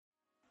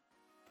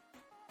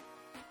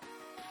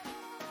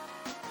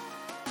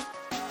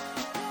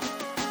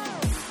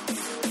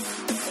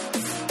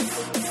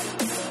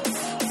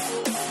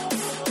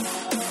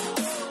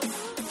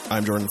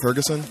I'm Jordan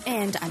Ferguson.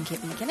 And I'm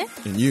Caitlin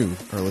McKinnon. And you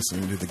are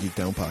listening to the Geek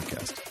Down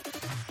Podcast.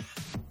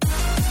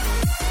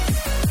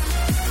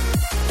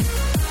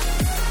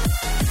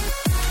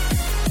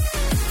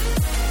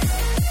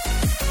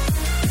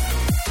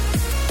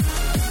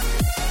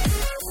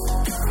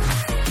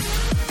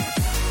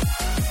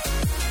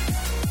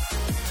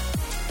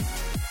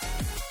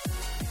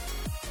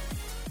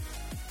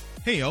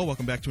 Hey y'all,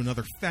 welcome back to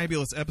another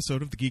fabulous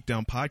episode of the Geek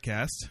Down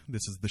Podcast.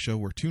 This is the show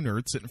where two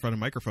nerds sit in front of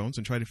microphones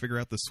and try to figure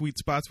out the sweet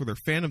spots where their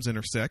fandoms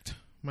intersect.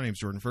 My name's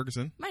Jordan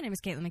Ferguson. My name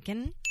is Caitlin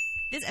McKinnon.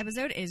 This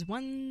episode is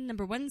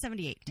number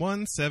 178.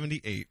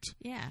 178.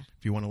 Yeah.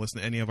 If you want to listen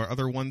to any of our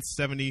other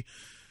 177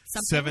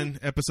 Something?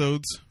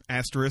 episodes,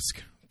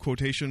 asterisk,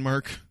 quotation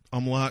mark,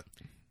 umlaut.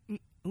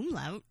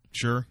 Umlaut.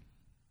 Sure. ...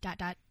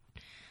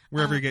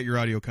 Wherever you get your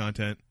audio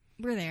content,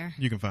 We're there.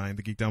 you can find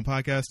the Geek Down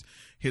Podcast.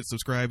 Hit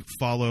subscribe,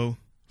 follow,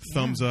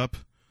 thumbs up,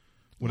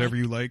 whatever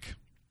you like.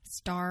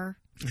 Star.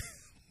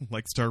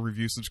 Like, star,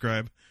 review,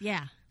 subscribe.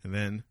 Yeah. And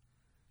then,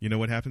 you know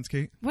what happens,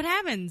 Kate? What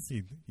happens?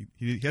 He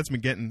hasn't been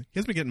getting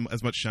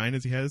as much shine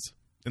as he has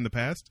in the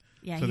past.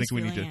 Yeah, so I he's think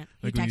we need feeling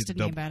to. it. He texted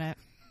me about it.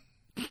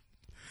 I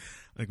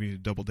think we need to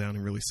double down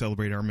and really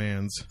celebrate our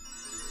man's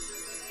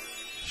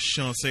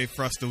Chancey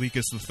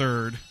Frostolicus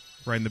III,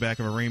 riding the back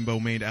of a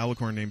rainbow-maned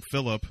alicorn named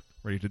Philip,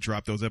 ready to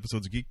drop those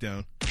episodes of Geek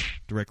Down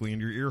directly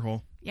into your ear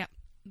hole. Yep,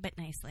 but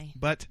nicely.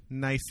 But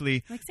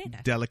nicely, Like say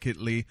that.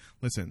 delicately.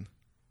 Listen,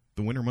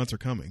 the winter months are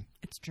coming.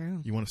 It's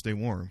true. You want to stay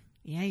warm.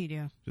 Yeah, you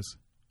do. Just,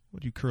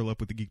 what do you curl up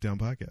with the Geek Down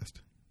Podcast?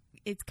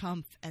 It's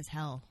comf as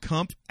hell.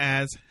 Comp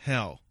as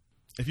hell.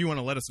 If you want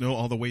to let us know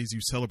all the ways you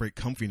celebrate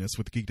comfiness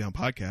with the Geek Down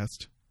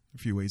Podcast, a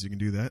few ways you can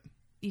do that.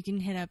 You can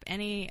hit up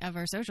any of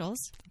our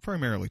socials.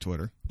 Primarily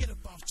Twitter.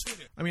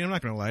 I mean, I'm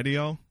not going to lie to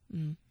y'all.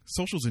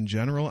 Socials in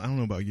general, I don't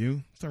know about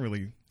you. It's not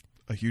really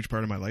a huge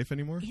part of my life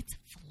anymore. It's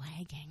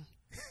flagging.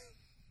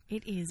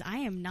 It is. I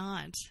am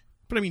not.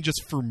 But I mean,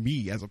 just for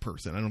me as a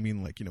person. I don't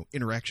mean like,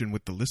 interaction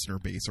with the listener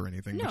base or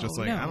anything. No, but just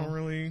like, no. I don't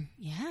really...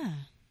 Yeah.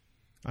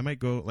 I might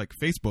go, like,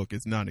 Facebook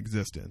is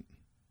non-existent.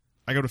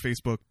 I go to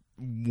Facebook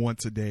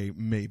once a day,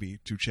 maybe,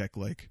 to check,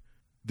 like,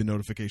 the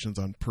notifications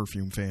on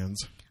Perfume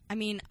fans. I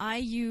mean, I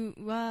use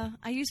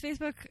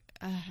Facebook.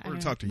 Or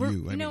talk to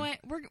you. You know what?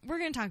 We're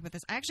going to talk about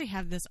this. I actually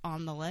have this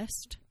on the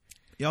list.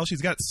 Y'all,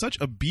 she's got such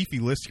a beefy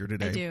list here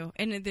today. I do.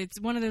 And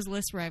it's one of those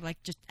lists where I've,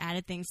 like, just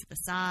added things to the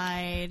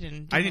side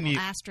and I didn't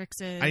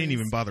asterisks. I didn't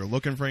even bother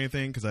looking for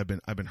anything because I've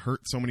been hurt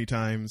so many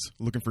times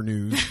looking for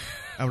news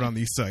out on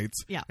these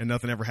sites. Yeah. And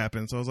nothing ever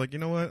happened. So I was like, you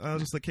know what? I'll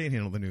just let Kate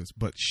handle the news.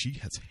 But she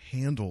has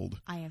handled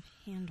I have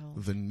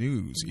handled the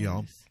news, the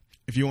y'all. news.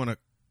 If you want to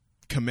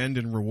commend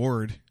and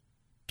reward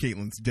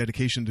Caitlin's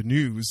dedication to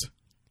news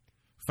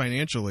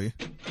financially,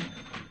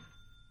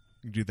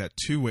 you can do that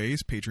two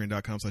ways.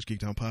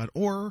 Patreon.com/geekdownpod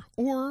or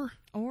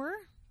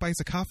buy us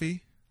a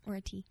coffee or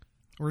a tea.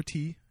 or a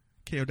tea.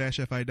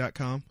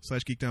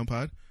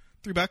 ko-fi.com/geekdownpod.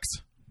 $3.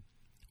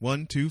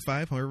 1, 2,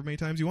 5, however many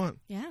times you want.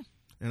 Yeah.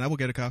 And I will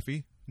get a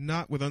coffee,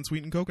 not with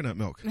unsweetened coconut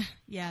milk.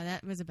 Yeah,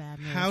 that was a bad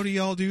move. How do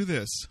y'all do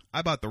this?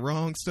 I bought the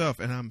wrong stuff,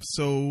 and I'm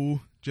so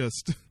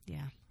just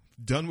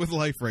done with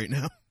life right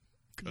now.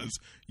 Because,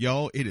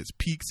 y'all, it is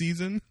peak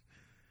season.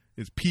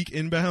 It's peak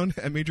inbound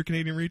at major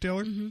Canadian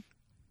retailer. Mm-hmm.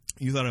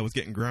 You thought I was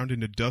getting ground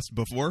into dust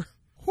before?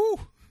 Whew.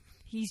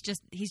 He's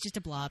just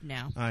a blob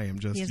now. I am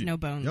just... He has no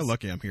bones. You're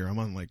lucky I'm here. I'm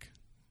on, like,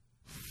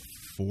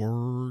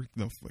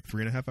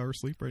 3.5 hours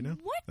sleep right now.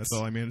 What? That's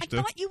all I managed to...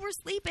 I thought you were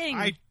sleeping.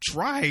 I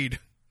tried.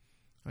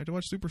 I had to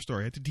watch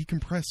Superstore. I had to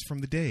decompress from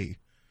the day.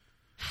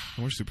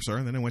 I watched Superstore,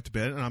 and then I went to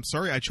bed. And I'm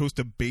sorry I chose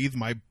to bathe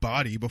my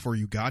body before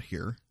you got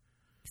here.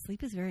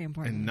 Sleep is very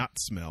important. And not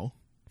smell.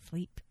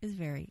 Sleep is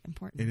very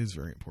important. It is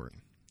very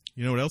important.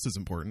 You know what else is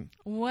important?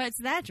 What's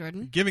that,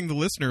 Jordan? Giving the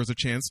listeners a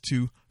chance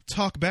to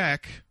talk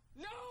back.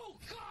 No!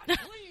 God,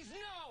 please,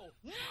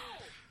 no!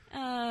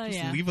 No!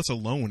 Just leave us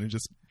alone and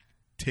just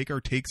take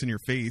our takes in your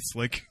face.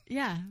 Like,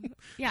 Yeah.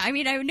 I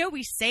mean, I know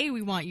we say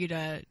we want you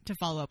to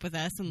follow up with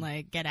us and,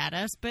 like, get at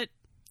us, but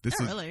this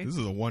not really. This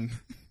is a one.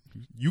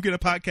 You get a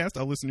podcast,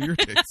 I'll listen to your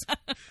takes.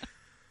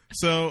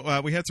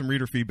 So we had some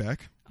reader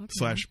feedback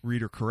 /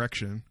 reader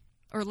correction.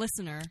 Or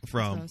listener.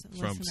 From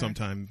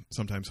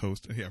sometimes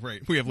host. Yeah,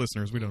 right. We have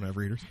listeners. We don't have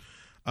readers.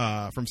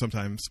 From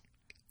sometimes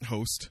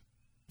host,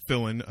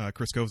 fill-in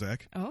Chris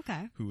Kozak. Oh,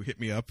 okay. Who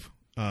hit me up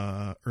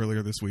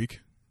earlier this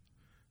week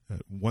at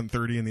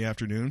 1:30 in the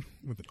afternoon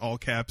with an all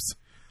caps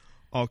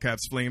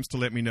flames to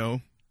let me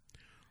know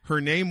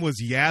her name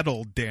was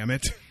Yaddle, damn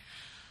it.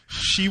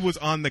 She was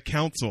on the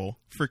council.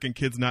 Freaking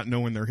kids not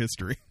knowing their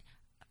history.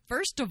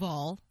 First of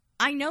all,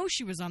 I know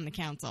she was on the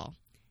council.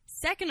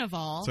 Second of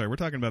all... Sorry, we're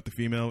talking about the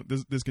female.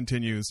 This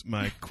continues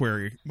my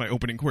query, my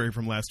opening query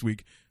from last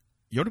week.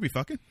 Yoda be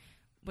fucking?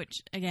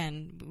 Which,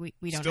 again, we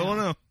don't Still know.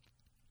 don't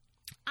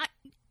know.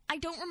 I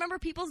don't remember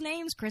people's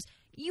names, Chris.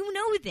 You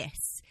know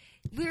this.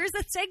 There's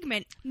a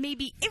segment,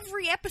 maybe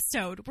every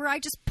episode, where I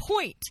just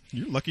point.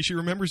 You're lucky she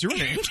remembers your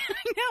name.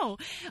 I know.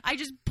 I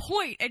just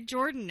point at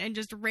Jordan and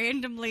just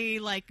randomly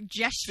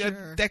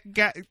gesture. That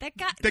guy.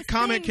 That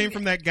comment came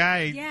from that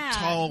guy. Yeah,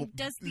 tall, who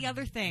does the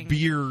other thing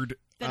beard.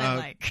 that I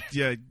like.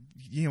 Yeah,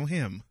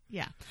 him.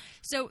 Yeah.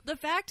 So the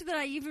fact that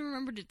I even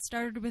remembered it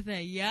started with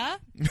a yeah,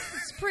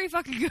 it's pretty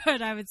fucking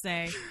good, I would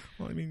say.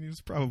 Well, I mean, it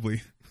was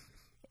probably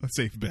a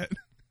safe bet.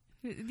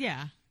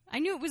 Yeah. I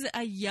knew it was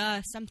a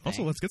yeah something.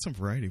 Also, let's get some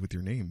variety with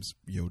your names,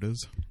 Yodas.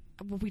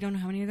 Well, we don't know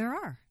how many there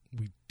are.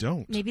 We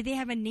don't. Maybe they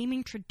have a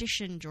naming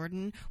tradition,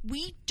 Jordan.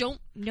 We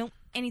don't know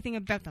anything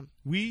about them.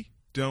 We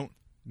don't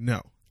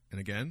know. And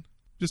again,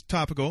 just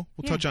topical.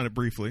 We'll touch on it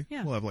briefly.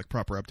 Yeah. We'll have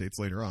proper updates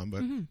later on,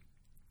 but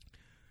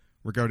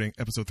regarding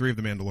episode 3 of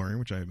The Mandalorian,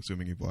 which I'm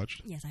assuming you've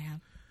watched. Yes, I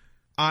have.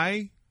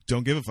 I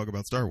don't give a fuck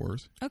about Star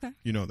Wars. Okay.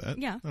 You know that.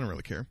 Yeah. I don't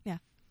really care. Yeah.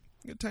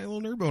 I got a tiny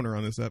little nerd boner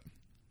on this ep.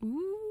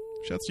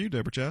 Ooh. Shouts to you,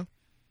 Deborah Chow.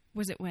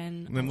 Was it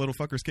when... And them little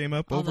fuckers came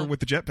up all over the- with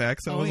the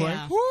jetpacks. I Oh, was yeah.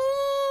 like,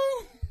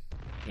 woo!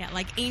 Yeah,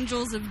 like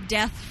angels of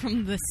death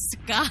from the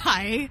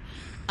sky.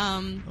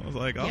 I was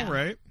like, all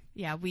right.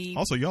 Yeah, we...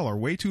 Also, y'all are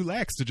way too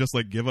lax to just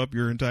give up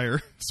your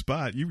entire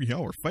spot.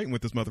 Y'all were fighting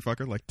with this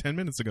motherfucker 10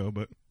 minutes ago,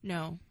 but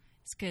No,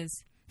 it's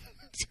because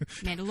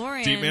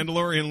Mandalorian... deep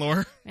Mandalorian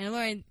lore.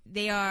 Mandalorian,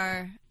 they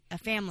are a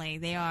family.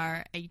 They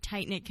are a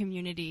tight-knit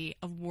community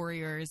of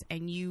warriors,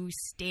 and you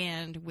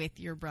stand with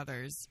your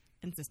brothers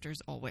and sisters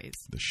always.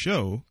 The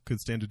show could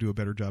stand to do a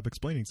better job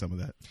explaining some of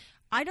that.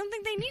 I don't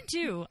think they need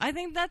to. I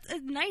think that's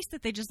nice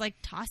that they just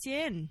toss you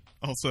in.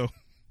 Also,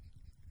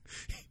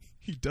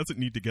 he doesn't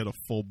need to get a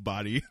full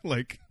body,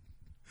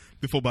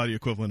 the full body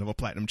equivalent of a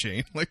platinum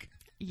chain.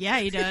 Yeah,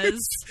 he does.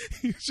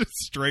 He's just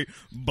straight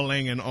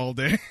blanging all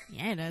day.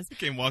 Yeah, he does.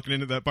 Came walking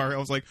into that bar. I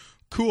was like,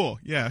 cool,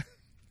 yeah.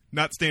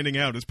 Not standing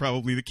out is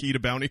probably the key to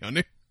bounty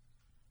hunting.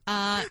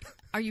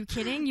 Are you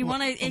kidding? You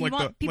want to? I'm You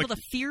want the- people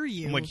to fear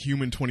you? I'm like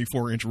human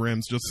 24-inch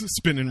rims, just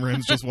spinning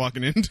rims, just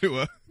walking into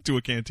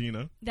a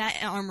cantina. That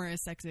armor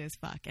is sexy as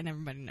fuck, and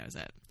everybody knows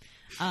it.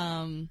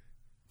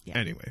 Yeah.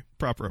 Anyway,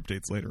 proper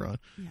updates later on.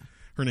 Yeah.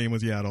 Her name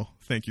was Yaddle.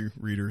 Thank you,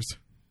 readers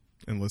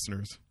and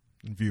listeners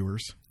and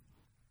viewers.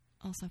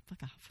 Also,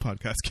 fuck off.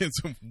 Podcast kids.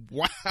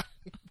 Wow.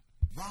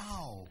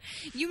 Wow.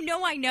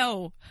 I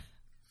know.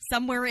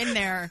 Somewhere in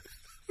there.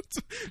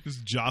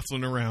 Just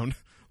jostling around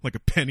like a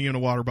penny in a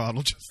water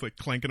bottle, just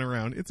clanking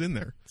around. It's in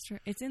there.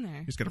 It's in there.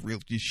 You just got to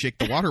you shake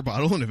the water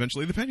bottle, and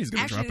eventually the penny's going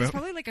to Actually, drop there's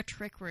out. probably a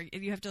trick where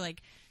you have to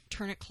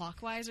turn it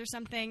clockwise or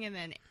something, and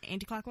then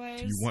anti-clockwise.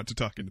 Do you want to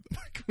talk into the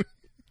mic?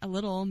 A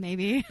little,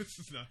 maybe. This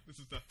is not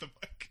the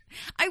mic.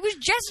 I was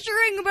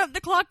gesturing about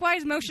the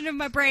clockwise motion of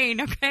my brain.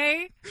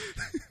 Okay.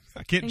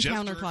 I can't And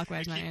gesture.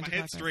 counterclockwise, not I keep my head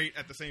anti-clockwise. straight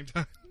at the same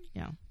time.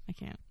 No, I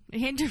can't. I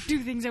can't do two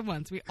things at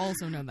once. We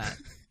also know that.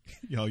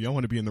 Y'all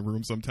want to be in the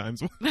room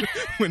sometimes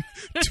when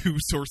two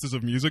sources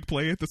of music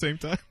play at the same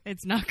time.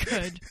 It's not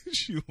good.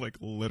 She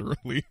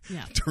literally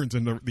Yeah. turns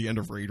into the end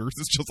of Raiders.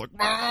 It's just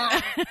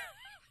 "Ah!"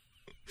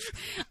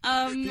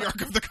 the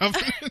Ark of the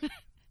Covenant.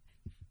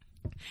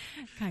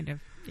 Kind of.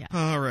 Yeah.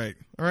 All right,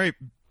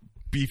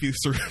 beefy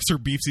Sir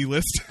Beefsy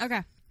list.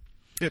 Okay.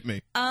 Hit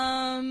me.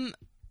 Some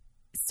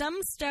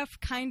stuff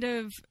kind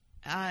of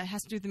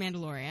has to do with the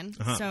Mandalorian,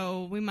 Uh-huh.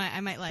 so I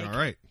might All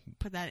right.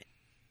 put that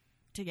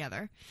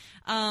together.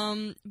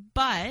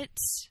 But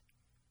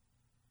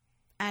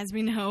as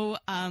we know,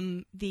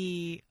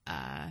 the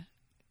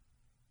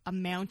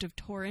amount of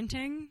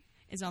torrenting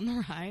is on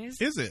the rise.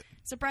 Is it?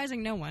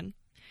 Surprising no one.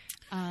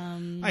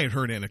 I had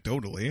heard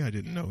anecdotally. I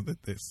didn't know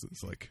that this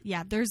is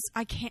Yeah,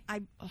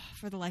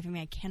 for the life of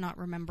me, I cannot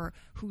remember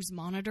who's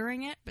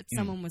monitoring it, but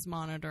someone was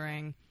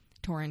monitoring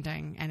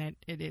torrenting, and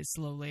it is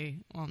slowly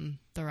on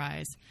the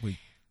rise. we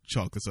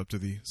chalk this up to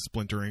the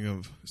splintering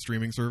of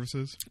streaming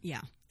services.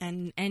 Yeah,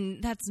 and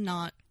that's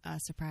not a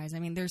surprise. I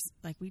mean, there's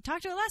we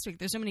talked about last week.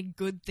 There's so many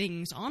good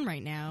things on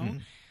right now.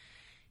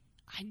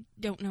 I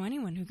don't know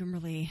anyone who can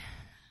really.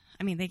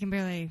 I mean, we can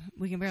barely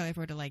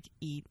afford to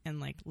eat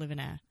and live in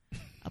a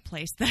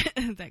place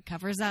that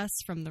covers us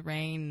from the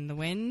rain and the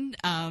wind.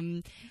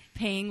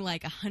 Paying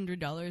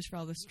 $100 for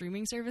all the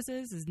streaming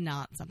services is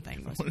not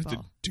something most I wanted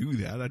people. to do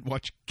that.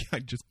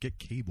 I'd just get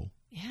cable.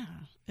 Yeah,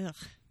 ugh,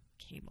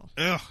 cable.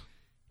 Ugh.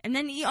 And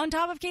then on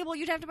top of cable,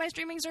 you'd have to buy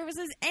streaming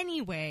services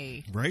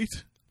anyway. Right?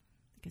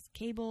 Because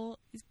cable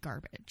is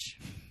garbage.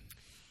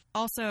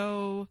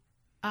 Also,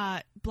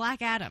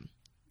 Black Adam.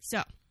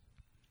 So,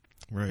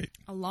 Right.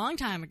 a long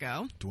time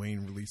ago,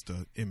 Dwayne released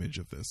an image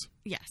of this.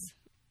 yes.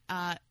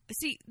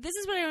 See, this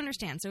is what I don't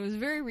understand. So it was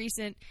very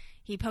recent.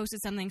 He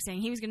posted something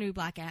saying he was going to do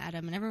Black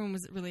Adam, and everyone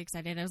was really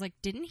excited. I was like,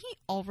 didn't he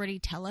already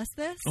tell us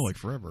this? Oh,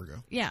 forever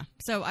ago. Yeah.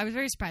 So I was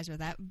very surprised with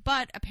that.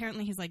 But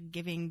apparently he's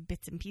giving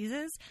bits and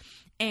pieces.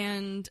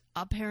 And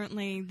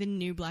apparently the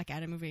new Black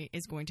Adam movie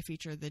is going to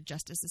feature the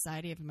Justice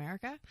Society of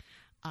America.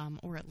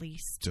 Or at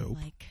least Dope.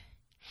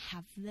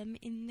 have them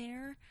in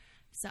there.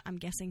 So I'm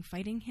guessing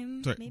fighting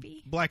him, Sorry,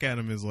 maybe? Black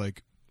Adam is I'm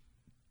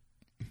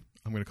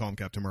going to call him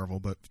Captain Marvel,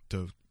 but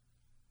to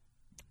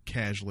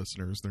cash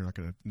listeners, they're not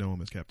going to know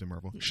him as Captain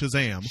Marvel.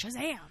 Shazam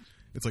Shazam.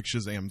 It's like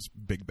Shazam's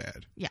big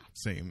bad. Yeah.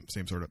 Same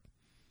sort of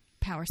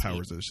Power suite.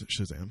 powers as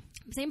Shazam.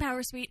 Same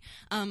power suite.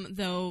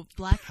 Though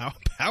Black.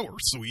 Power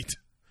suite.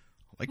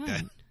 I like What?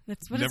 that.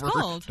 That's what never it's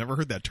called. Never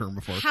heard that term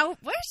before.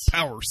 What?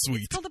 Power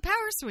suite. It's called a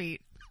power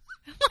suite.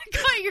 Oh my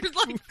god, you're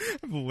like,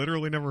 I've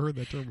literally never heard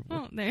that term before.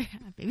 well, there.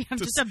 Maybe I'm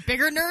just a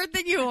bigger nerd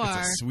than you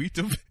are. It's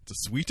a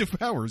suite of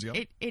powers, yo.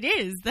 It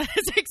is.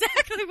 That's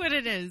exactly what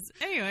it is.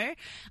 Anyway,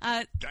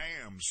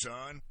 Damn,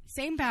 son.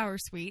 same power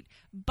suite,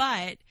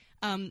 but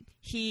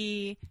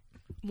he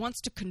wants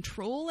to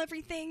control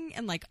everything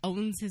and like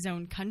owns his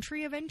own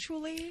country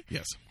eventually.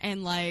 Yes.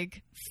 And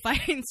like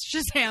fights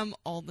Shazam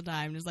all the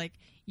time. Is like,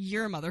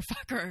 you're a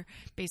motherfucker,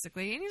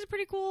 basically. And he's a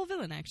pretty cool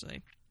villain,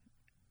 actually.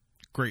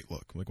 Great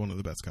look. Like one of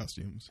the best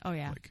costumes. Oh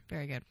yeah, Like,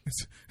 very good.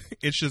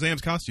 it's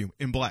Shazam's costume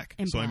in black.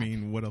 In so black. I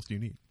mean, what else do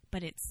you need?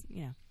 But it's,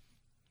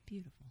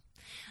 beautiful.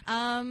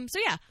 So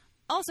yeah.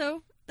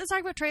 Also, let's talk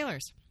about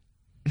trailers.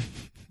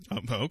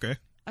 Okay.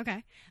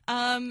 Okay.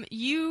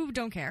 You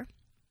don't care,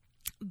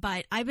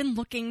 but I've been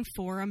looking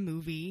for a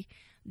movie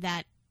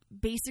that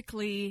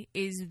basically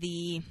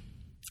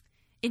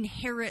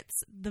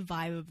inherits the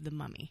vibe of The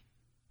Mummy.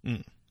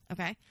 Mm.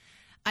 Okay?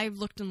 I've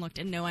looked and looked,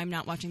 and no, I'm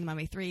not watching The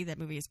Mummy 3. That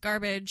movie is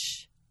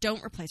garbage.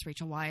 Don't replace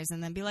Rachel Weisz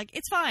and then be like,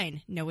 it's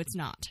fine. No, it's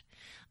not.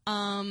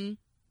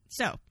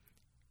 So,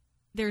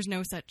 there's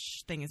no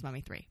such thing as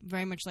Mummy 3.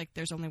 Very much like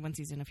there's only one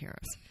season of Heroes.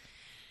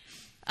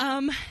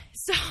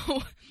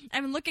 So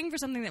I'm looking for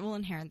something that will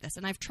inherit this,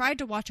 and I've tried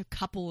to watch a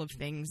couple of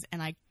things,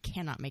 and I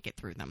cannot make it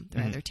through them.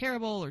 They're either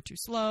terrible or too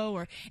slow,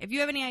 or if you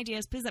have any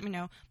ideas, please let me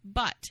know.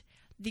 But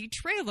the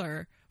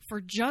trailer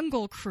for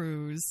Jungle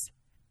Cruise,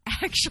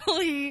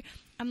 actually,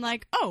 I'm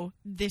like, oh,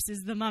 this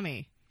is The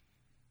Mummy.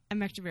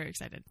 I'm actually very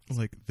excited.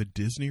 Like the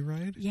Disney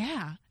ride?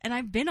 Yeah, and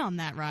I've been on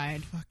that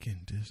ride.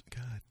 Fucking Disney.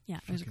 God. Yeah,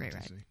 it was a great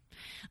Disney.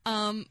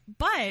 ride.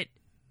 But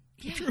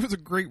yeah. It was a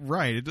great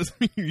ride. It doesn't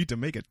mean you need to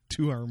make a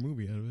 2-hour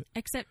movie out of it.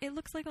 Except it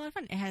looks like a lot of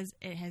fun. It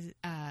has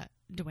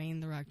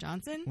Dwayne The Rock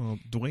Johnson. Well,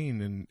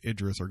 Dwayne and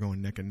Idris are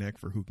going neck and neck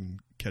for who can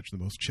catch the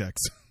most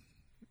checks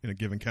in a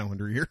given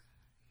calendar year.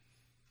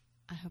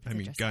 I hope. I it's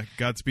mean, Idris.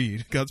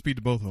 Godspeed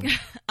to both of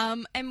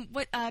them. And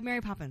what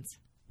Mary Poppins?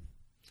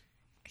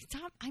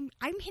 Stop! I'm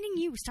hitting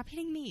you. Stop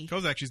hitting me.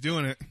 Kozak, she's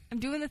doing it. I'm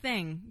doing the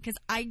thing because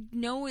I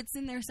know it's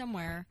in there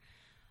somewhere.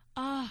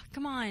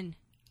 Come on.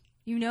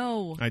 You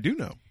know. I do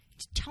know.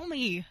 Just tell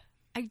me.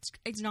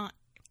 It's not.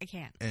 I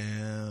can't.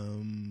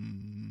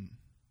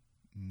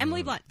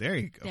 Emily Blunt. There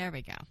you go. There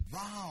we go.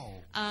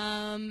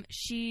 Wow.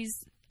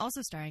 She's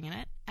also starring in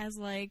it as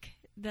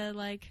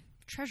the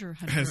treasure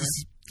hunter. As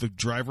the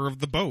driver of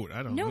the boat.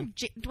 I don't know. No,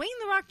 Dwayne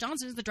The Rock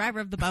Johnson is the driver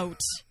of the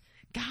boat.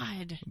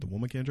 God. The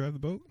woman can't drive the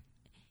boat?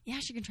 Yeah,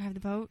 she can drive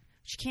the boat.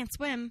 She can't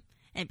swim.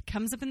 And it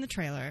comes up in the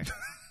trailer.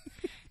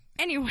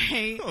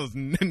 Anyway. Those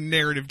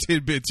narrative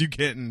tidbits you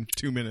get in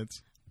 2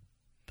 minutes.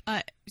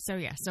 So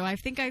I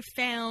think I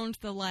found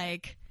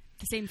the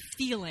same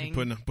feeling.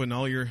 Putting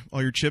all your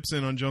chips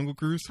in on Jungle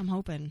Cruise. I'm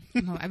hoping.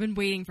 I've been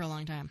waiting for a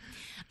long time.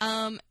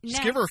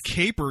 Just give her a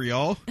caper,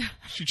 y'all.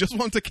 She just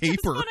wants a caper. I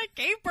just want a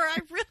caper. I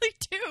really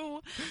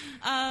do.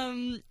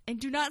 And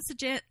do not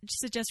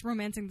suggest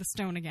Romancing the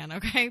Stone again,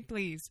 okay?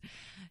 Please.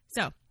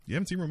 So. You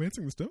haven't seen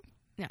Romancing the Stone?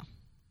 No.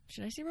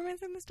 Should I see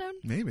Romancing the Stone?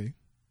 Maybe.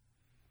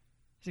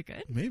 Is it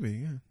good? Maybe,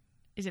 yeah.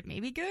 Is it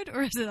maybe good,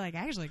 or is it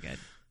actually good?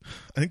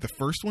 I think the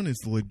first one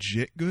is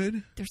legit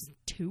good. There's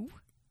 2?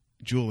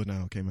 Jewel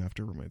Now came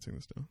after Romancing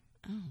the Stone.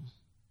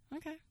 Oh.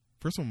 Okay.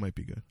 First one might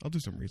be good. I'll do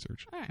some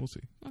research. All right. We'll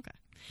see. Okay.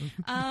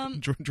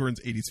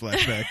 Jordan's 80s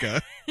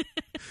flashback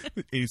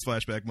 80s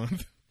flashback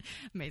month.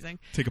 Amazing.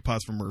 Take a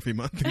pause from Murphy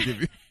month and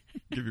give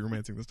you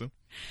Romancing the Stone.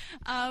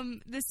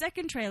 The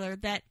second trailer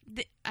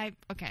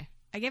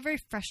I get very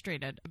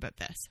frustrated about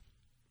this.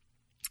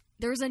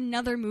 There's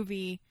another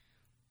movie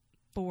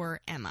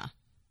for Emma,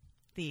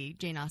 the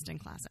Jane Austen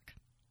classic.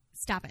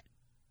 Stop it.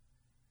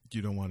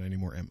 You don't want any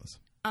more Emmas.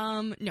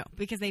 No,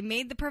 because they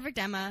made the perfect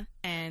Emma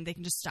and they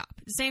can just stop.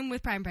 Same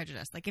with Pride and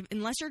Prejudice.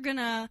 Unless you're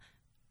gonna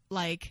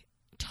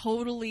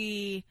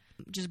totally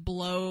just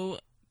blow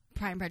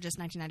Pride and Prejudice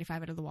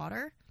 1995 out of the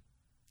water.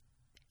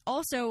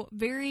 Also,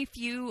 very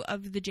few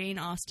of the Jane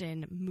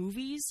Austen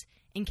movies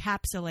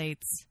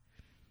encapsulates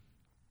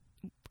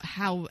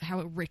how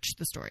rich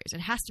the story is.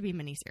 It has to be a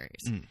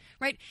miniseries,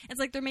 right? It's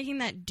like they're making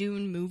that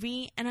Dune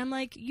movie, and I'm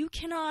like, you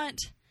cannot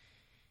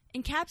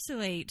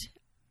encapsulate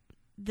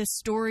the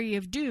story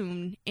of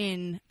Dune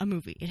in a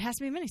movie. It has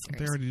to be a miniseries.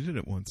 They already did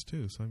it once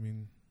too, so I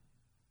mean,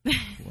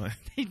 why?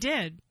 They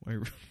did.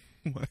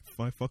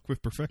 Why fuck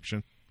with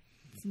perfection?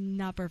 It's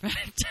not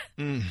perfect.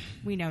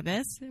 We know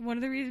this. One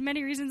of the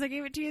many reasons I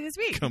gave it to you this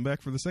week. Come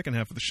back for the second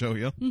half of the show,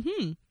 yo.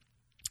 Mm-hmm.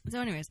 So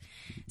anyways,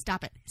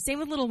 stop it. Same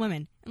with Little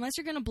Women. Unless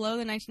you're going to blow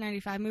the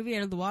 1995 movie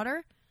out of the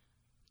water,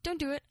 don't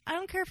do it. I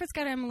don't care if it's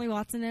got Emily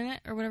Watson in it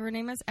or whatever her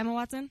name is, Emma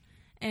Watson,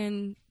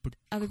 and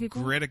other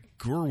people. Greta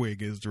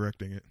Gerwig is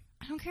directing it.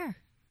 I don't care.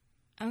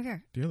 Do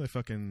you know that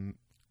fucking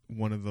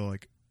one of the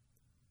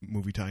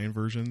movie tie-in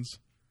versions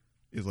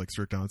is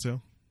strict on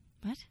sale?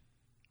 What?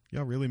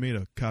 Y'all really made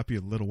a copy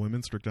of Little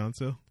Women strict on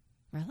sale?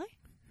 Really?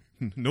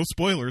 No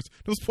spoilers.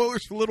 No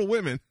spoilers for Little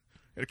Women.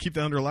 Got to keep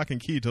that under lock and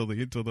key till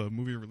the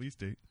movie release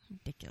date.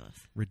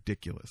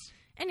 Ridiculous.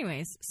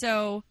 Anyways,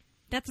 so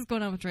that's what's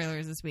going on with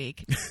trailers this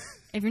week.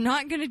 If you're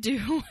not going to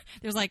do...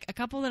 There's like a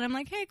couple that I'm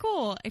like, hey,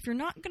 cool. If you're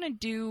not going to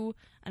do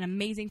an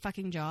amazing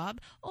fucking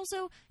job,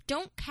 also,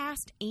 don't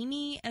cast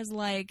Amy as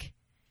like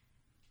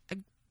a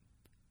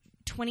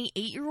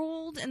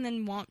 28-year-old and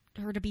then want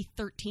her to be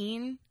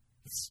 13.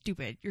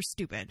 Stupid. You're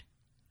stupid.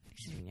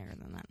 She's even younger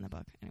than that in the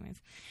book. Anyways.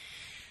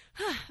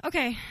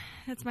 Okay.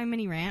 That's my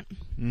mini rant.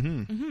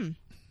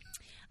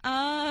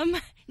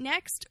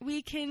 Next,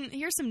 we can...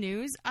 Here's some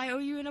news. I owe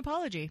you an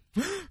apology.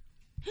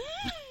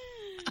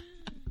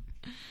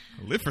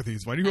 I live for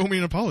these. Why do you owe me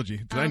an apology?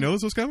 Did I know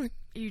this was coming?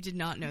 You did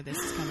not know this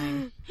was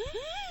coming.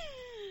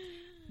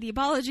 The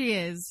apology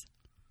is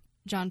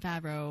Jon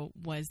Favreau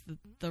was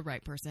the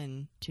right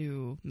person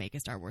to make a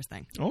Star Wars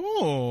thing.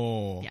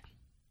 Oh. Yeah.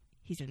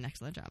 He did an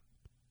excellent job.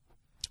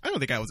 I don't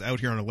think I was out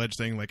here on a ledge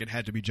saying like it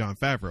had to be Jon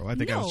Favreau. I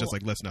think I was No. just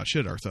like, let's not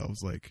shit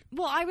ourselves. Like,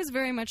 Well, I was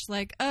very much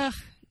like, ugh,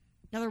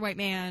 another white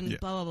man, Yeah.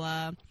 blah, blah,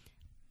 blah.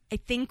 I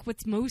think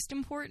what's most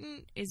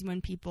important is when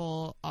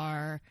people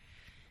are...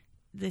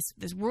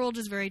 This world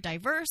is very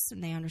diverse,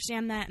 and they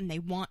understand that, and they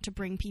want to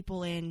bring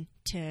people in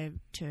to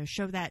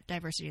show that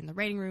diversity in the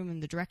writing room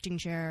and the directing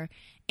chair,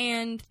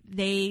 and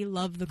they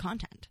love the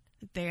content.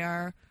 They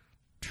are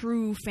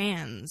true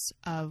fans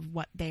of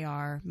what they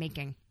are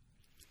making.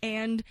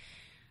 And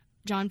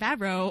Jon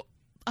Favreau,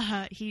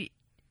 he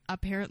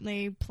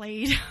apparently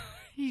played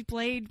he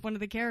played one of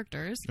the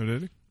characters. oh,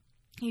 did he?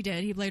 He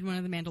did. He played one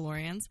of the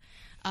Mandalorians.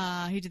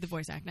 He did the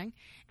voice acting,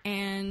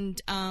 and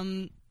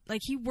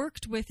like he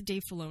worked with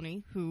Dave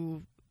Filoni,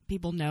 who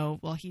people know.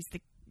 Well, he's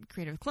the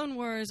creator of Clone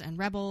Wars and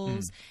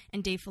Rebels,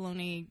 and Dave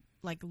Filoni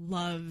like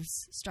loves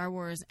Star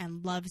Wars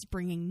and loves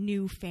bringing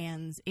new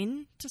fans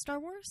into Star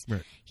Wars.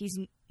 Right.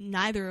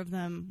 Neither of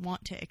them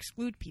want to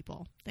exclude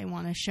people. They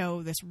want to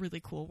show this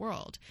really cool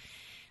world.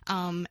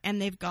 And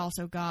they've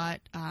also got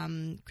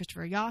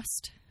Christopher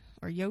Yost,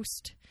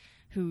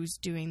 who's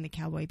doing the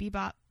Cowboy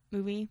Bebop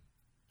movie,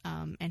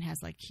 and has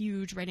like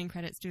huge writing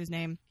credits to his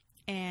name,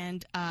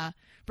 and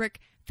Rick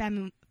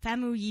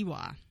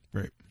Famuyiwa.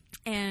 Right.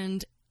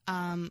 And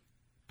I'm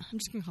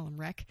just gonna call him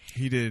Rick.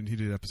 He did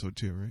episode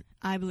 2, right?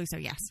 I believe so.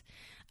 Yes.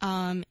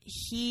 All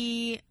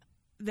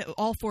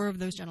four of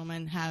those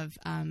gentlemen have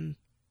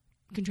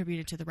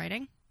contributed to the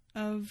writing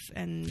of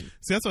and.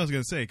 See, that's what I was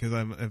gonna say because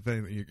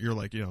you're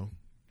like, you know,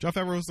 Jon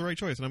Favreau was the right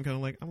choice, and I'm kind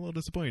of like, I'm a little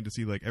disappointed to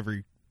see like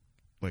every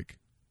like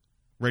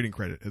writing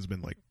credit has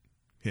been like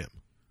him.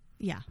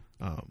 Yeah.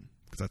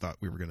 Because I thought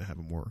we were gonna have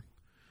a more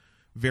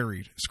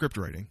varied script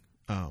writing.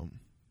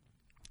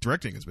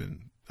 Directing has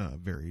been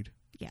varied.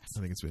 Yes.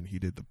 I think he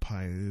did the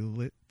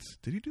pilot.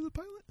 Did he do the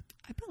pilot?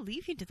 I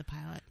believe he did the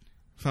pilot.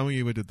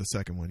 Famuyiwa did the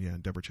second one, yeah,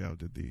 and Deborah Chow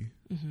did the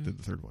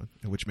third one,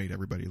 and which made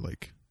everybody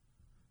like,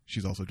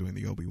 she's also doing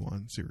the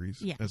Obi-Wan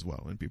series as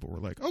well, and people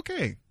were like,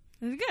 okay,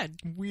 It was good.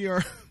 we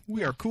are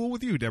cool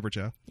with you, Deborah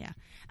Chow. Yeah.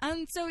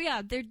 So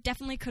yeah, there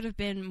definitely could have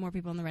been more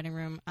people in the writing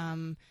room,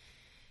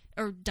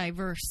 or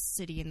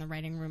diversity in the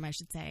writing room, I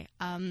should say.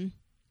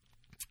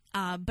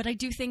 But I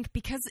do think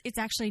because it's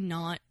actually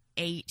not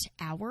 8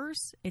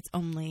 hours, it's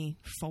only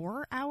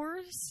 4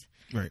 hours.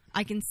 Right.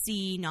 I can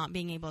see not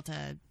being able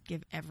to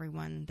give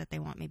everyone that they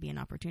want maybe an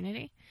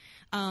opportunity.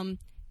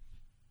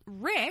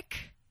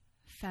 Rick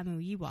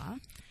Famuyiwa,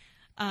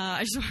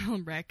 I just want to call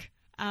him Rick.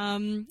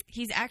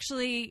 He's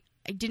actually,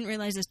 I didn't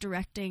realize this,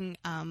 directing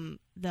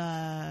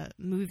the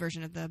movie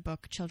version of the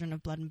book Children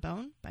of Blood and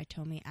Bone by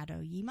Tomi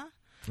Adoyima.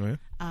 Oh, yeah?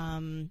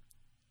 And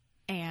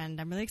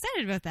I'm really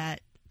excited about that.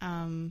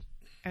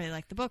 I really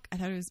liked the book. I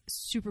thought it was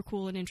super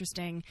cool and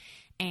interesting,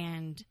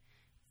 and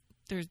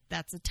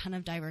that's a ton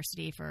of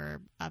diversity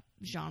for a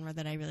genre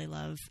that I really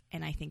love,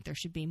 and I think there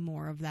should be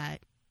more of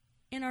that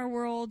in our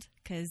world,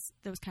 because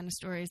those kind of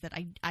stories that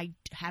I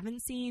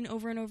haven't seen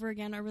over and over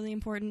again are really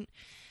important.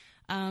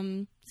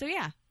 So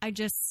yeah,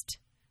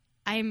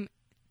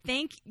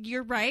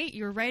 you're right.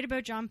 You're right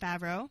about Jon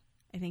Favreau.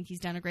 I think he's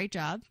done a great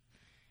job.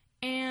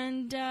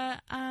 And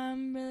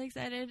I'm really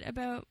excited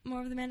about more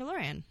of The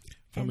Mandalorian.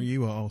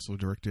 Famuyiwa also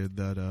directed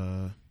that...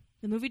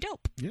 the movie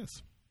Dope. Yes.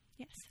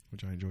 Yes.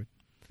 Which I enjoyed.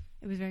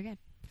 It was very good.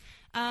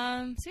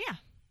 So yeah,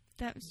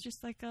 that was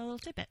just like a little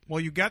tidbit. Well,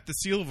 you got the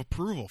seal of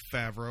approval,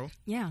 Favreau.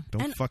 Yeah.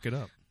 Don't fuck it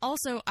up.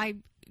 Also,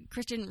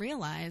 Chris didn't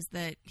realize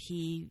that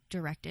he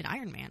directed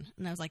Iron Man.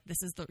 And I was like,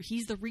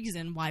 he's the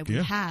reason why we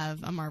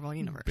have a Marvel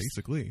universe.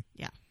 Basically.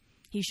 Yeah.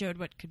 He showed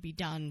what could be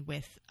done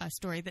with a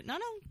story that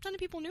not a ton of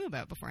people knew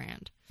about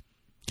beforehand.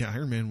 Yeah,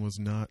 Iron Man was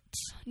not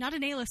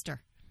an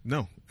A-lister.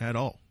 No, at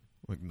all.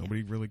 Like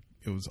nobody really.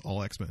 It was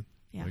all X-Men.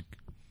 Yeah. Like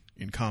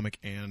in comic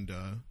and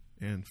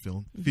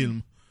film.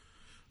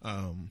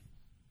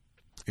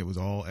 It was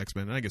all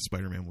X-Men. And I guess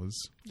Spider-Man was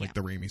like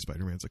the Raimi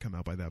Spider-Mans that come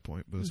out by that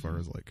point. But as far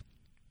as like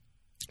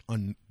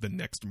on the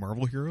next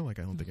Marvel hero, like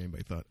I don't think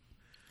anybody thought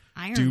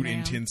Iron dude Man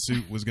in tin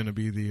suit was going to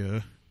be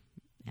the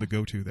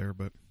go-to there.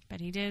 But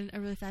he did a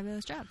really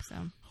fabulous job. So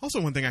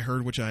also one thing I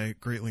heard, which I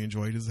greatly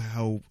enjoyed, is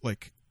how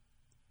like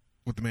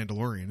with The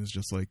Mandalorian is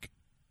just like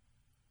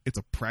it's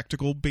a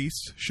practical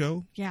based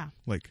show. Yeah.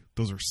 Like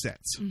those are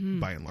sets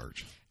by and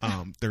large.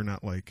 They're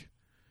not like,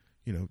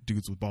 you know,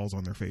 dudes with balls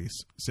on their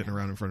face sitting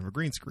around in front of a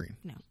green screen.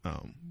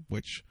 No.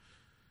 Which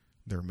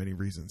there are many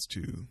reasons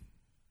to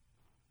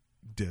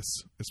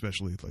diss,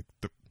 especially like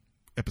the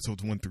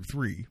episodes 1 through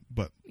 3.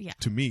 But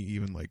to me,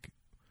 even like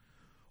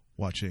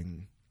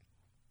watching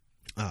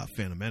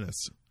Phantom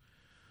Menace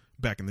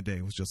back in the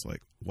day was just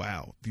like,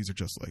 wow, these are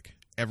just like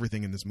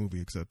everything in this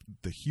movie except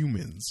the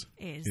humans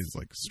is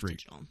like straight.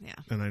 Digital, yeah.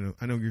 And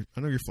I know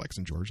you're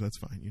flexing, George. That's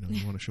fine. You know,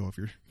 you want to show off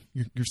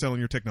you're selling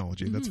your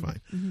technology. That's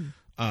fine.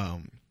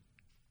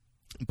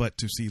 But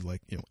to see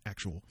like, you know,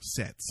 actual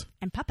sets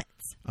and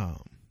puppets.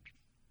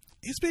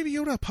 Is Baby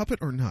Yoda a puppet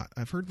or not?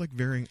 I've heard like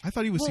varying. I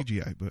thought he was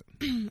CGI, but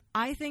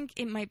I think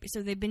it might be.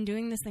 So they've been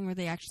doing this thing where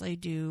they actually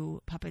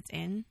do puppets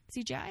in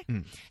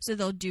CGI. So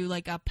they'll do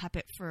like a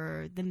puppet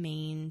for the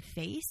main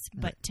face,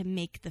 but to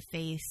make the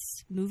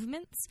face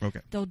movements,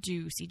 they'll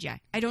do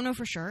CGI. I don't know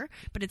for sure,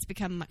 but it's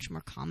become much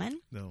more common.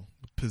 No,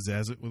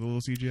 pizzazz it with a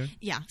little CGI.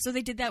 Yeah. So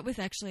they did that with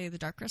actually the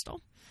Dark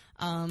Crystal.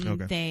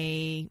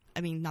 They,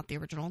 I mean, not the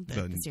original,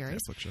 the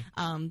series. Netflix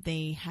show.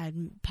 They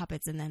had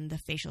puppets, and then the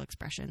facial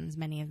expressions,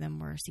 many of them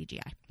were CGI.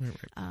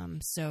 Right.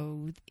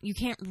 So you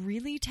can't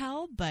really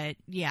tell, but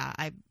yeah,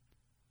 I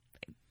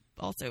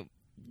also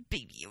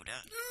Baby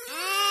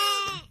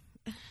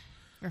Yoda.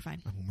 We're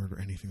fine. I will murder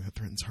anything that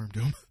threatens harm to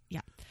him.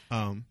 Yeah.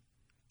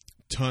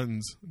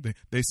 Tons.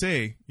 They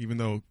say, even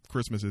though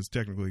Christmas is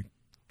technically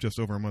just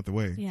over a month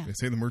away, they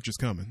say the merch is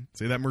coming.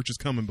 Say that merch is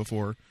coming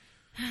before.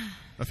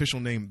 Official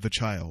name, The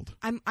Child.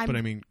 But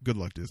I mean, good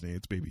luck, Disney.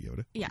 It's Baby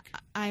Yoda. Yeah,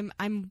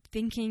 I'm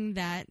thinking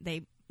that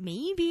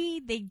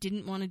maybe they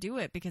didn't want to do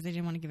it because they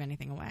didn't want to give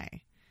anything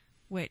away,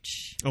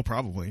 which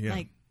probably, yeah,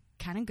 like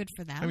kind of good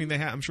for them. I mean,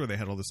 I'm sure they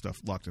had all this stuff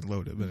locked and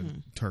loaded, but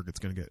Target's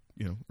going to get,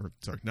 you know, or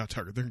sorry, not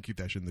Target. They're going to keep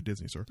that shit in the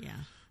Disney store. Yeah,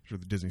 I'm sure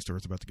the Disney store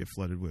is about to get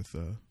flooded with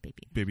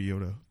Baby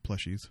Yoda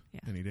plushies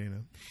any day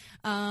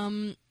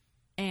now.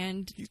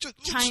 And he's just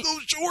so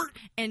short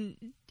and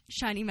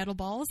shiny metal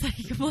balls that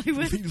he can play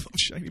with. He loves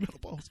shiny metal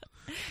balls.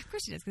 Of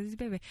course he does, because he's a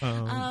baby.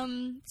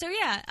 So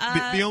yeah.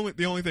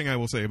 The only thing I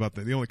will say about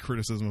the only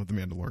criticism of The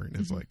Mandalorian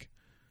is like,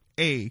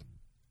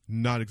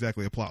 not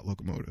exactly a plot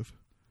locomotive,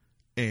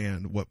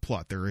 and what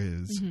plot there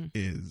is,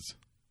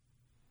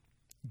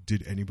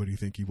 did anybody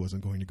think he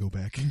wasn't going to go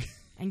back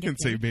and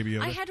save Baby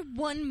Yoda? I had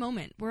one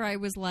moment where I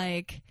was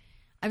like,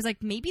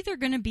 maybe they're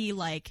going to be,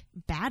 like,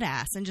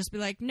 badass and just be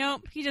like,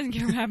 nope, he doesn't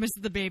care what happens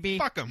to the baby.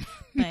 Fuck him.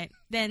 But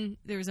then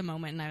there was a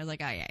moment, and I was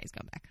like, oh, yeah, he's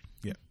going back.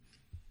 Yeah.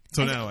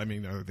 So now, I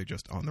mean, are they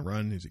just on the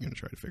run? Is he going to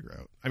try to figure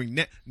out? I mean,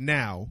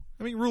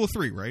 rule of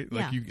 3, right?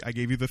 Like, I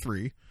gave you the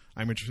 3.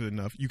 I'm interested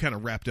enough. You kind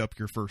of wrapped up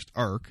your first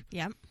arc.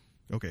 Yep.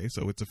 Okay,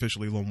 so it's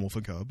officially Lone Wolf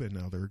and Cub, and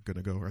now they're going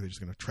to go. Are they just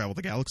going to travel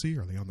the galaxy?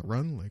 Are they on the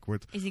run? Like,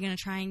 is he going to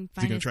try and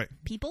find his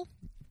people?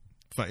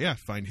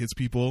 Find his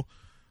people.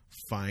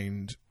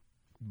 Find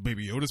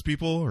Baby Yoda's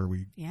people. Are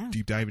we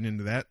deep diving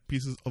into that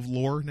pieces of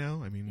lore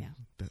now? I mean,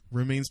 that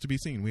remains to be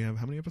seen. We have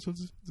how many episodes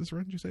is this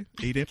run? Did you say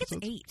 8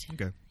 episodes? It's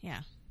 8. Okay.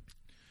 Yeah.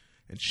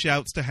 And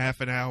shouts to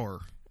half an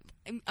hour.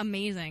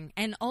 Amazing,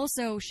 and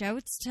also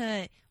shouts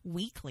to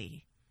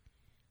weekly.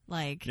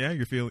 Like, yeah,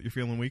 you're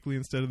feeling weekly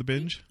instead of the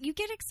binge. You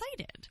get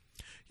excited.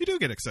 You do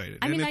get excited.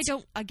 I mean, I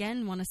don't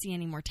again want to see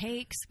any more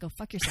takes. Go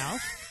fuck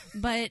yourself.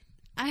 But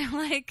I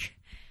like.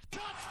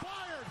 Shots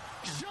fired.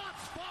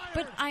 Shots fired.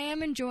 But I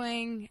am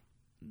enjoying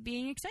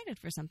being excited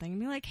for something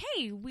and be like,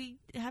 hey, we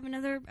have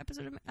another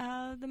episode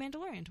of The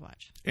Mandalorian to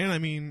watch. And I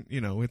mean,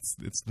 you know, it's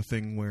the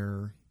thing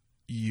where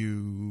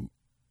you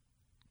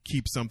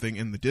keep something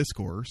in the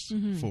discourse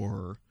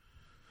for.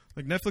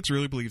 Like, Netflix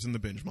really believes in the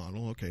binge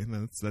model. Okay,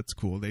 that's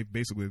cool. They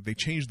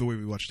changed the way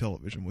we watch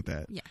television with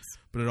that. Yes.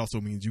 But it also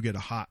means you get a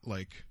hot,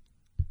 like,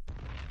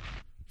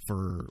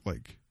 for,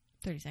 like...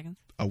 30 seconds.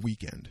 A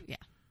weekend. Yeah.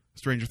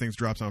 Stranger Things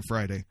drops on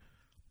Friday.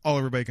 All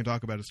everybody can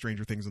talk about is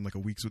Stranger Things in, like,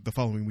 the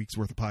following week's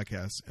worth of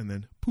podcasts. And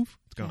then, poof,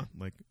 it's gone.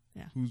 Yeah. Like,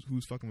 yeah.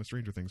 Who's fucking with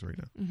Stranger Things right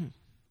now? Mm-hmm.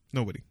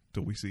 Nobody.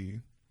 Till we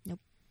see...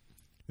 Nope.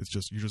 It's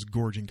just... You're just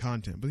gorging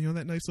content. But, you know,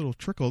 that nice little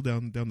trickle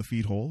down the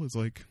feed hole is,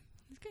 like...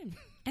 It's good.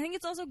 I think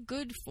it's also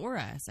good for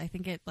us. I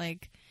think it,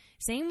 like,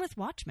 same with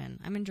Watchmen.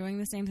 I'm enjoying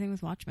the same thing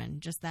with Watchmen.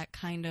 Just that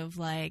kind of,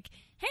 like,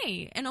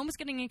 hey, and almost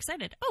getting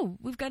excited. Oh,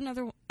 we've got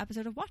another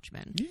episode of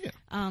Watchmen. Yeah.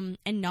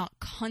 And not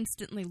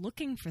constantly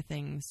looking for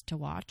things to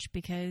watch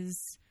because,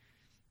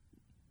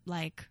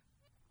 like,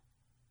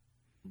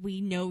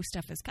 we know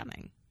stuff is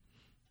coming.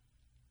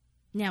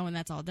 Now, when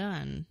that's all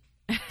done,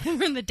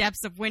 we're in the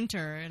depths of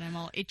winter and I'm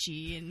all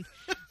itchy and...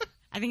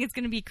 I think it's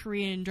going to be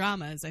Korean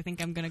dramas. I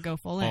think I'm going to go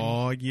full in.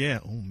 Oh, yeah.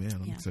 Oh, man.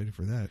 I'm excited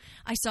for that.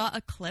 I saw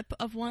a clip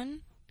of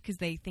one because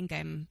they think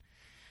I'm...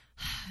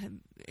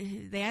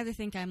 They either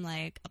think I'm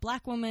like a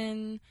black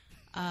woman,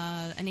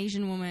 an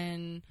Asian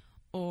woman,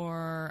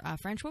 or a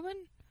French woman.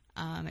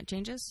 It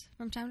changes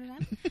from time to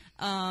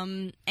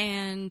time.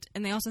 And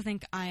they also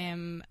think I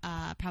am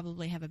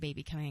probably have a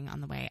baby coming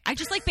on the way. I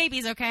just like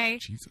babies, okay?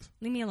 Jesus.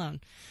 Leave me alone.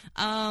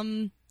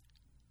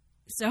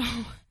 So...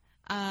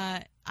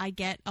 I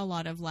get a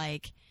lot of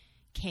like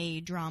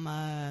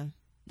K-drama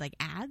like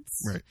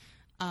ads. Right.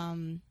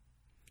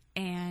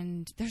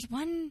 And there's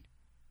one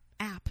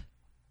app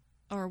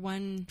or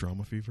one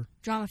Drama Fever.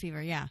 Drama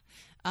Fever, yeah.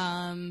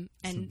 And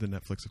It's the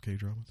Netflix of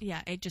K-dramas.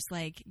 yeah, it just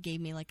like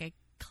gave me like a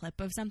clip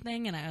of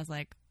something, and I was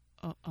like,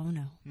 oh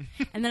no.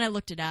 And then I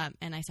looked it up,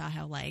 and I saw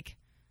how like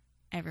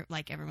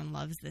everyone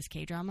loves this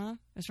K-drama.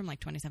 It was from like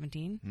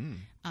 2017.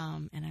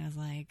 And I was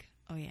like,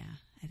 oh yeah,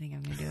 I think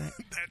I'm gonna do it.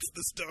 That's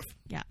the stuff.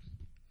 Yeah,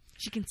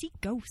 she can see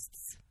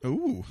ghosts.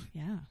 Ooh,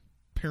 Yeah,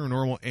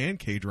 paranormal and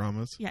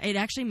K-dramas yeah. It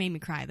actually made me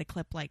cry. The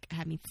clip like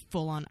had me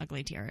full on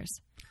ugly tears.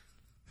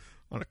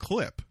 on a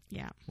clip.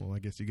 Yeah, Well, I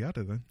guess you got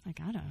it then. I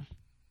gotta.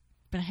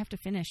 But I have to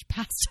finish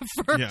Pasta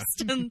first. Yeah.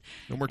 And,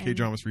 No more and-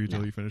 K-dramas for you till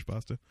no. you finish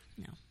Pasta.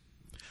 No.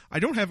 I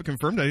don't have it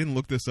confirmed. I didn't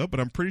look this up, but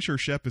I'm pretty sure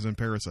Shep is in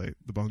Parasite,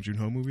 the Bong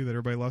Joon-ho movie that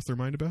everybody lost their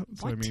mind about.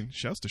 So, I What? mean,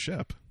 shouts to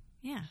Shep.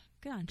 Yeah,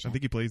 good on I Shep.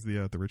 think he plays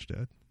the rich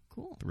dad,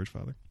 Cool. the rich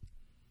father.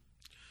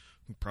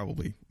 Who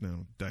probably,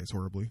 dies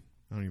horribly.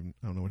 I don't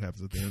know what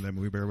happens at the end of that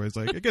movie, but everybody's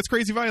like, it gets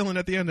crazy violent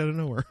at the end out of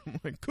nowhere. I'm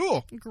like,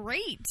 cool.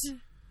 Great.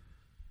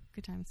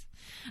 Good times.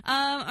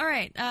 All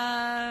right.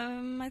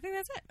 I think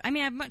that's it. I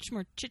mean, I have much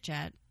more chit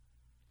chat.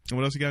 And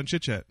what else you got in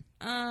chit chat?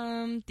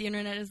 The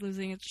internet is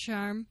losing its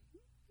charm.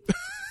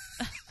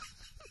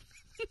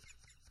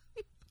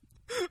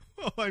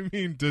 Well, I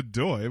mean,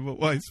 Dodoy, but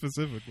why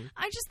specifically?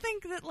 I just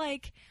think that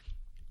like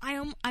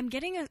I'm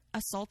getting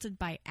assaulted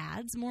by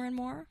ads more and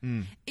more.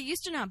 It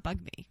used to not bug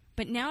me,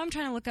 but now I'm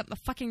trying to look up a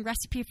fucking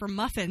recipe for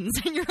muffins,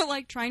 and you're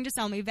like trying to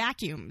sell me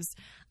vacuums.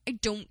 I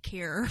don't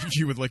care.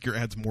 You would like your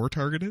ads more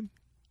targeted?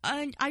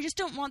 I just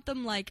don't want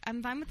them like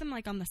I'm fine with them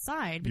like on the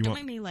side, but You don't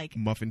want make me like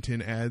Muffin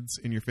tin ads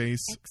in your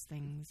face? X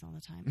things all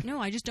the time.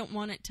 No, I just don't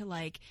want it to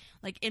like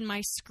in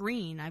my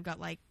screen. I've got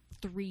like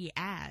 3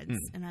 ads,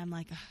 and I'm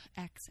like ugh,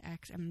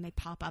 X, and they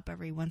pop up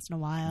every once in a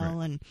while,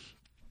 Right.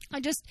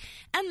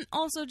 and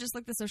also just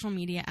like the social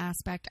media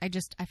aspect. I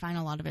find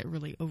a lot of it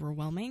really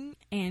overwhelming,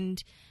 and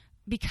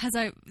because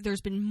there's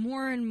been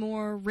more and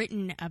more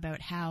written about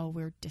how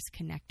we're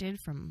disconnected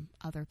from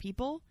other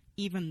people.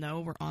 Even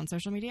though we're on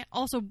social media.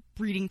 Also,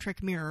 reading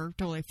Trick Mirror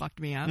totally fucked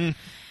me up.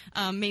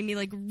 Made me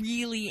like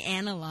really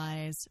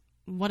analyze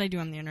what I do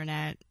on the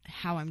internet,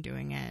 how I'm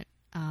doing it.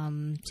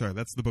 Sorry,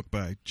 that's the book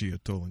by Gia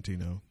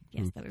Tolentino,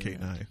 Yes, who that we Kate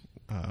really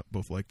and I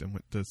both liked and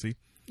went to see.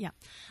 Yeah.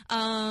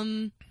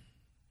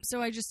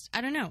 So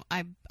I don't know.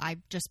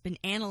 I've just been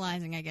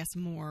analyzing, I guess,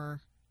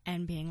 more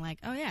and being like,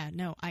 oh yeah,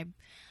 no,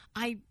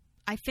 I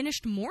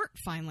finished Mort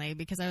finally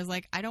because I was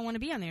like, I don't want to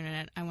be on the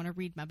internet. I want to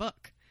read my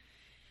book.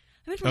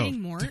 I've been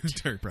reading Mort.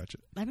 Terry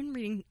Pratchett. I've been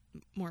reading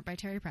Mort by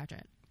Terry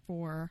Pratchett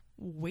for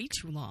way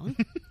too long.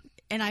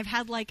 And I've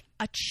had like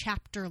a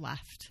chapter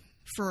left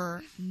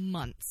for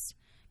months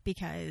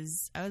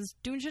because I was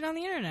doing shit on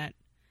the internet.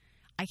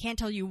 I can't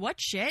tell you what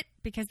shit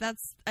because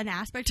that's an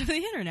aspect of the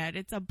internet.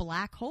 It's a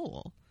black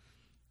hole.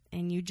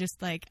 And you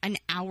just like an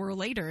hour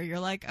later, you're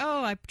like,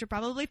 oh, I should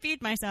probably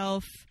feed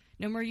myself.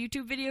 No more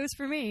YouTube videos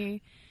for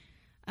me.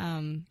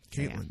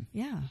 Caitlin,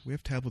 yeah. we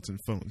have tablets and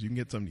phones. You can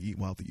get something to eat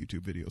while the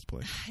YouTube videos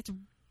play. It's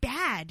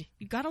bad.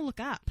 You got to look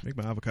up. Make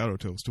my avocado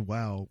toast.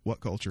 Wow, what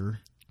culture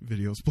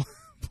videos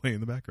play in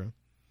the background.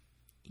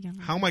 Yeah.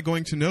 How am I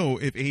going to know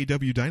if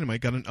AEW Dynamite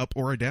got an up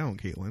or a down,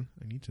 Caitlin?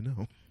 I need to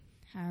know.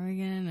 How are we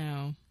going to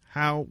know?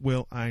 How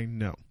will I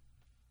know?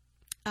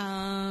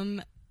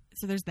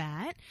 So there's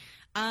that.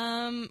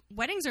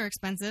 Weddings are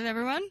expensive,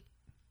 everyone.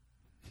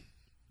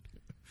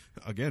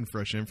 Again,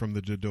 fresh in from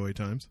the Dodoy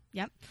times.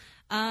 Yep.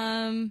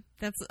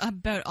 That's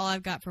about all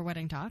I've got for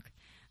wedding talk.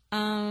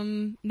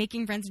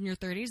 Making friends in your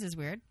 30s is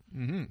weird.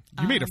 Mm-hmm.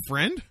 You made a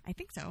friend? I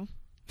think so.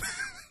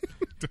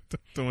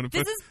 Don't want to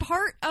This put. is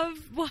part of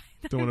what.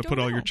 Don't want to put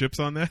all your chips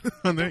on that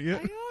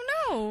yet. I don't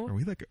know. Are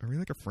we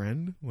like a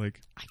friend? Like,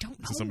 I don't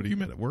know. is it somebody you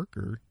met at work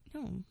or?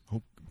 No.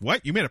 Oh,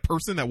 what? You met a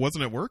person that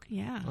wasn't at work?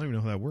 Yeah. I don't even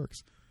know how that works.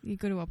 You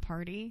go to a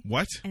party.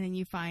 What? And then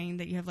you find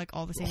that you have like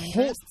all the same Hold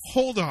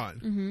interests. on.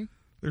 Mm-hmm.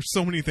 There's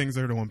so many things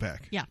there to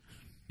unpack. Yeah.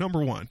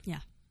 Number one. Yeah.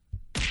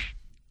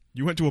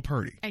 You went to a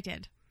party I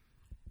did.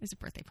 It was a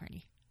birthday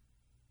party.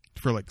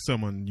 for like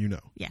someone you know.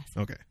 Yes.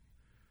 Okay.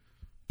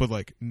 But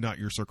like not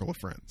your circle of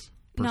friends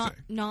per se.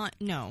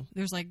 No.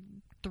 There's like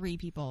 3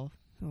 people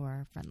who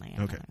are friendly.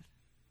 Okay.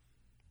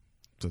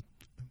 So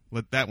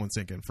let that one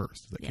sink in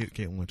first. That Yeah.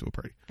 Caitlin went to a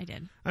party. I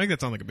did. I think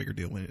that sounds like a bigger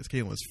deal than it is.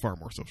 Caitlin is far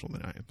more social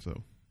than I am,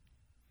 so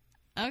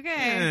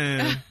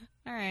Okay.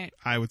 All right.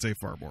 I would say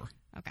far more.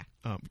 Okay.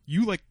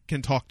 You like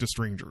can talk to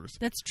strangers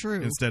That's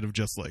true. instead of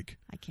just like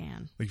I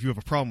can. if you have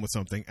a problem with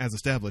something, as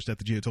established at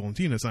the Gia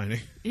Tolentino signing,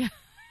 Yeah.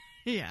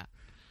 Yeah.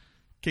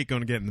 Kate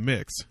going to get in the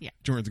mix. Yeah.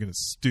 Jordan's going to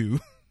stew,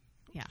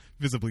 Yeah.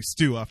 visibly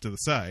stew off to the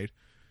side,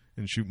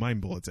 and shoot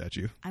mind bullets at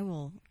you. I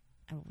will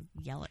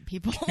yell at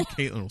people.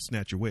 Caitlin will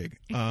snatch your wig.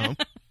 I'm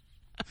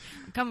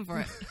coming for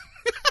it.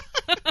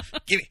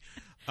 Gimme.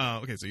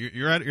 Okay, so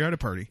you're at a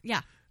party.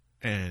 Yeah.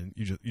 And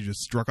you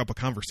just struck up a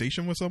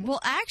conversation with someone. Well,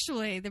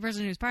 actually, the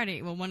person who's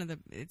party,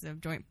 it's a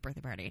joint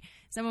birthday party.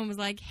 Someone was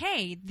like,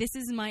 "Hey, this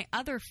is my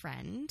other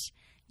friend.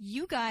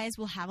 you guys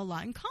will have a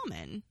lot in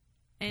common.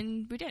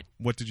 And we did.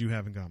 What did you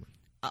have in common?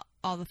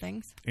 All the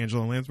things.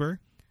 Angela Lansbury?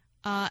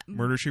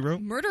 Murder, She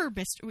Wrote? Murder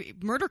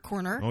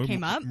Corner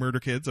came up. Murder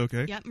Kids,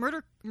 okay. Yeah,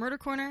 Murder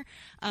Corner,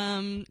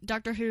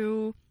 Doctor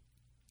Who,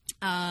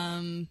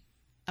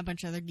 a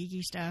bunch of other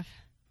geeky stuff.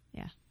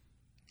 Yeah.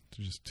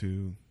 So just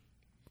two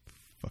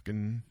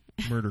fucking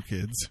murder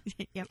kids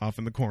Yep. off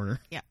in the corner.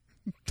 Yeah.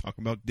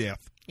 Talking about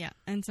death. Yeah,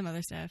 and some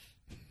other stuff.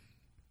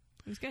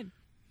 It was good.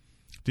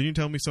 Didn't you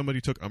tell me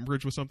somebody took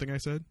umbrage with something I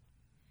said?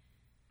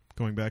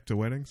 Going back to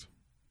weddings?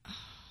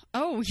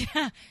 Oh,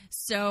 yeah.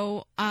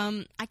 So,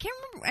 I can't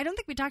remember. I don't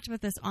think we talked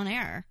about this on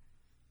air,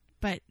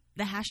 but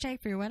the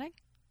hashtag for your wedding?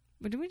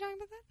 Did we talk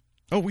about that?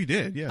 Oh, we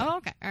did, yeah. Oh,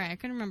 okay. All right. I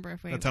couldn't remember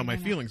if we... That's how my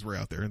done that. feelings were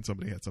out there, and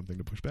somebody had something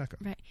to push back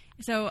on. Right.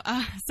 So,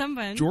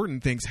 someone... Jordan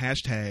thinks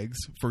hashtags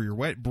for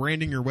your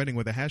branding your wedding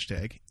with a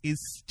hashtag is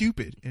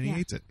stupid, and he Yeah.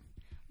 hates it.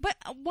 But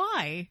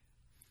why?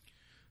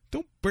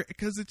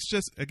 Because it's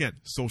just, again,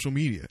 social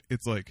media.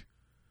 It's like,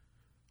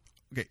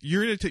 okay,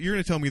 you're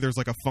gonna tell me there's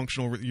like a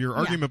functional. Your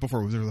argument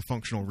before was there's a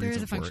functional reason. There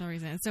is a for functional it.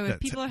 reason. So if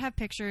people have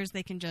pictures,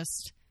 they can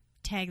just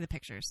tag the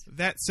pictures.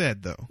 That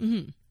said, though,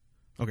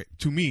 okay,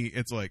 to me,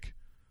 it's like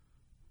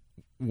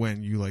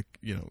when you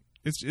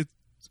it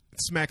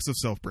smacks of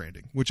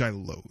self-branding, which I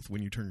loathe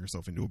when you turn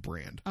yourself into a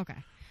brand. Okay.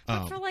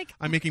 But for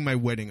I'm making my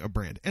wedding a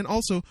brand. And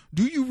also,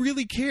 do you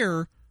really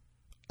care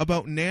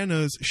about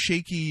Nana's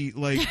shaky,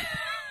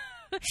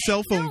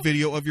 cell phone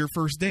video of your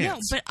first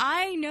dance? No, but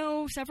I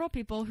know several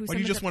people who... Why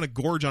do you just want to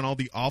gorge on all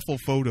the awful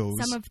photos?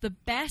 Some of the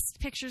best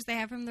pictures they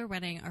have from their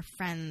wedding are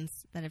friends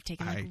that have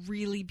taken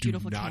really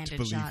beautiful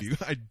candid shots.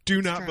 I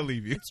do not True.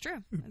 believe you. It's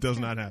true. It does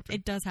not happen.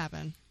 It does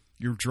happen.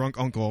 Your drunk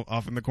uncle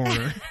off in the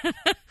corner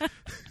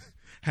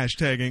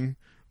hashtagging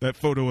that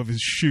photo of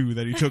his shoe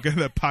that he took in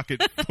that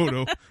pocket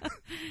photo.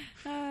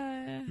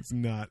 It's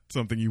not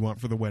something you want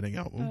for the wedding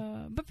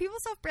album. But people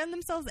self-brand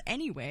themselves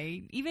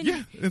anyway.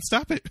 And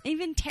stop it.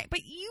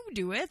 But you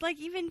do it.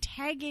 Even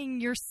tagging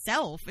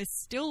yourself is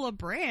still a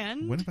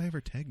brand. When have I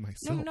ever tagged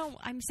myself? No.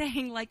 I'm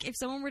saying if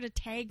someone were to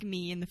tag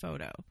me in the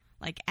photo,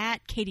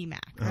 at Katie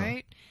Mack,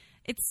 right?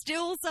 It's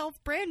still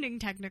self-branding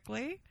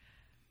technically.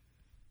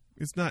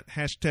 It's not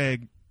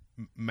hashtag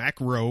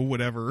macro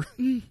whatever.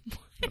 I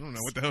don't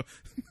know what the hell.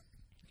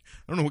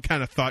 I don't know what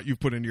kind of thought you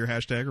put into your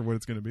hashtag or what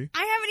it's going to be.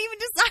 I haven't even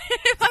decided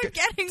if I'm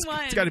getting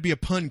one. It's got to be a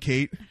pun,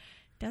 Kate.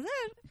 Does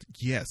it?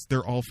 Yes,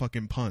 they're all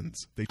fucking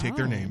puns. They take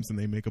their names and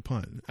they make a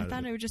pun. I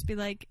thought it would just be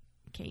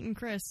Kate and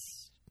Chris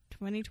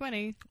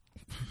 2020.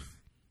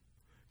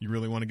 You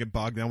really want to get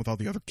bogged down with all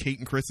the other Kate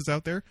and Chris's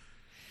out there?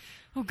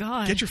 Oh,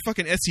 God. Get your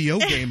fucking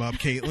SEO game up,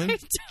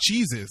 Caitlin.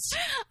 Jesus.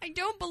 I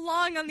don't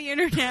belong on the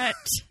internet.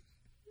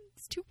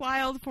 It's too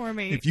wild for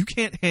me. If you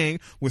can't hang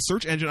with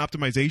search engine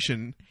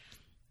optimization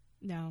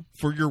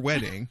for your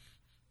wedding,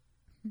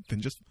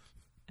 then just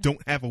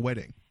don't have a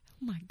wedding.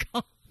 Oh, my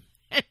God.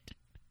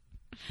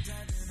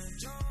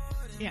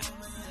 Yeah.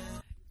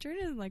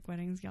 Jordan doesn't like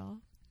weddings, y'all.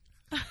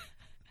 I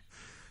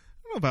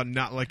don't know about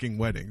not liking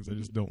weddings. I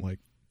just don't like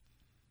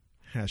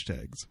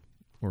hashtags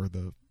or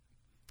the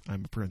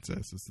I'm a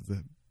princess. This is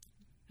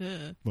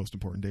the most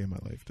important day of my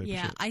life. Type of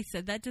shit. I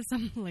said that to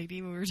some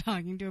lady we were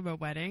talking to about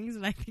weddings,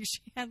 and I think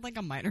she had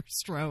a minor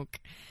stroke.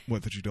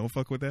 What, that you don't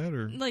fuck with that?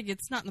 Or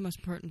it's not the most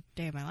important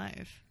day of my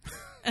life.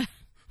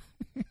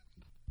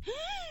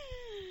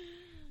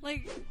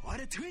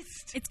 What a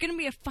twist. It's going to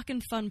be a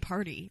fucking fun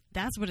party.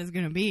 That's what it's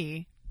going to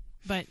be.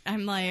 But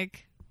I'm going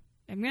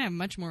to have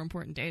much more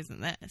important days than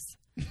this.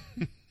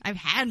 I've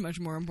had much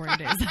more important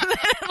days than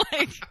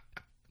that.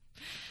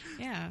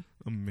 Yeah.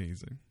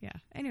 Amazing. Yeah.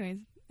 Anyways,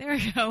 there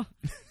we go.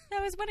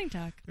 That was wedding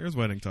talk. There's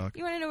wedding talk.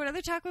 You want to know what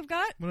other talk we've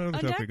got? What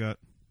other talk we got?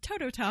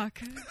 Toto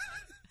talk.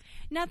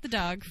 Not the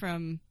dog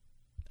from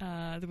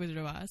The Wizard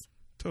of Oz.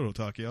 Toto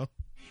talk, y'all.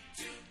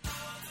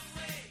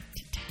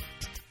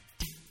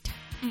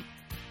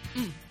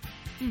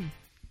 Yeah,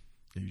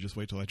 you just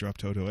wait till I drop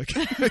Toto at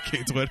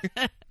Kate's wedding.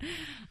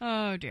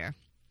 Oh, dear.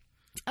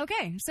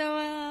 Okay, so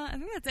I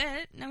think that's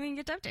it. Now we can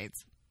get to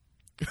updates.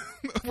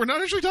 We're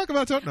not actually talking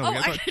about Toto. No,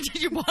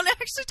 did you want to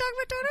actually talk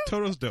about Toto?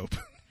 Toto's dope.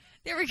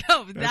 There we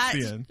go. That's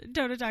the end.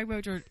 Toto talk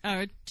about Jordan.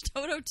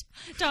 Toto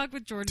talk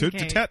with Jordan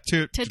Kate.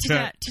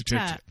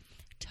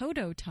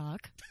 Toto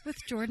talk with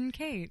Jordan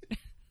Kate.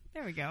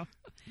 There we go.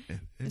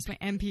 That's my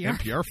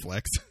NPR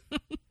flex.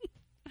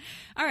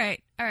 All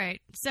right.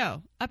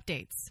 So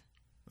updates.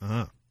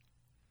 Uh-huh.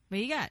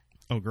 What you got?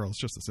 Oh, girl, it's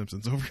just The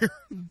Simpsons over here.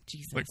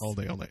 Jesus. All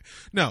day, all night.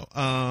 No,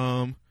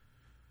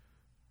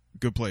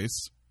 Good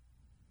Place.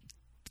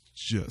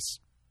 Just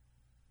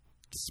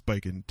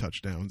spiking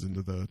touchdowns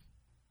into the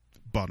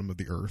bottom of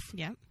the earth.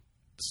 Yep.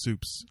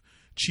 Soup's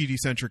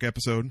Chidi-centric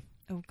episode.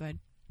 Oh, good.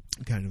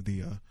 Kind of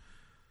the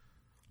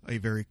a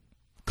very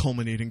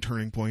culminating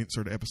turning point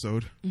sort of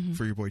episode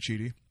for your boy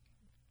Chidi.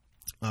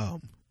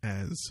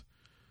 As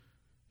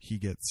he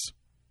gets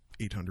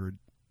 800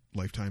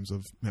 lifetimes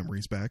of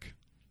memories back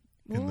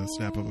in the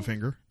snap of a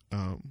finger.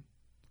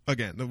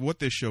 Again, what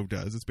this show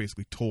does, it's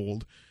basically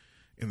told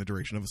in the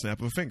duration of a snap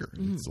of a finger.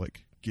 It's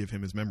like, give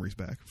him his memories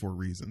back for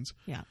reasons.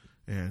 Yeah.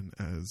 And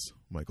as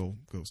Michael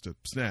goes to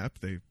snap,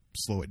 they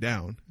slow it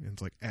down. And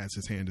it's like, as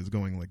his hand is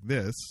going like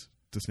this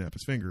to snap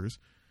his fingers,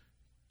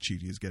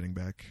 Chidi is getting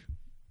back,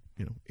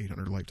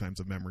 800 lifetimes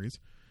of memories.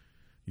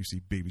 You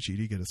see baby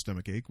Chidi get a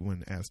stomach ache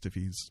when asked if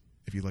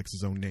he likes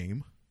his own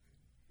name.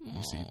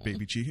 You see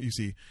baby Chidi. You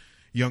see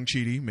young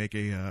Chidi make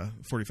a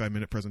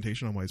 45-minute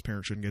presentation on why his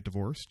parents shouldn't get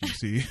divorced. You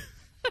see,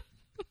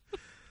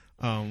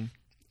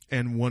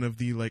 and one of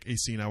the a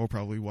scene I will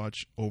probably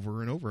watch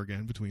over and over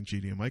again between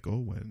Chidi and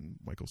Michael, when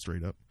Michael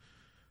straight up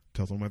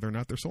tells them whether or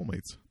not they're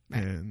soulmates,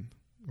 right.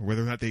 or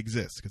whether or not they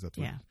exist, because that's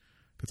what Yeah.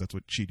 because that's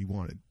what Chidi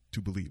wanted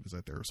to believe, is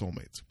that they're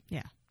soulmates.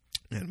 Yeah.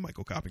 And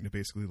Michael copying to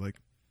basically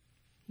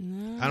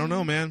No. I don't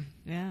know, man.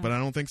 Yeah. But I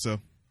don't think so.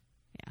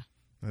 Yeah.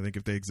 I think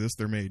if they exist,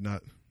 they're made,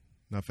 not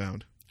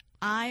found.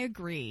 I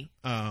agree.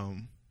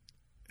 And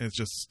it's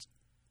just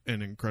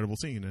an incredible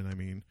scene. And I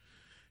mean,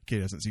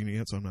 Kate hasn't seen it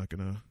yet, so I'm not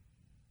going to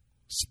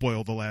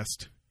spoil the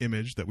last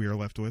image that we are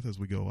left with as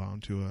we go on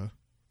to a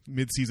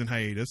mid-season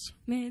hiatus.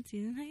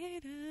 Mid-season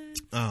hiatus.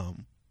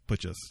 But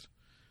just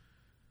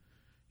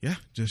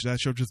that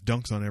show just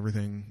dunks on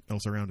everything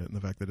else around it, and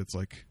the fact that it's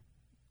like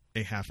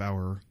a half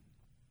hour.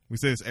 We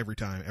say this every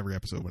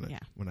episode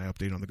when I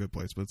update on The Good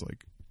Place, but it's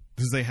like,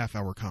 this is a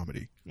half-hour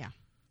comedy. Yeah.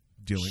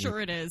 Dealing Sure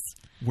with, it is.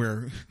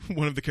 where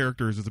one of the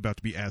characters is about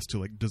to be asked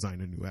to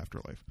design a new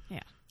afterlife.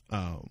 Yeah.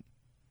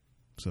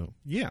 So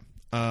yeah.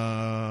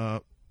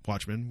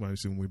 Watchmen, I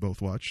assume we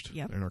both watched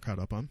and are caught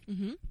up on.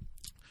 Mm-hmm.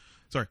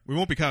 Sorry, we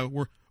won't be caught.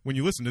 When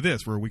you listen to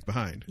this, we're a week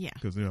behind. Yeah.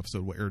 Because the new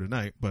episode will air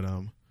tonight. But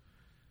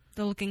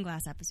The Looking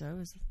Glass episode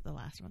was the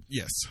last one.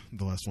 yes,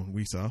 the last one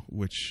we saw,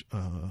 which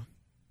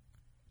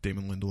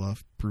Damon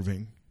Lindelof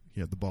proving he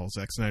had the balls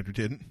Zack Snyder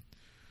didn't.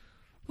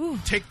 Whew.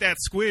 Take that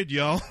squid,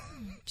 y'all.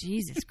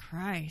 Jesus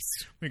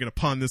Christ. We're going to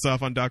pawn this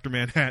off on Dr.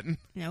 Manhattan.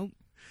 Nope.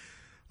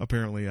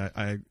 Apparently,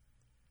 I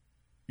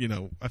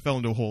fell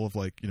into a hole of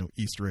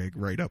Easter egg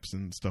write-ups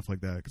and stuff like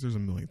that, because there's a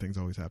million things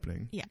always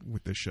happening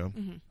with this show.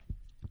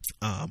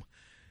 Mm-hmm.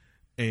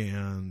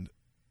 And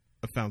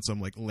I found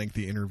some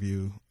lengthy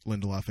interview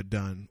Lindelof had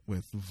done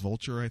with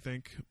Vulture, I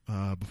think,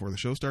 before the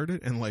show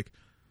started, and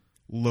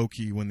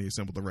low-key when they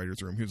assembled the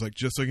writers' room, he was like,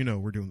 "Just so you know,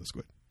 we're doing the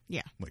squid."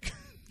 Yeah.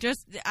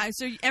 Just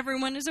so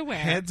everyone is aware.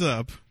 heads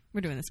up,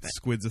 we're doing the squid.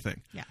 Squid's a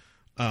thing. Yeah.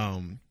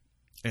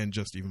 And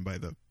just even by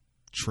the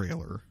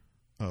trailer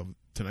of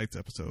tonight's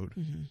episode,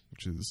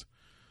 which is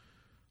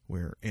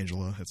where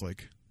Angela has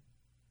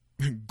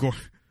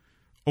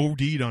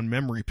OD'd on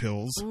memory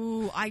pills.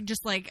 Ooh, I'm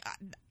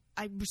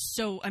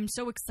so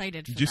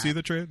excited for Did you that. see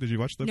the trailer? Did you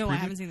watch the No, preview? I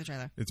haven't seen the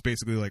trailer. It's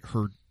basically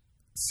her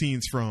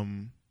scenes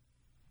from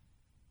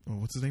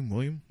what's his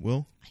name?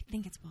 Will? I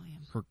think it's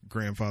William. Her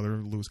grandfather,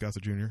 Louis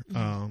Gossett Jr.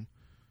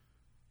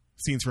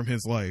 Scenes from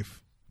his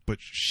life, but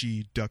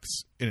she ducks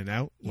in and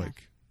out. Yeah.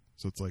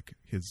 So it's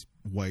his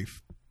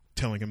wife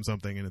telling him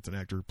something, and it's an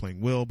actor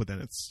playing Will, but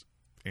then it's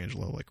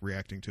Angela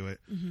reacting to it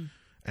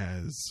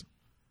as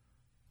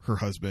her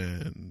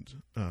husband,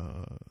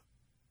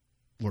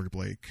 Laurie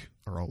Blake,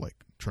 are all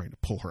trying to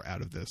pull her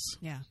out of this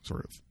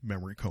sort of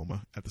memory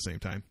coma at the same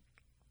time.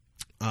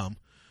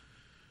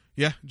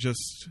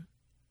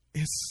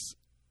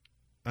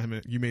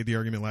 You made the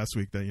argument last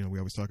week that we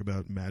always talk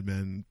about Mad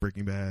Men,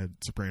 Breaking Bad,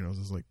 Sopranos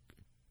as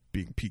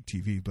being peak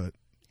TV, but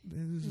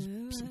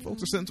some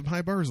folks are setting some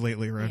high bars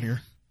lately around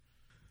here.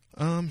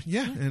 And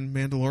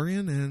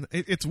Mandalorian, and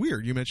it's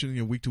weird. You mentioned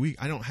week to week.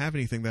 I don't have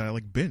anything that I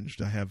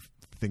binged. I have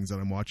things that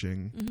I'm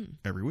watching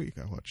every week.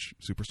 I watch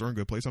Superstore and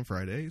Good Place on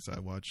Fridays. I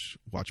watch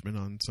Watchmen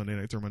on Sunday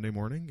nights or Monday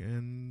morning,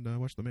 and I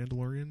watch The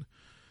Mandalorian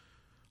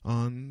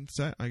on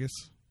I guess.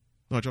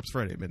 No, it drops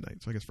Friday at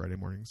midnight, so I guess Friday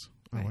mornings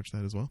I watch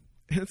that as well.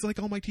 And it's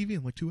on my TV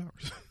in 2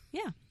 hours.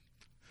 Yeah.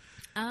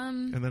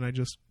 And then I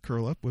just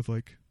curl up with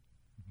a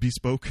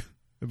bespoke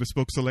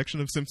selection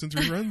of Simpsons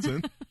reruns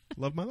and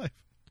love my life.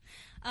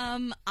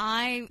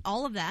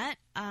 All of that.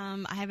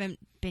 I haven't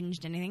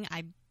binged anything.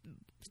 I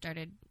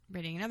started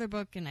reading another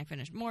book and I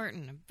finished Mort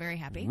and I'm very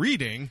happy.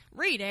 Reading.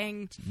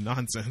 It's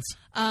Nonsense.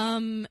 But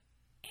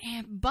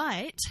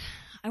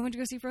I went to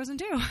go see Frozen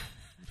 2.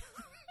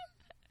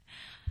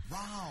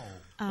 Wow.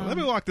 Well, let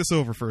me walk this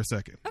over for a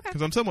second. Okay.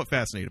 Because I'm somewhat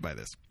fascinated by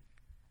this.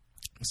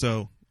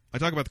 So I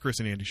talk about the Chris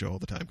and Andy show all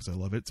the time because I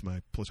love it. It's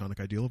my platonic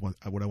ideal of what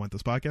I want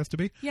this podcast to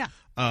be. Yeah.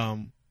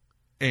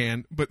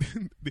 But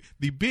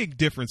the big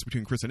difference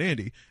between Chris and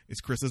Andy is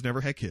Chris has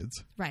never had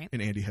kids. Right.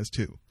 And Andy has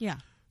 2. Yeah.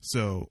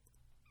 So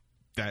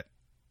that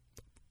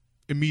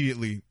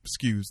immediately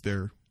skews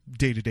their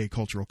day-to-day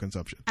cultural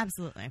consumption.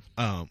 Absolutely.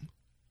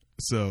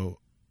 So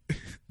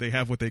they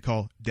have what they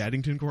call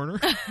Daddington Corner.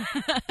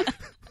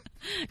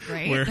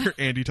 Great. Where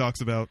Andy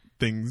talks about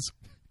things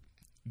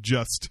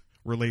just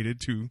related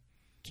to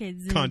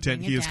kids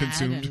content he has dad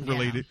consumed, and,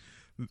 related,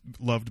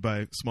 loved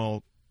by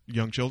small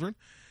young children.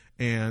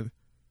 And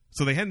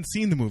so they hadn't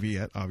seen the movie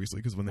yet, obviously,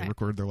 because when they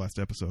recorded their last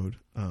episode,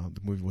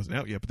 the movie wasn't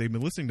out yet, but they've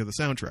been listening to the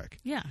soundtrack.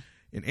 Yeah.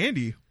 And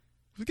Andy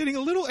was getting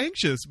a little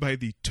anxious by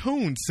the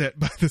tone set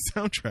by the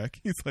soundtrack.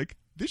 He's like,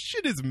 This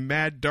shit is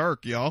mad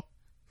dark, y'all.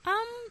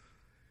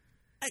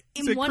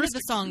 In Say, one of the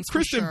songs, for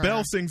Kristen sure.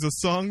 Bell sings a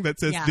song that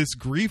says, Yeah. "This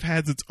grief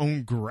has its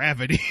own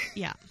gravity."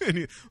 Yeah.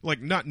 And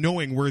like not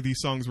knowing where these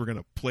songs were going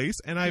to place,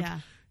 and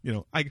I've, Yeah.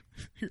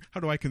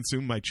 how do I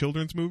consume my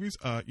children's movies?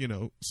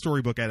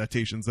 Storybook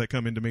adaptations that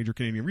come into major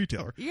Canadian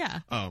retailer. Yeah.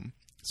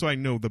 So I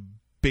know the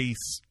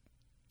base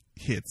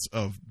hits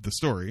of the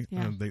story.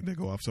 Yeah. They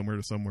go off somewhere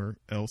to somewhere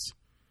else.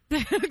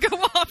 Go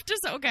off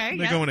just okay.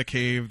 They Yeah. go in a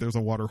cave. There's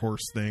a water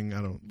horse thing.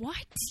 I don't.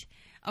 What?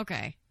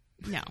 Okay.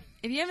 No.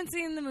 If you haven't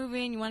seen the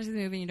movie and you want to see the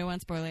movie and you don't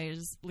want spoilers,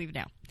 just leave it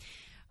now.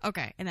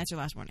 Okay. And that's your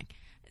last warning.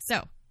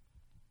 So,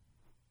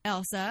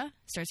 Elsa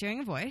starts hearing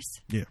a voice.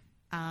 Yeah.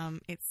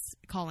 It's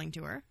calling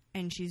to her.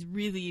 And she's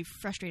really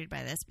frustrated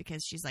by this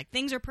because she's like,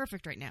 things are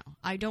perfect right now.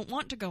 I don't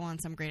want to go on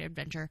some great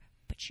adventure.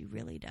 But she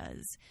really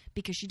does.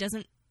 Because she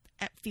doesn't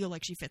feel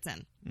like she fits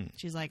in.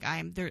 She's like,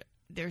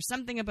 there's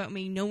something about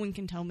me. No one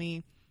can tell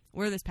me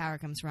where this power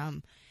comes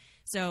from.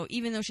 So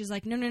even though she's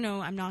like,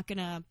 no, I'm not going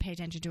to pay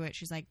attention to it.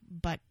 She's like,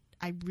 but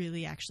I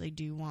really actually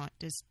do want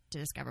to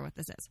discover what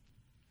this is.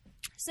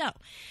 So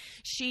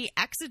she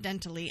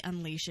accidentally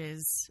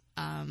unleashes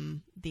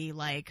the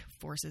like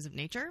forces of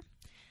nature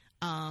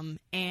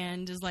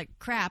and is like,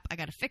 crap, I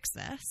got to fix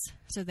this.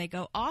 So they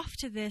go off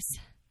to this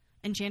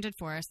enchanted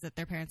forest that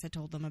their parents had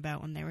told them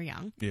about when they were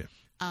young. Yeah.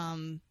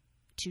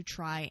 To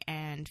try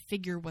and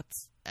figure out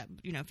what's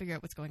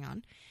going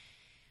on.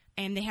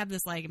 And they have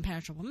this like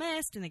impenetrable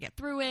mist, and they get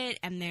through it.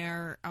 And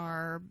there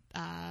are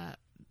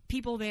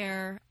people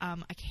there.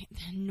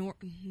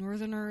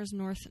 Northerners,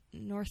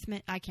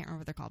 Northmen. I can't remember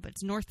what they're called, but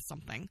it's North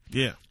something.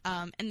 Yeah.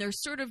 And they're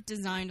sort of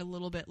designed a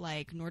little bit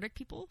like Nordic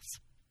peoples.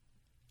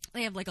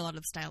 They have like a lot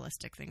of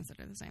stylistic things that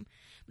are the same,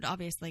 but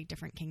obviously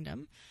different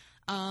kingdom.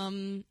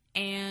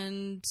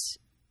 And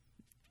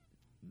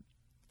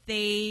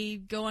they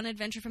go on an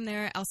adventure from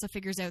there. Elsa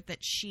figures out that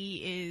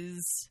she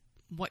is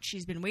what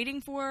she's been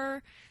waiting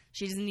for.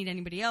 She doesn't need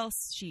anybody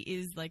else. She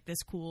is like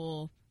this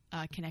cool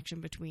connection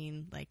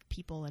between like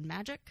people and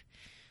magic.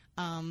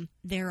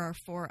 There are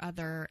 4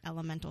 other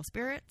elemental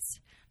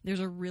spirits. There's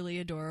a really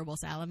adorable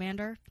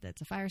salamander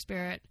that's a fire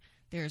spirit.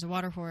 There's a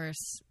water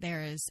horse.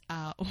 There is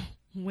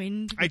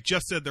wind. I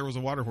just said there was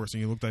a water horse,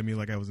 and you looked at me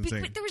like I was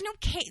insane. But there was no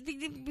cave.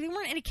 They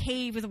weren't in a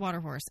cave with a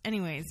water horse.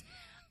 Anyways.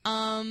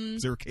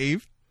 Is there a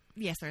cave?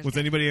 Yes, there's. Was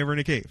anybody ever in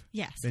a cave?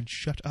 Yes. Then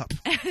shut up.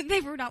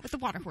 They were not with the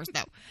water horse,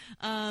 though.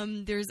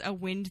 There's a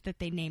wind that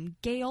they named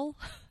Gale,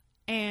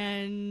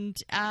 and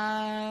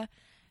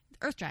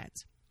earth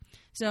giants.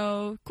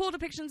 So cool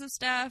depictions of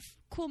stuff.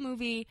 Cool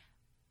movie.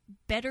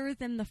 Better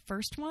than the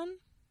first one.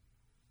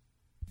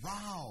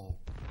 Wow.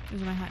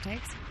 Those are my hot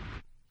takes.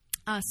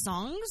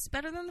 Songs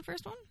better than the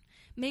first one.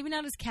 Maybe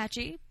not as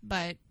catchy,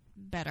 but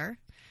better.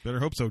 Better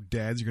hope so,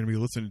 dads. You're going to be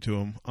listening to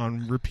them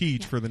on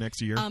repeat for the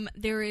next year.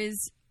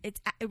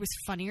 It was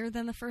funnier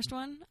than the first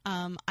one.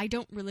 I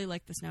don't really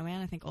like the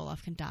snowman. I think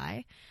Olaf can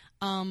die.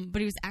 But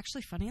he was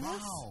actually funny in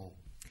this. Wow.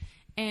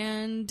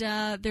 And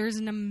there's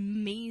an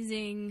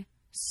amazing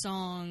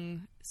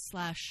song /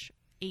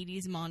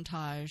 80s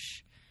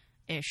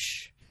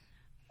montage-ish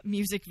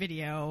music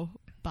video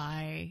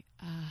by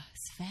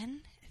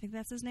Sven. I think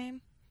that's his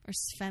name. Or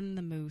Sven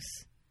the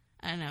Moose.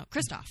 I don't know.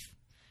 Kristoff.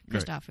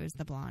 Right. Kristoff, who's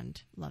the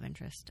blonde love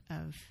interest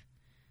of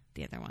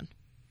the other one.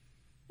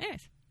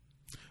 Anyways.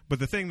 But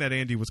the thing that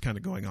Andy was kind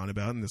of going on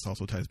about, and this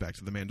also ties back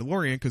to The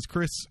Mandalorian, because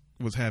Chris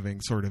was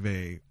having sort of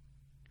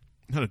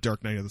not a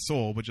dark night of the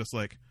soul, but just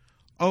like,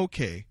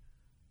 okay,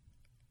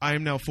 I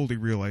am now fully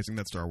realizing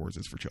that Star Wars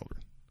is for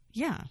children.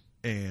 Yeah.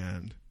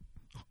 And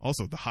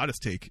also, the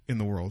hottest take in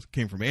the world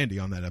came from Andy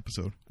on that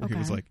episode, where he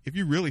was like, if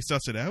you really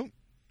suss it out,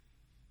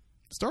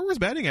 Star Wars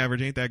batting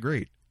average ain't that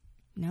great.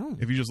 No.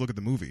 If you just look at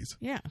the movies.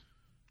 Yeah.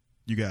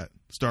 You got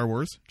Star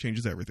Wars,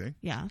 changes everything.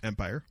 Yeah.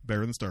 Empire,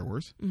 better than Star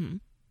Wars. Mm-hmm.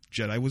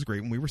 Jedi was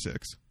great when we were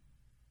 6.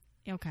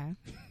 Okay.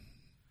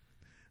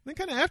 Then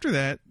kind of after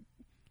that,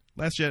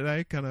 Last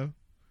Jedi kind of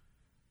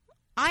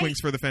swings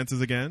for the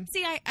fences again.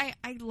 See, I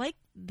like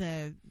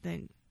the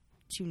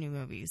 2 new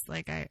movies.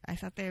 Like, I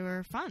thought they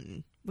were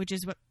fun, which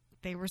is what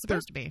they were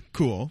supposed to be.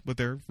 Cool, but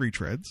they're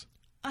retreads.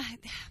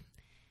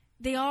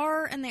 They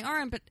are and they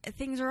aren't, but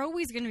things are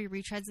always going to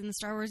be retreads in the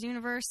Star Wars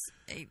universe.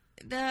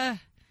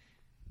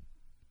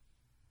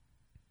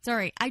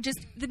 Sorry,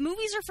 the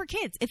movies are for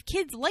kids. If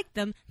kids like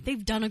them,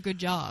 they've done a good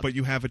job. But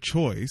you have a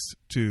choice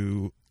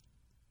to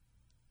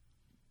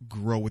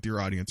grow with your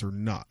audience or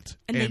not.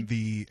 And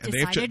they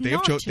have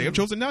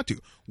chosen not to,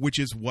 which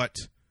is what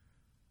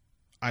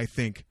I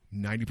think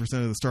 90%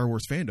 of the Star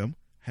Wars fandom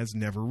has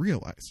never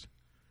realized.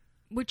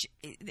 Which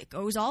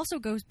also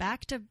goes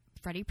back to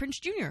Freddie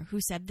Prinze Jr., who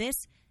said this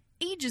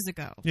ages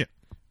ago. Yeah.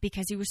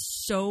 Because he was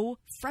so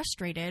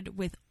frustrated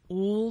with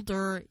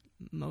older,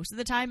 most of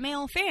the time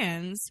male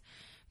fans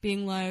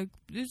being like,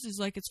 this is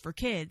like it's for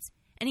kids.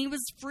 And he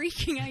was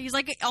freaking out. He's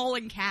like, all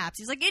in caps.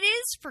 He's like, it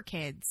is for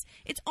kids.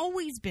 It's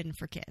always been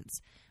for kids.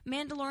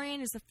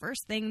 Mandalorian is the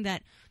first thing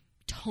that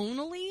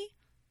tonally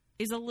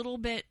is a little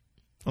bit,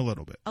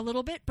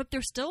 but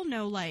there's still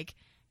no like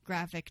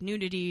graphic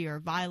nudity or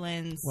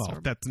violence. Well,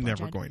 or that's never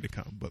bloodshed. going to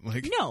come. But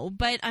like, No,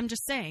 but I'm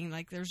just saying,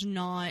 like, there's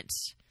not.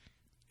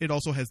 it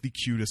also has the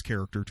cutest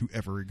character to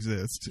ever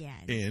exist Yeah.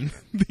 in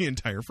the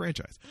entire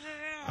franchise.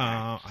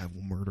 I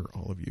will murder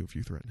all of you if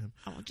you threaten him.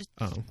 I will just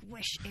Oh.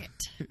 squish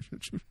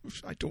it.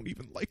 I don't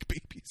even like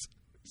babies.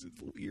 His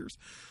little ears.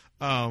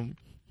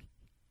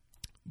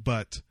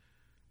 But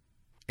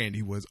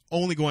Andy was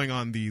only going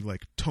on the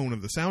like tone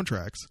of the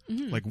soundtracks,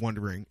 like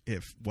wondering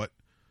if what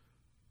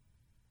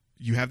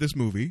you have this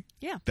movie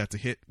Yeah. that's a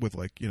hit with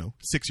like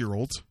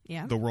 6-year-olds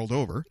Yeah. the world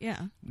over.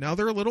 Yeah. Now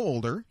they're a little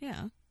older.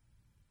 Yeah.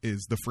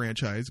 Is the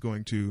franchise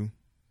going to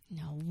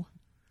No.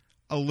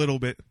 a little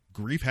bit?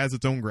 Grief has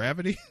its own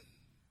gravity.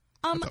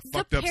 That's a The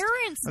fucked up-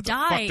 parents that's a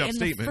die fucked up in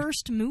statement. the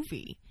first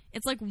movie.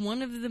 It's like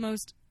one of the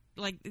most,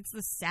 like, it's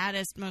the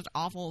saddest, most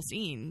awful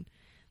scene.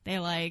 They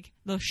like,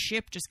 the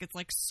ship just gets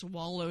like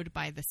swallowed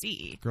by the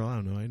sea. Girl, I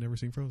don't know. I ain't never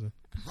seen Frozen.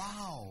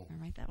 Wow. I'll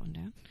write that one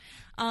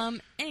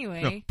down.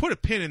 Anyway. No, put a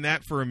pin in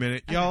that for a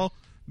minute, y'all.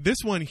 This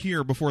one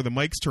here, before the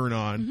mics turn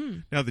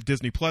on, now that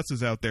Disney Plus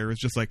is out there, is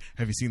just like,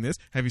 have you seen this?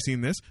 Have you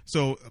seen this?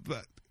 So,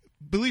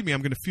 believe me,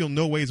 I'm going to feel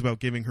no ways about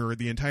giving her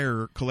the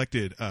entire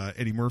collected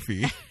Eddie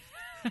Murphy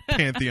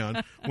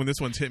pantheon when this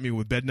one's hit me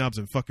with bed knobs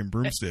and fucking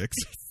broomsticks.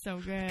 So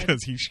good.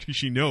 Because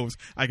she knows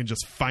I can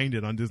just find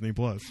it on Disney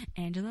Plus.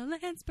 Angela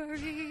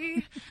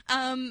Lansbury.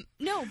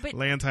 No, but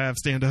Lance, I have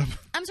stand up.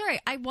 I'm sorry.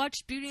 I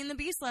watched Beauty and the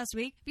Beast last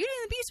week. Beauty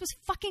and the Beast was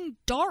fucking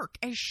dark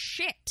as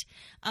shit.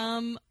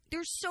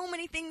 There's so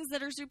many things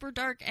that are super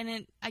dark,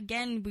 and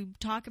again, we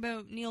talk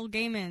about Neil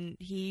Gaiman.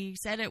 He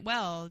said it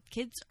well.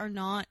 Kids are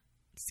not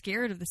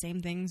scared of the same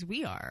things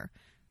we are.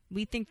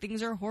 We think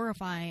things are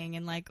horrifying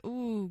and like,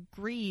 ooh,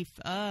 grief.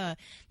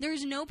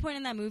 There's no point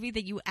in that movie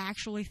that you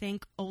actually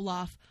think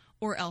Olaf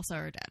or Elsa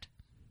are dead.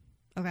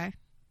 Okay?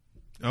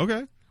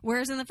 Okay.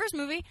 Whereas in the first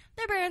movie,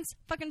 their parents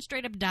fucking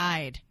straight up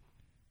died.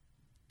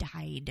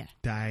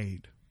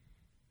 Died.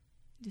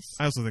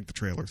 I also think the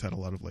trailers had a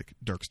lot of like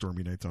dark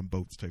stormy nights on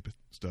boats type of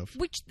stuff.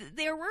 Which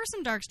there were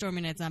some dark stormy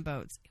nights on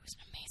boats. It was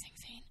an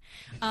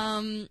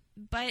amazing scene.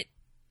 But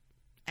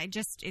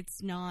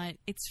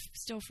it's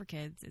still for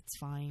kids. It's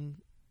fine.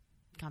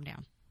 Calm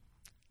down.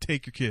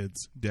 Take your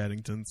kids,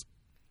 Daddingtons.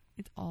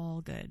 It's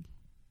all good.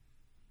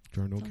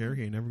 Jordan don't care.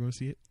 He ain't never going to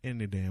see it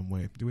any damn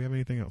way. Do we have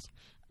anything else?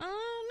 No,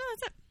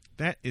 that's it.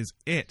 That is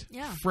it.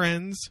 Yeah.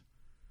 Friends.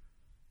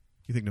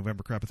 You think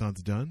November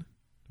Crapathon's done?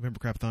 November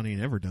Crapathon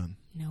ain't ever done.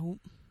 Nope.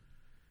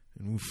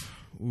 And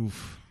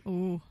oof.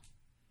 Ooh.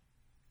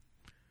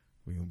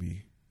 We're going to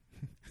be...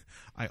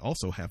 I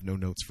also have no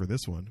notes for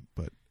this one,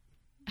 but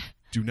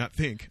do not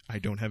think I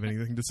don't have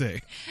anything to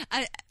say.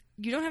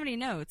 You don't have any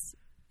notes.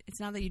 It's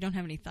not that you don't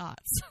have any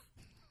thoughts.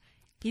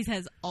 He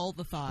has all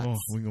the thoughts. Oh,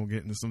 we're going to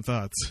get into some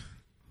thoughts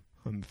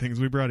on the things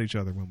we brought each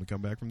other when we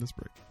come back from this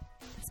break.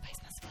 The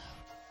spice must flow.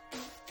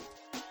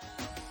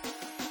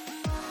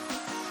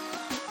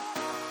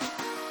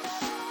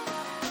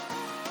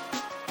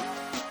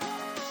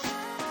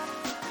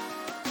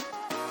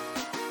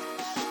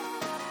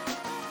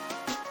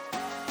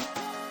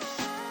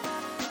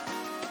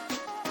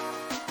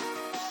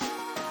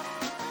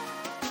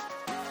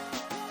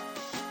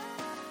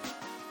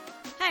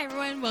 Hi,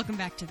 everyone. Welcome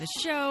back to the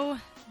show.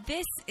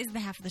 This is the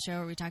half of the show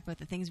where we talk about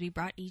the things we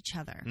brought each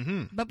other.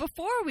 Mm-hmm. But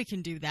before we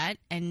can do that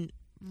and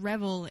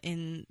revel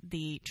in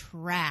the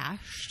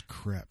trash,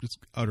 Crap. It's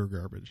utter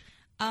garbage.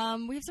 we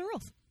have some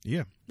rules.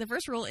 Yeah. The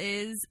first rule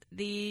is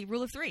the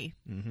rule of 3,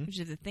 which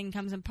is if the thing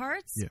comes in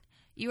parts, Yeah.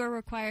 you are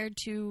required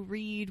to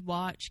read,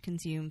 watch,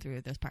 consume 3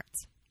 of those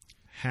parts.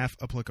 Half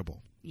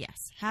applicable. Yes,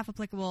 half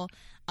applicable,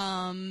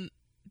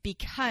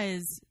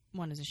 because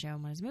one is a show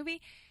and one is a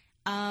movie.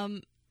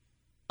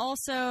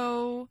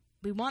 Also,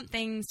 we want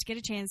things to get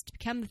a chance to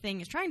become the thing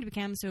it's trying to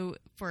become, so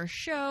for a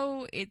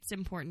show, it's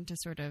important to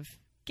sort of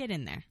get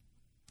in there.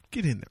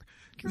 Get in there.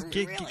 Just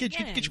Really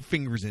get your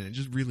fingers in it.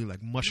 Just really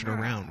like mush it Yeah.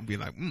 around and be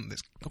like,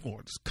 this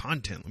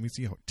content. Let me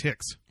see how it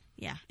ticks.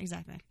 Yeah,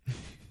 exactly.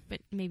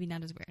 But maybe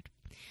not as weird.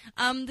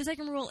 The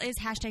second rule is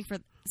hashtag for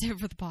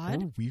the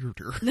pod. Or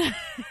weirder.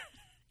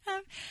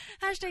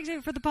 Hashtag save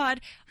it for the pod,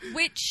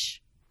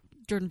 which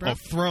Jordan Oh,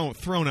 broke.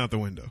 thrown out the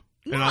window.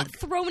 Not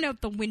thrown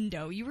out the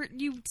window.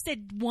 You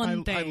said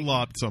one thing. I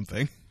lobbed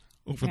something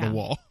over Yeah. the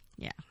wall.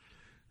 Yeah,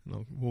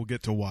 We'll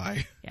get to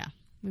why. yeah.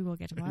 We will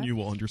get to And what. you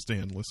will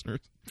understand, listeners.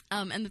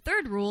 And the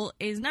third rule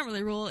is not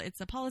really a rule;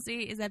 it's a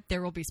policy. Is that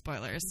there will be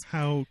spoilers.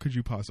 How could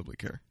you possibly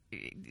care?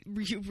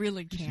 You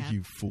really can't.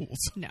 You fools.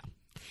 No.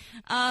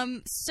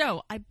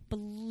 So I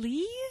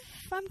believe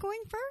I'm going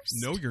first.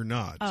 No, you're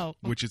not. Oh.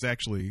 Which is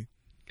actually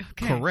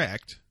Okay.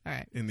 correct All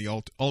right. in the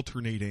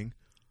alternating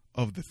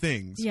of the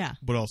things. Yeah.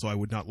 But also, I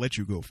would not let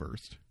you go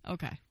first.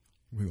 Okay.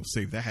 We will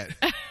save that.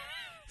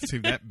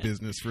 Save that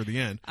business for the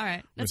end. All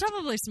right. That's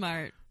probably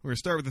smart. We're going to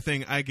start with the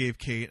thing I gave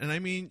Kate. And I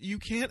mean, you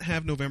can't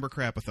have November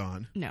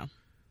Crapathon No.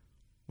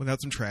 without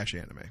some trash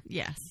anime.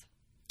 Yes.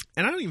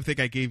 And I don't even think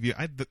I gave you...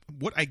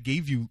 what I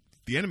gave you,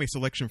 the anime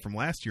selection from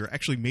last year,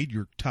 actually made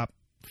your top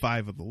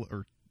 5 of the...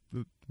 or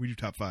We do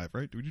top 5,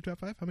 right? Do we do top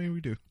 5? How many do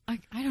we do? I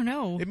don't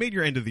know. It made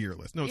your end of the year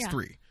list. No, it's Yeah.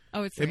 3.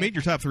 Oh, it's It made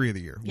your top 3 of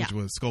the year, Yeah. which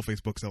was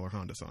Skullface Bookseller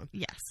Honda-san.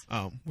 Yes.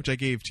 Which I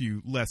gave to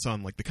you less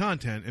on like the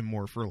content and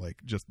more for like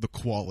just the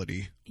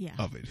quality Yeah.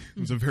 of it. It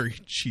was a very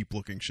cheap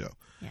looking show.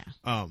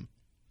 Yeah.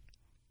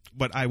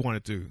 But I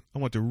want to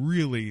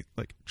really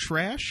like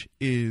trash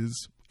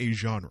is a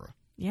genre.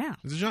 Yeah.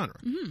 It's a genre.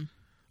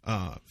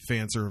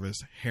 Fan service,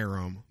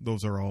 harem,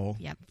 those are all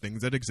Yep.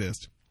 things that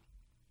exist.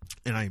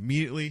 And I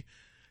immediately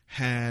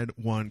had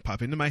one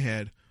pop into my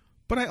head,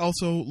 but I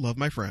also love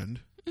my friend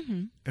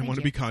and want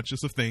to you. be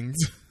conscious of things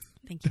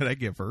Thank you. that I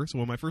give her.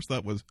 So my first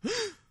thought was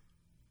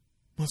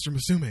Monster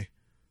Musume,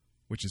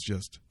 which is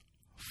just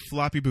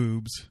floppy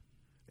boobs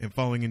and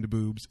falling into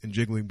boobs and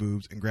jiggling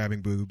boobs and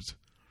grabbing boobs,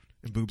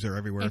 and boobs are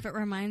everywhere. If it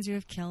reminds you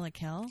of Kill la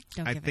Kill,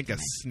 don't I give think it a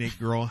to me. snake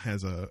girl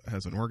has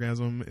an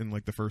orgasm in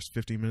like the first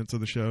 15 minutes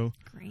of the show.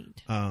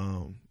 Great.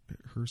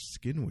 Her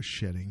skin was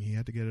shedding. He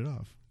had to get it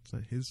off. It's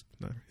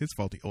not his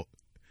fault. He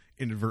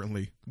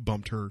inadvertently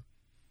bumped her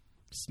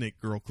snake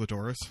girl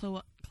clitoris.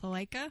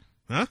 Cloaca?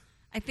 Huh?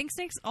 I think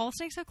all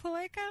snakes have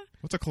cloaca.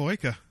 What's a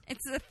cloaca?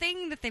 It's a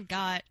thing that they've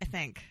got, I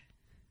think.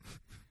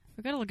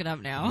 We've got to look it up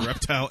now.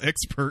 Reptile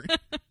expert.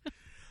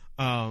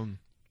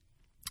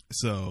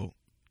 So,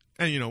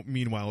 and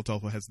meanwhile, it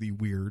also has the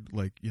weird,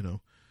 like,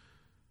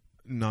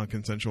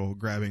 non-consensual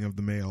grabbing of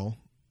the male.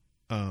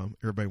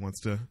 Everybody wants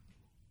the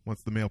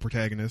male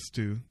protagonist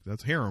to.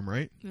 That's harem,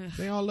 right? Ugh.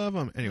 They all love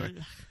him. Anyway,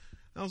 Ugh.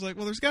 I was like,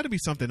 well, there's got to be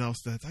something else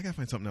I gotta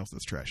find something else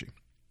that's trashy.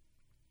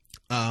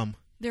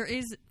 There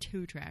is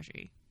too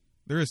trashy.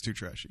 There is too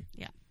trashy.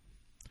 Yeah.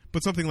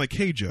 But something like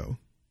Keijo,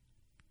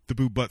 the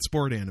boob butt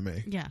sport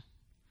anime, Yeah.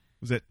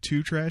 was that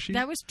too trashy?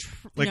 That was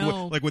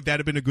no. no. Would that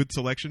have been a good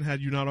selection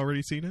had you not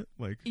already seen it?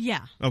 Like,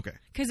 Yeah. okay.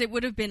 Because I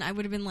would have been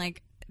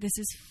like, this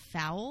is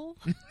foul.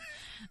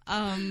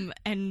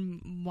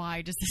 And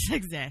why does this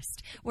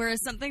exist?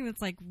 Whereas something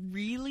that's like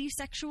really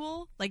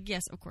sexual, like,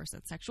 yes, of course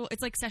that's sexual.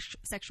 It's like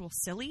sexual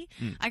silly.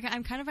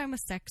 I'm kind of fine with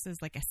sex as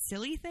like a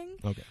silly thing.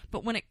 Okay.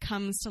 But when it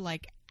comes to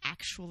like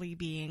actually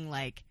being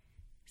like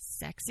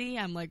sexy,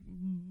 I'm like,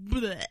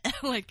 bleh,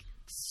 like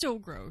so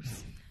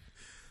gross.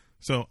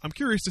 So I'm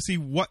curious to see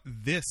where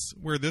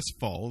this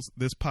falls.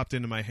 This popped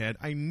into my head.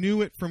 I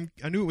knew it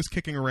was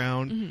kicking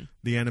around. Mm-hmm.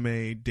 The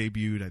anime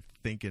debuted, I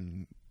think,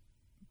 in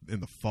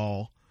the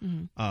fall.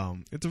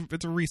 Mm-hmm.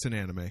 It's a recent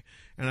anime,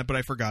 but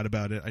I forgot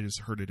about it. I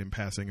just heard it in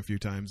passing a few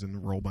times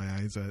and rolled my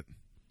eyes at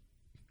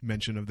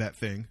mention of that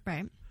thing.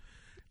 Right.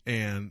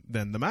 And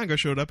then the manga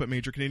showed up at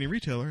major Canadian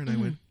retailer, and I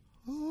went,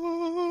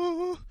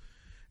 oh.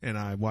 And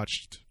I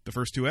watched the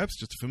first 2 eps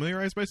just to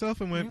familiarize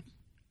myself, and went,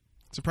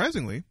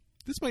 surprisingly,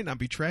 this might not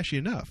be trashy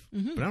enough,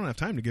 but I don't have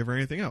time to give her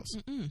anything else.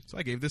 So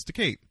I gave this to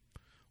Kate.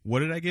 What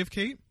did I give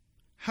Kate?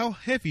 How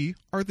heavy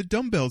are the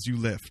dumbbells you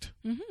lift?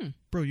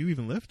 Bro, you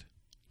even lift?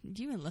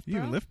 Do you even lift, You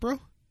bro? even lift, bro?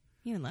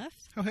 You even lift?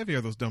 How heavy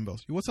are those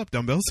dumbbells? What's up,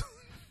 dumbbells?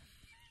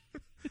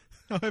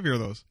 How heavy are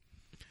those?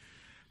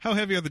 How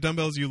heavy are the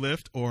dumbbells you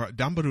lift, or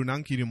dambaru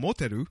nankiri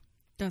moteru?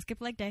 Don't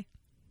skip leg day.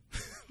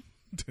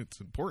 It's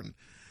important.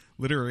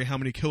 Literally, how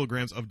many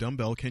kilograms of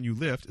dumbbell can you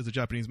lift is a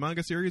Japanese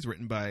manga series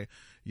written by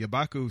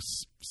Yabaku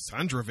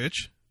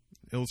Sandrovich,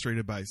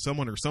 illustrated by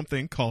someone or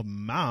something called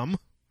Mom.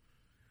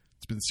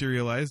 It's been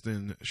serialized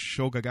in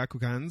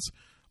Shogagakukan's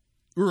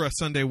Ura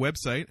Sunday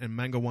website and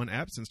Manga One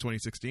app since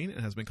 2016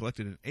 and has been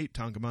collected in 8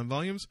 tankobon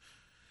volumes.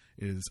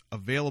 It is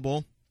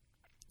available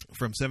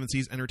from Seven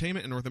Seas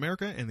Entertainment in North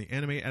America and the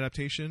anime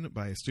adaptation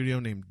by a studio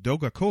named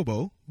Doga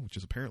Kobo, which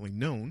is apparently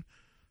known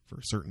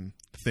for certain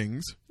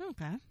things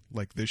Okay.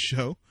 like this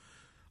show.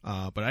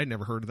 But I'd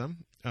never heard of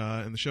them.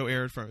 And the show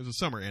it was a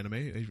summer anime.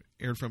 It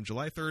aired from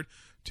July 3rd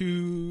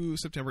to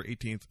September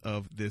 18th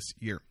of this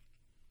year.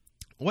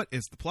 What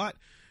is the plot?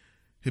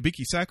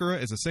 Hibiki Sakura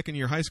is a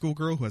second-year high school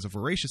girl who has a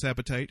voracious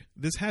appetite.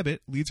 This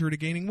habit leads her to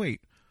gaining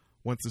weight.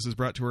 Once this is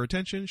brought to her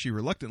attention, she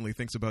reluctantly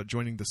thinks about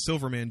joining the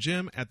Silverman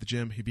Gym. At the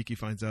gym, Hibiki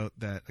finds out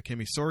that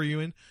Akemi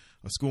Soryuen,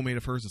 a schoolmate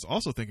of hers, is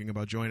also thinking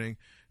about joining.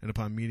 And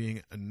upon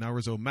meeting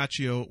Naruzo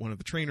Machio, one of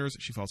the trainers,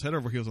 she falls head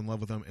over heels in love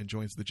with him and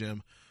joins the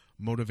gym.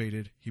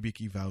 Motivated,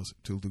 Hibiki vows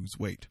to lose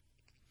weight.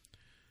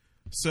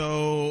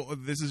 So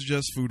this is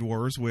just Food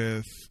Wars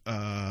with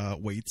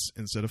weights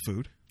instead of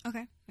food.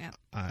 Okay. Yeah.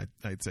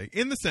 I'd say,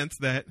 in the sense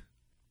that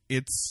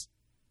it's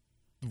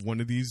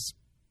one of these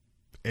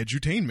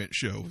edutainment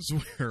shows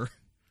where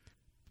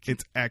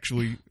it's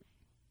actually,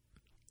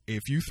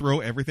 if you throw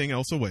everything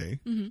else away,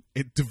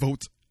 it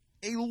devotes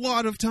a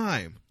lot of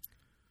time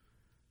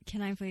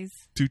Can I please?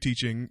 to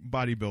teaching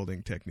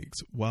bodybuilding techniques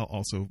while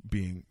also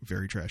being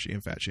very trashy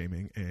and fat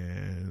shaming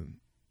and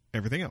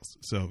everything else.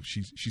 So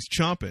she's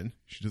chomping.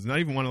 She does not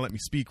even want to let me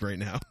speak right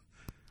now.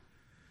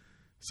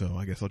 So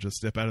I guess I'll just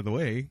step out of the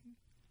way.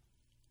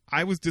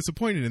 I was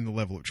disappointed in the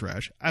level of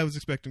trash. I was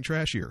expecting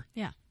trashier.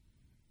 Yeah.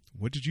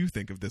 What did you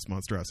think of this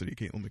monstrosity,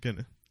 Caitlin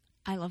McKenna?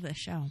 I love this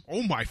show.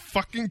 Oh my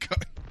fucking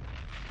god!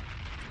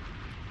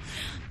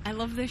 I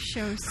love this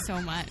show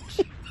so much.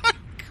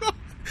 God,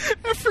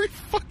 every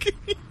fucking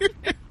year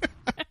it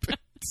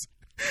happens.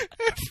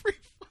 Every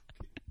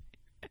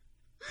fucking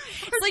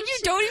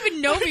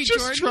Right,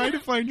 just Jordan? try to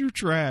find your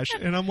trash.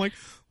 And I'm like,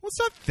 well, it's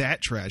not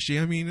that trashy.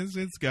 I mean,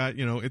 it's got,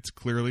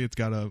 it's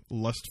got a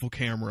lustful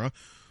camera,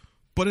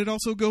 but it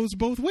also goes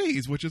both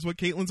ways, which is what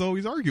Caitlin's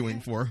always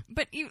arguing for.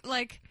 But you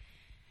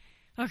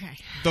okay.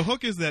 The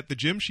hook is that the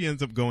gym she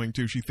ends up going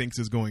to, she thinks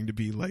is going to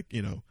be like,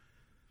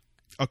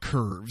 a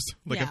Curves,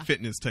 like a Yeah.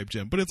 fitness type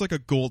gym, but it's like a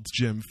Gold's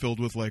Gym filled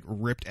with like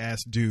ripped ass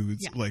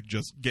dudes, Yeah. like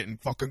just getting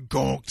fucking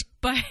gonked.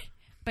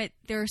 But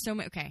there are so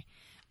many. Okay,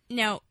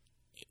 now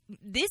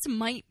this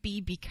might be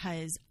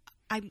because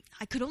I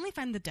could only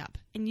find the dub,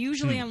 and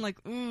usually I'm like,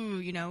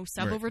 ooh,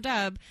 sub Right. over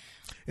dub.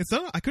 It's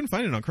not. I couldn't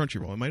find it on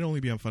Crunchyroll. It might only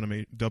be on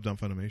dubbed on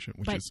Funimation,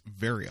 which But- is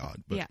very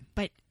odd. But Yeah,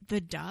 but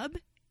the dub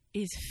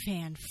is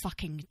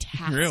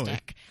fan-fucking-tastic. Really?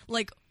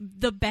 Like,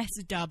 the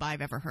best dub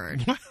I've ever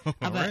heard. wow, all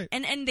of right.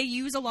 And they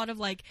use a lot of,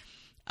 North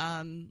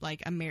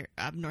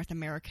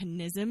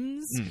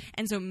Americanisms,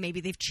 and so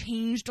maybe they've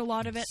changed a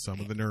lot of it. Some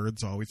of the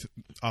nerds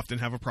often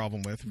have a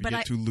problem with if you But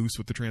get too loose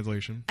with the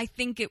translation. I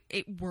think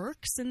it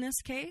works in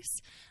this case,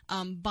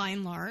 by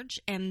and large,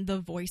 and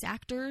the voice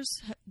actors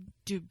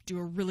do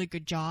a really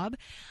good job.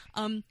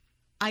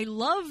 I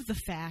love the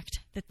fact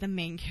that the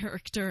main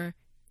character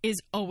is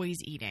always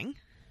eating.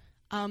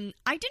 I didn't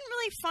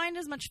really find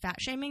as much fat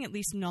shaming, at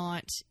least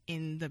not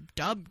in the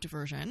dubbed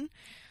version.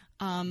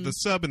 The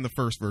sub in the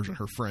first version,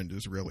 her friend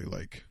is really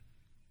like.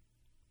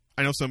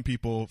 I know some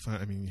people.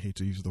 I mean, hate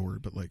to use the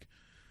word, but like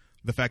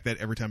the fact that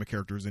every time a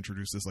character is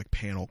introduced, this like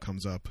panel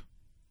comes up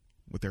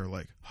with their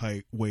like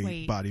height,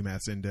 weight, body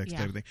mass index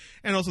type of thing,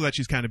 and also that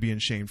she's kind of being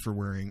shamed for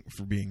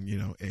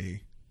being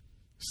a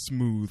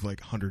smooth like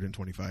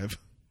 125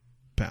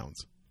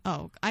 pounds.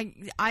 Oh,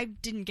 I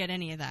didn't get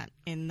any of that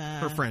in the.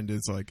 Her friend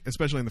is like,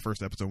 especially in the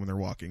first episode when they're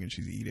walking and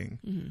she's eating.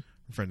 Mm-hmm.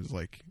 Her friend is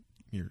like,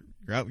 you're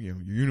out. Your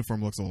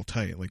uniform looks a little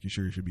tight. Like, you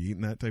sure you should be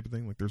eating that type of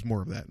thing? Like, there's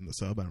more of that in the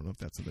sub. I don't know if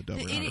that's in the dub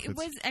or not. It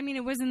was. I mean,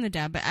 it was in the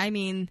dub, but I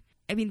mean,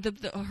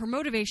 her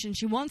motivation.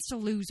 She wants to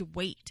lose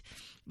weight,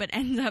 but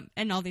ends up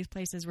in all these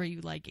places where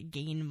you like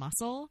gain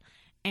muscle,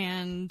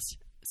 and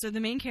so the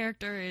main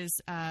character is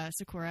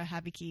Sakura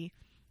Habiki.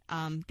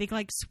 They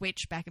like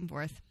switch back and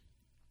forth.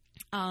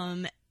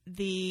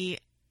 The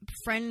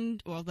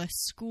friend or the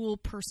school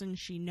person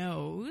she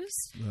knows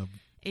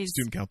is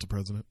student council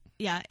president.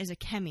 Yeah, is a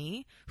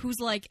Kemi who's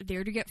like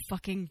there to get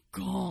fucking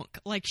gonk.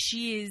 Like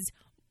she is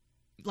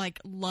like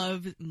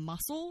love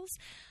muscles.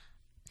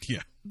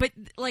 Yeah. But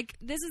like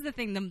this is the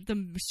thing,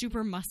 the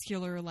super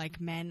muscular like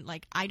men,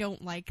 like I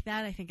don't like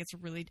that. I think it's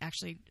really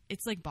actually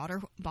it's like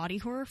body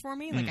horror for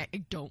me. Like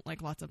I don't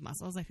like lots of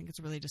muscles. I think it's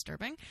really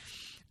disturbing.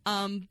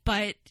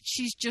 But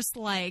she's just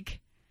like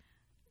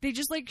they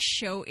just like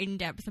show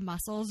in-depth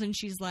muscles and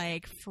she's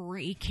like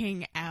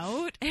freaking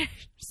out.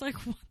 It's like,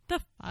 what the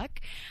fuck?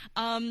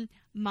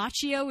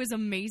 Machio is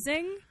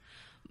amazing.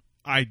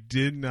 I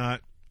did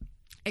not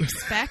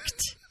expect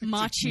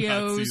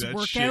Machio's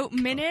workout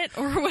minute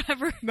or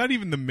whatever. Not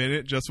even the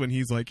minute, just when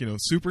he's like,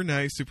 super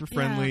nice, super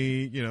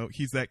friendly. Yeah.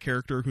 He's that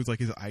character who's like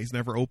his eyes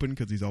never open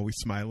because he's always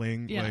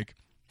smiling. Yeah. Like,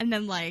 and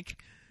then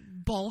like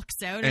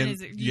bulks out and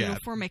his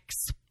uniform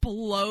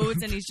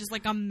explodes and he's just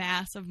like a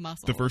mass of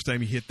muscle. The first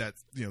time he hit that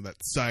that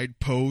side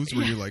pose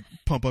where you like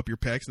pump up your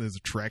pecs and his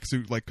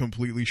tracksuit like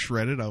completely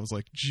shredded, I was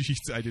like, jeez,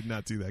 I did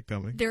not see that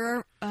coming.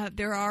 There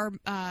are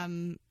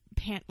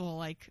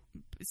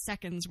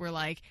seconds where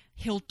like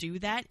he'll do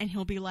that and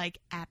he'll be like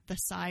at the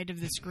side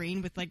of the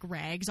screen with like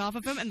rags off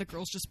of him and the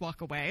girls just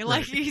walk away.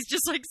 Like he's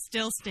just like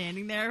still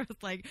standing there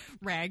with like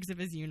rags of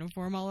his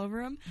uniform all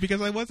over him.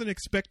 Because I wasn't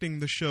expecting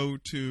the show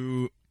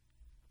to.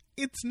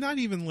 It's not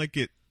even like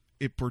it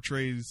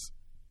portrays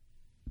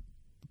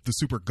the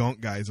super gonk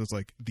guys as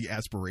like the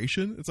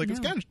aspiration. It's like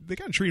they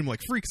kind of treat them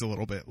like freaks a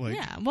little bit. Like,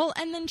 yeah, well,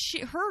 and then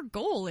her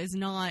goal is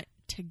not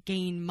to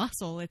gain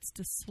muscle; it's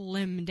to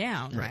slim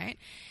down, right?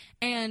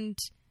 And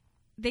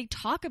they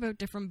talk about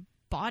different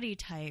body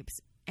types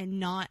and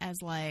not as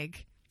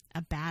like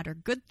a bad or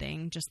good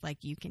thing, just like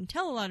you can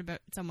tell a lot about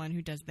someone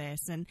who does this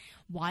and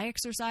why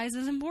exercise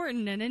is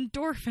important and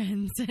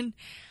endorphins and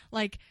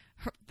like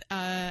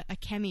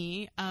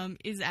Akemi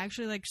is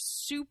actually like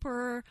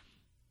super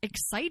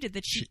excited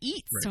that she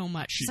eats so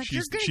much. She's like,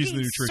 you're going to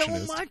gain so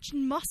much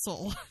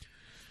muscle.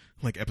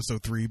 Like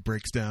episode 3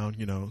 breaks down,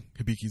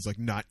 Hibiki's like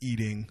not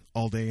eating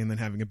all day and then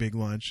having a big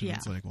lunch, and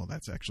it's like, well,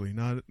 that's actually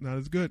not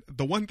as good.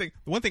 The one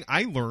thing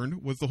I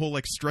learned was the whole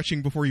like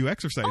stretching before you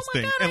exercise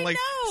thing, God, and like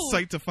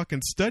cite to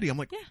fucking study. I'm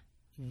like,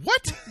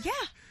 what? Yeah.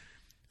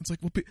 It's like,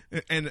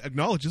 well, and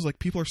acknowledges like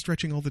people are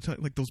stretching all the time.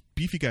 Like those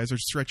beefy guys are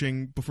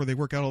stretching before they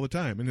work out all the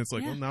time, and it's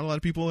like, well, not a lot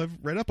of people have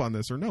read up on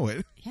this or know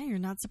it. Yeah, you're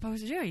not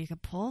supposed to do it. You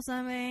could pull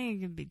something;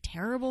 it could be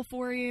terrible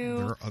for you.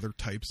 There are other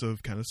types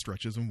of kind of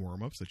stretches and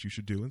warm ups that you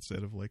should do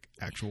instead of like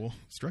actual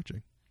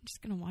stretching. I'm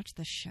just going to watch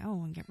the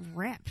show and get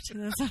ripped.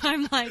 That's what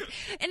I'm like.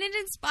 And it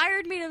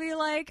inspired me to be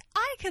like,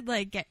 I could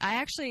like I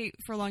actually,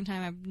 for a long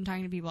time, I've been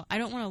talking to people. I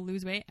don't want to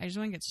lose weight. I just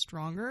want to get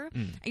stronger.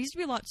 I used to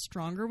be a lot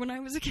stronger when I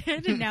was a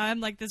kid. And now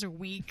I'm like this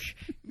weak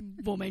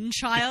woman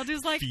child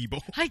who's like,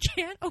 Feeble. I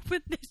can't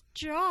open this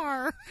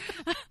jar.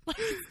 Like,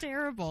 it's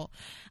terrible.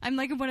 I'm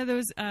like in one of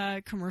those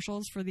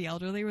commercials for the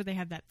elderly where they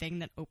have that thing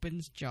that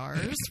opens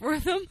jars for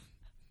them.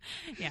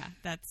 Yeah,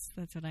 that's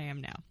what I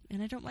am now.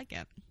 And I don't like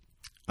it.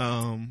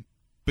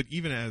 But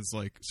even as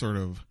like sort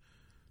of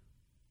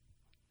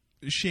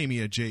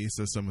shamey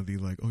adjacent as some of the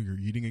like, oh, you're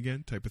eating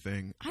again type of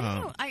thing. I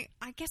don't know. I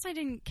guess I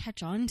didn't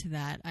catch on to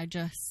that. I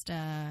just,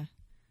 and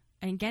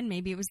again,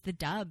 maybe it was the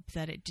dub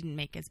that it didn't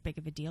make as big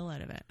of a deal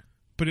out of it.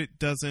 But it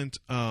doesn't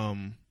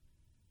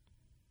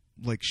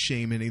like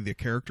shame any of the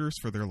characters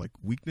for their like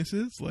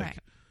weaknesses. Like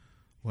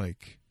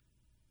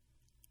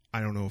I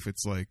don't know if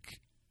it's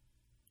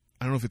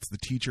the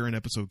teacher in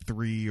episode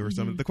 3 or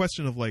something. The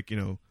question of like,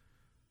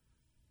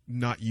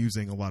 not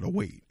using a lot of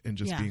weight and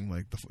just being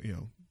like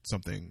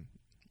something,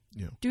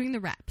 doing the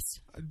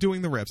reps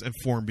and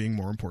form being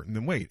more important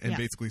than weight, and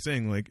basically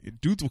saying like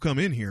dudes will come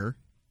in here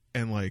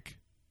and like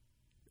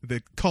they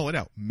call it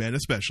out, men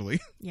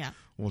especially,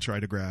 will try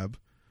to grab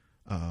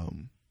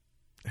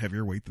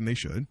heavier weight than they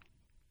should,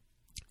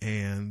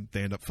 and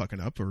they end up fucking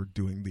up or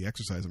doing the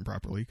exercise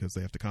improperly because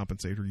they have to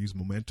compensate or use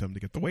momentum to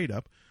get the weight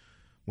up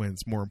when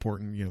it's more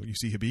important. You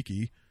see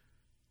Hibiki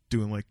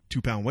doing like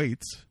 2-pound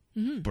weights.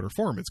 But her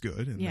form is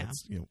good, and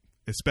that's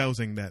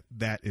espousing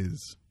that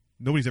is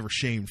nobody's ever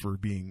shamed for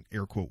being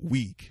air quote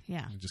weak.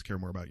 Yeah, you just care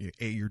more about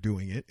A, you're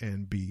doing it,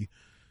 and B,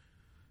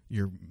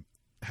 you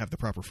have the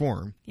proper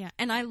form. Yeah,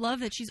 and I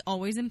love that she's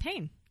always in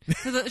pain.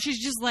 So she's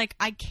just like,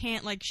 I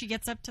can't, like, she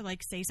gets up to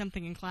like say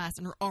something in class,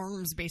 and her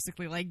arms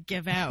basically like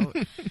give out.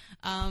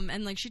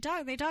 And like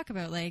they talk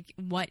about like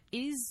what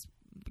is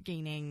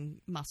gaining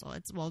muscle.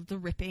 It's the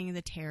ripping,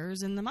 the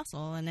tears in the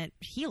muscle, and it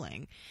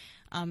healing,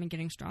 and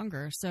getting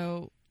stronger.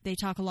 So they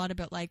talk a lot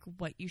about like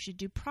what you should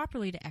do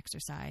properly to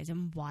exercise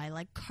and why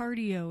like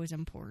cardio is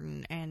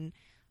important and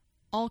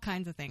all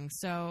kinds of things.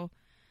 So,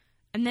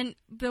 and then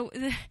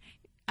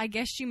I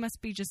guess she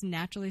must be just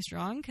naturally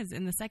strong, because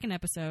in the second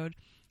episode,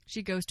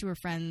 she goes to her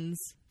friend's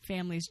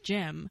family's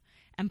gym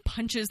and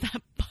punches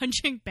that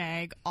punching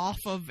bag off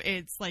of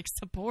its like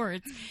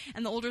supports,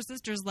 and the older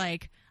sister's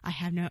like,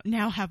 I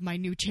now have my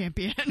new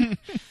champion.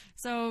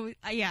 So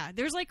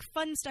there's like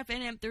fun stuff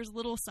in it. There's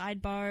little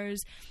sidebars.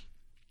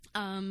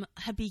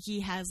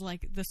 Hibiki has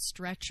like the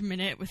stretch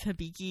minute with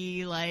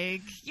Hibiki. Like,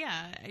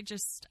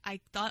 I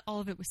thought all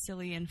of it was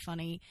silly and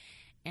funny,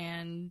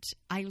 and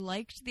I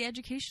liked the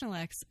educational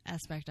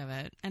aspect of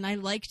it, and I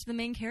liked the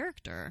main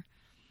character.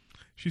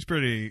 She's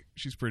pretty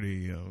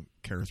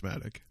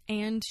charismatic,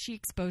 and she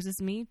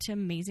exposes me to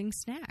amazing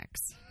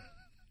snacks.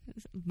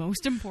 It's the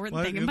most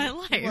important thing in my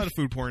life. A lot of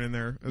food porn in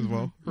there as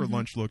well. Her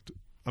lunch looked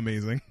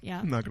amazing. Yeah,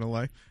 I'm not gonna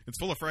lie. It's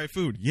full of fried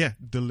food. Yeah,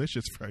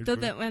 delicious fried food.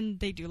 That when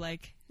they do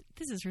like,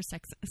 this is her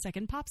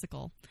second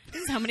popsicle.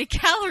 This is how many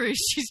calories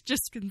she's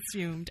just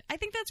consumed. I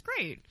think that's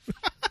great.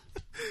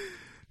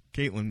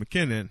 Caitlin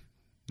McKinnon,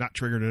 not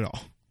triggered at all.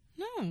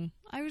 No,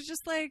 I was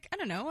just like, I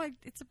don't know.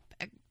 It's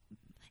a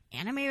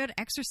anime about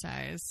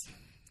exercise.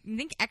 You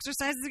think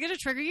exercise is going to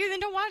trigger you? Then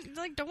don't watch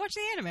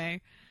the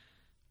anime.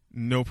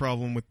 No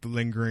problem with the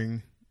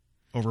lingering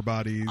over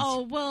bodies.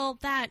 Oh, well,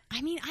 I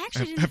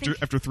actually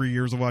didn't after 3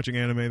 years of watching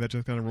anime, that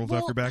just kind of rolls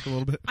off your back a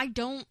little bit.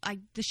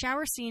 The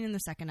shower scene in the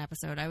second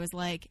episode, I was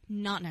like,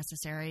 not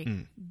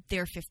necessary.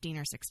 They're 15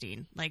 or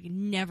 16. Like,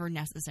 never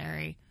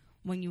necessary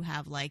when you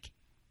have, like,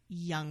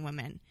 young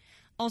women.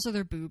 Also,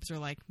 their boobs are,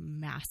 like,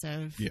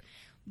 massive. Yeah.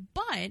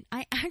 But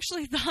I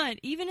actually thought,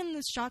 even in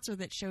the shots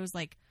that shows,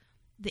 like,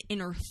 the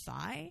inner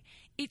thigh,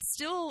 it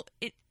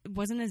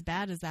wasn't as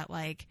bad as that,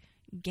 like,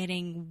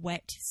 getting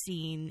wet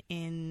scene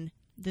in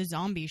the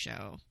zombie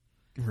show.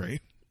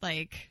 Right.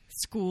 Like,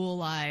 School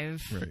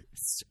Live. Right.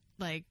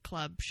 Like,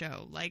 club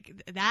show. Like,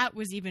 that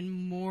was even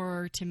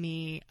more, to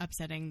me,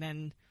 upsetting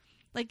than,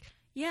 like,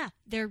 yeah,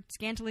 they're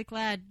scantily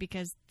clad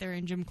because they're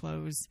in gym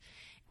clothes.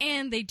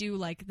 And they do,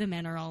 like, the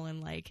men are all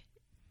in, like,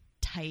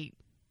 tight,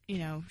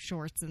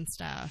 shorts and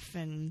stuff,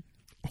 and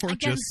or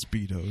just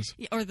Speedos,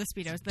 or the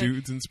Speedos,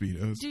 dudes and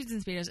Speedos.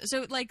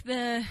 So like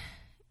I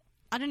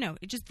don't know,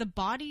 the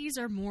bodies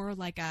are more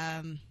like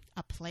a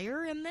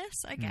player in this,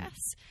 I guess.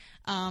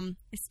 I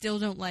still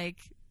don't like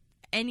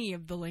any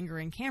of the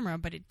lingering camera,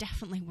 but it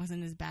definitely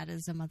wasn't as bad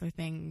as some other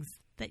things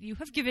that you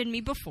have given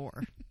me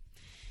before.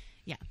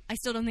 Yeah, I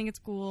still don't think it's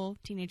cool.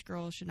 Teenage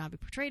girls should not be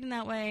portrayed in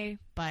that way,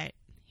 but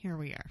here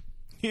we are.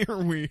 Here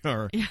we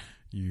are. Yeah.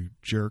 You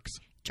jerks.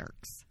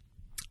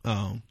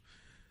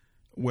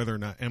 Whether or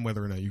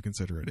not you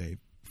consider it a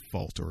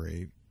fault or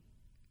a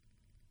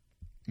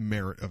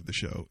merit of the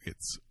show,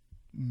 it's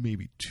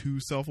maybe too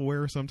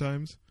self-aware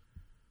sometimes,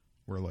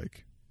 where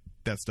like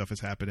that stuff is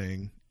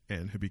happening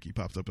and Hibiki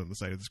pops up on the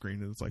side of the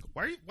screen and it's like,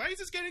 why is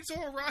this getting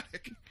so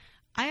erotic?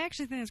 I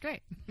actually think it's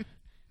great.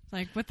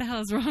 Like, what the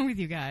hell is wrong with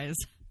you guys?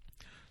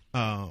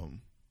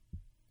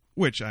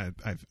 Which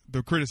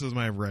the criticism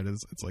I've read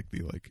is it's like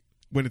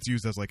when it's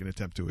used as like an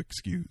attempt to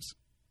excuse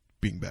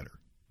being better.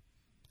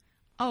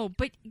 Oh,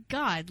 but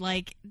God,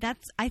 like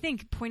I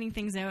think pointing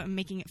things out and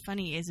making it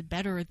funny is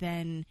better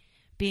than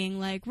being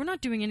like, we're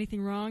not doing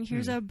anything wrong.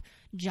 Here's a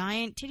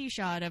giant titty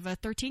shot of a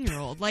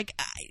 13-year-old. Like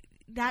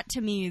that to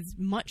me is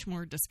much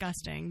more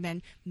disgusting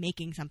than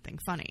making something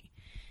funny.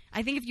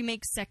 I think if you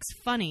make sex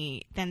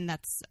funny, then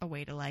that's a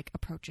way to like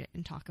approach it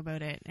and talk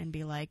about it and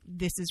be like,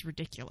 this is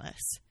ridiculous.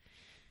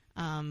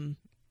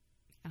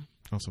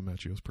 Also,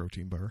 Machio's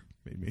protein bar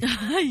made me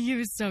He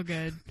was so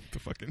good. the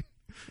fucking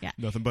Yeah.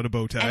 nothing but a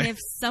bow tie. And if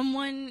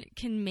someone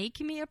can make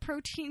me a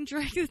protein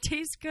drink that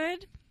tastes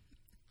good,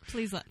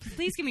 please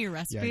give me your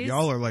recipes. yeah,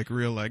 y'all are like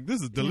real like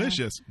this is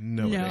delicious.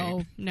 No, it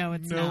ain't. No,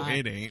 it's No, not.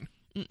 it ain't.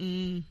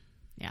 Mm-mm.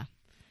 Yeah.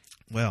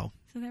 Well,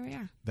 So there we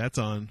are. that's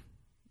on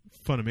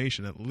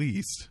Funimation at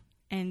least.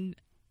 And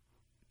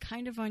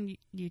kind of on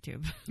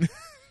YouTube.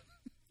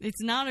 It's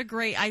not a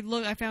great. I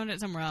found it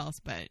somewhere else,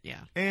 but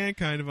yeah, And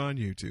kind of on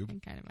YouTube. and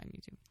kind of on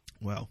YouTube.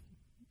 Well,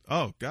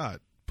 oh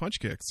God, punch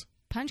kicks.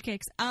 Punch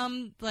kicks.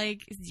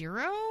 Like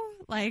 0.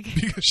 Like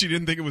Because she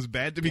didn't think it was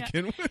bad to Yeah.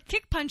 begin with.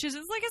 kick punches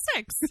is like a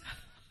 6.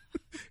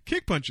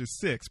 Kick punches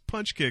 6,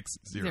 punch kicks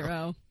 0.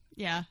 0.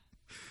 Yeah.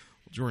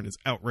 Jordan has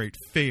outright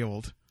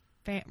failed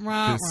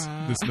Rah, this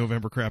rah. this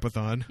November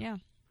Crapathon Yeah.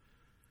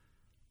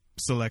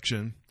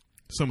 selection.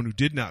 Someone who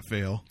did not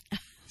fail.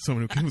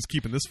 Someone who was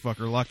keeping this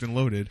fucker locked and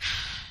loaded,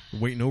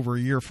 waiting over a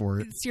year for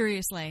it.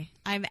 Seriously,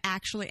 I'm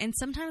actually, and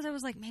sometimes I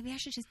was like, maybe I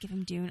should just give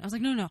him Dune. I was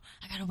like, no,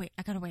 I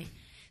gotta wait.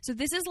 So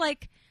this is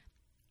like,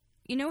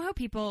 you know how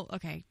people,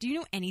 okay, do you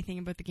know anything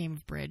about the game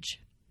of Bridge?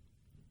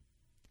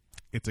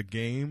 It's a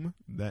game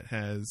that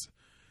has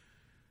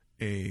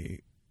a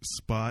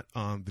spot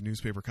on the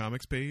newspaper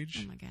comics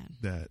page Oh my God.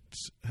 that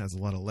has a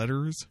lot of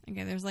letters.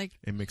 Okay, there's like,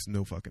 It makes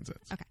no fucking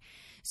sense. okay.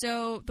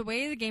 So the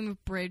way the game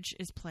of Bridge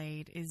is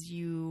played is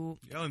you,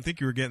 I didn't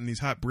think you were getting these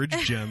hot bridge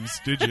gems,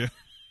 did you?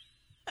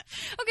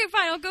 okay,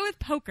 fine, I'll go with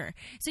poker.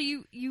 So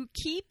you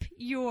keep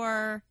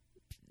your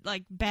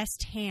like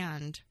best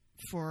hand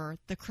for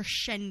the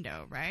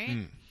crescendo, right?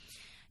 Mm.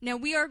 Now,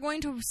 we are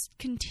going to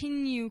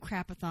continue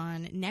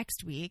Crapathon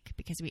next week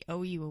because we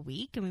owe you a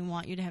week and we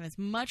want you to have as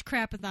much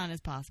Crapathon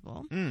as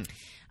possible.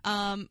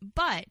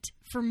 But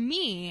for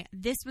me,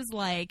 this was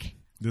like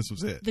This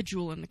was it. the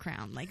jewel in the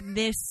crown. Like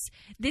this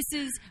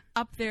is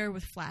up there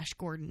with Flash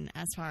Gordon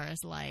as far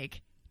as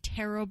like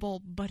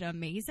terrible but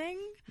amazing.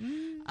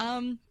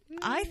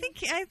 I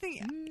think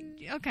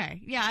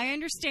okay. Yeah, I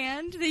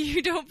understand that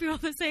you don't feel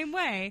the same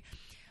way.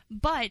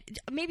 But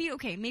maybe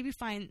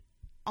fine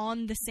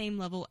on the same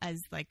level as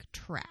like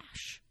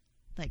trash.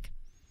 Like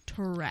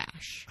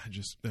trash. I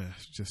just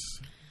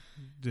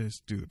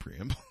do the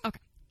preamble.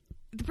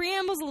 The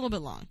preamble's a little bit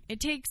long.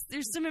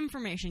 There's some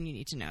information you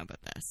need to know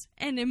about this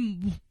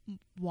and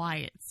why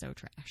it's so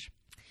trash.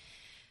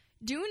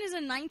 Dune is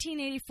a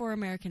 1984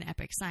 American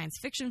epic science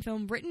fiction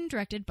film written and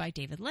directed by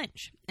David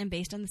Lynch and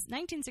based on the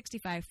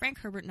 1965 Frank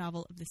Herbert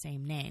novel of the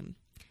same name.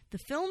 The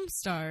film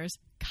stars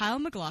Kyle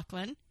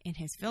MacLachlan in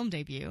his film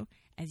debut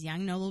as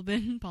young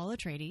nobleman Paul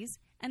Atreides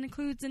and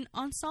includes an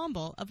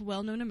ensemble of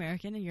well-known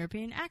American and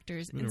European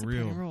actors in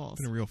supporting roles.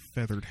 Been a real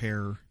feathered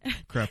hair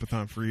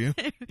crapathon for you.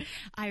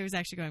 I was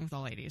actually going with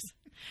all ladies.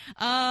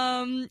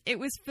 It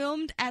was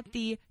filmed at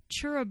the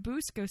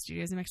Churubusco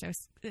Studios in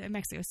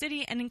Mexico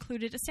City and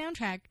included a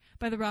soundtrack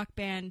by the rock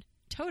band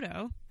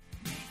Toto.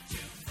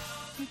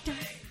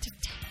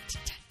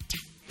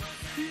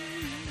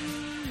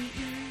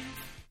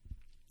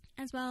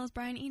 As well as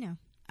Brian Eno.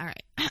 All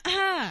right.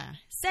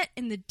 Set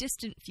in the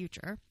distant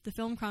future, the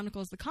film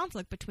chronicles the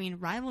conflict between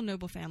rival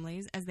noble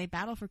families as they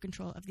battle for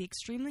control of the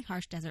extremely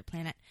harsh desert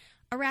planet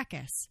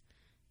Arrakis.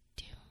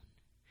 Dune.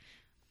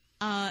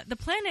 The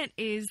planet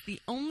is the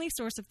only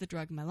source of the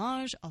drug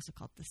melange, also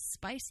called the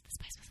spice with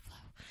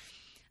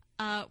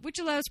flow, which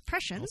allows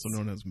prescience. Also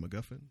known as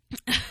MacGuffin.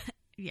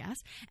 Yes,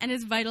 and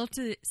is vital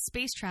to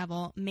space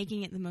travel,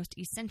 making it the most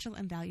essential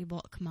and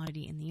valuable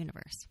commodity in the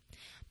universe.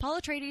 Paul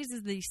Atreides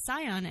is the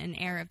scion and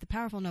heir of the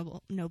powerful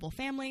noble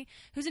family,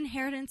 whose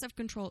inheritance of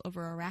control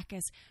over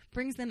Arrakis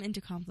brings them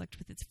into conflict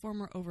with its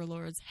former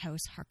overlords,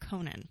 House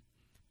Harkonnen.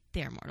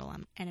 They are mortal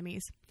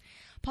enemies.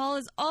 Paul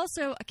is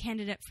also a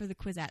candidate for the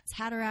Kwisatz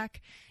Haderach,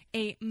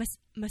 a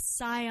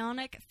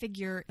messianic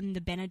figure in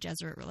the Bene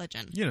Gesserit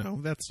religion. You know,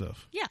 that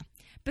stuff. Yeah.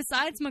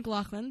 Besides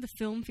MacLachlan, the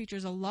film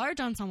features a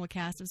large ensemble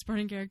cast of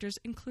supporting characters,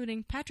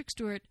 including Patrick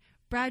Stewart,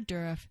 Brad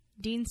Dourif,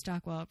 Dean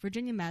Stockwell,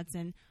 Virginia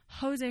Madsen,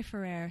 Jose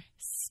Ferrer,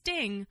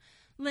 Sting,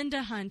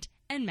 Linda Hunt,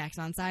 and Max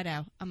von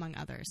Sydow, among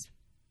others.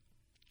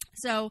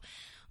 So,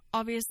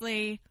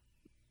 obviously,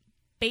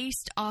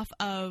 based off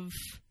of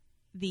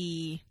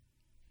the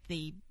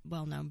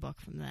well-known book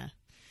from the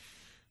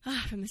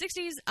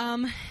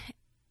 60s,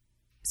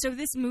 so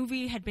this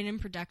movie had been in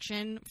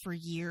production for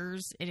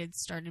years. It had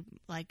started,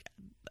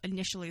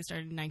 initially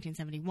started in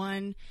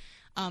 1971.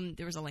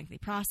 There was a lengthy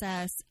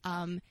process.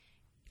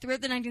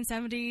 Throughout the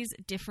 1970s,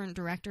 different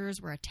directors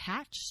were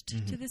attached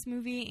to this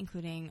movie,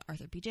 including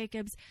Arthur P.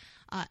 Jacobs,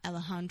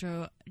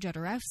 Alejandro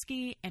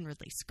Jodorowsky, and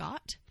Ridley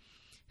Scott,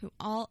 who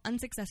all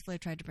unsuccessfully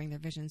tried to bring their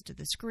visions to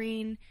the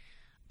screen.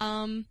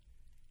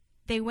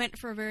 They went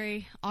for a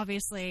very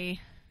obviously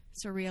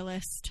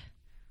surrealist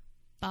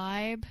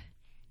vibe,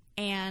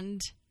 and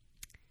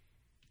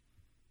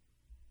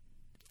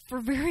for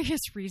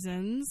various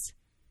reasons,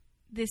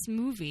 this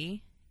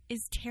movie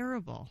is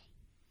terrible.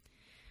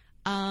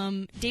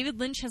 David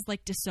Lynch has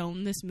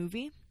disowned this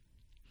movie.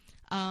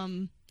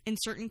 In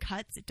certain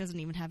cuts, it doesn't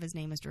even have his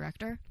name as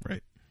director.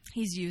 Right.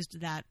 He's used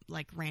that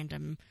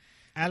random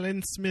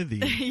Alan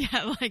Smithy.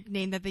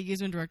 name that they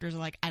use when directors are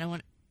like, I don't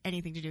want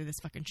anything to do with this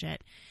fucking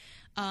shit.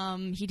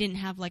 He didn't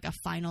have a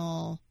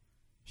final.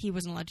 He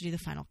wasn't allowed to do the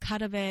final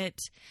cut of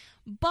it.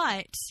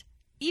 But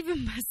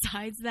even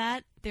besides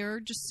that, there are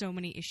just so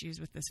many issues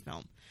with this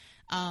film.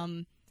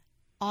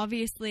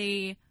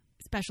 Obviously,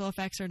 special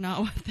effects are not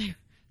what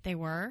they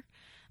were.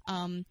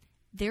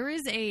 There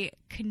is a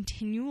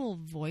continual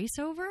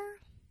voiceover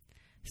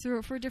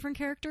for different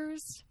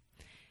characters.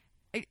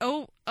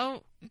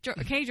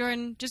 Okay,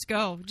 Jordan, just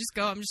go.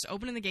 I'm just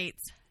opening the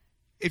gates.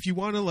 If you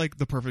want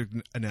the perfect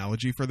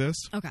analogy for this,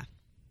 Okay.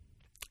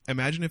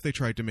 Imagine if they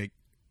tried to make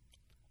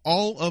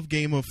all of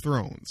Game of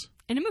Thrones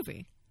In a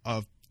movie.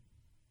 a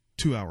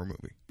 2-hour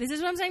movie. This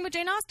is what I'm saying with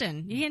Jane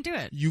Austen. You can't do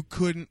it. You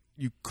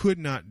could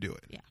not do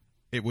it. Yeah.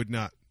 It would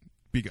not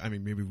be. I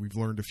mean, maybe we've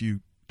learned a few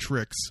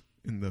tricks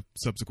in the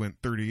subsequent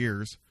 30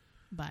 years,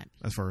 But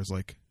as far as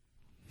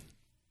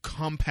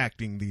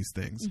compacting these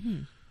things.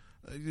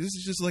 This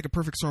is just a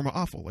perfect storm of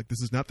awful.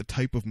 This is not the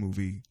type of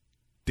movie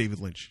David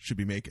Lynch should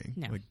be making.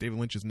 No. David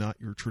Lynch is not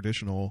your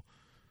traditional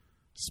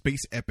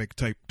space epic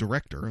type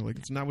director.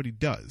 It's not what he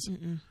does.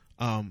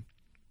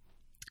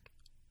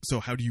 So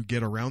how do you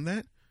get around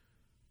that?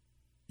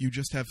 You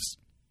just have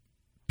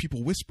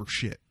people whisper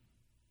shit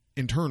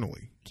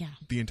internally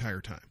the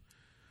entire time.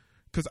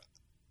 Because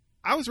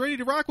I was ready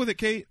to rock with it,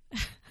 Kate.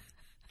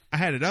 I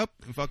had it up,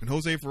 and fucking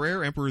Jose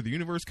Ferrer, Emperor of the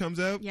Universe, comes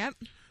out. Yep.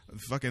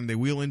 Fucking they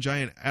wheel in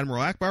giant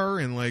Admiral Akbar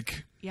and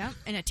Yep.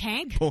 In a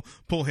tank.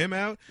 pull him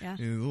out. Yeah.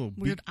 And little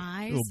Weird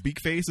eyes. Little beak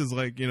face is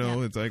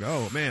it's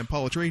oh man,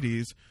 Paul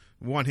Atreides,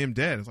 we want him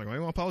dead. It's I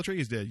want Paul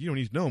Atreides dead. You don't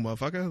need to know,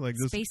 motherfucker.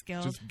 Space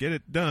Guild. Just get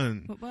it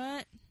done.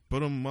 What?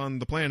 Put him on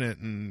the planet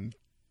and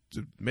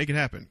to make it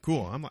happen.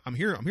 Cool. I'm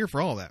here. I'm here for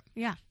all that.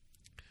 Yeah.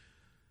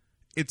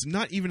 It's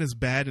not even as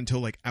bad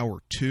until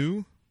hour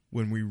 2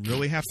 when we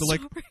really have to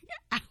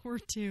Hour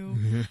 2.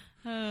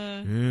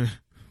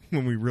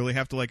 when we really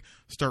have to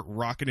start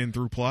rocketing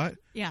through plot.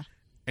 Yeah.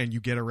 And you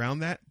get around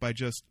that by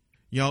just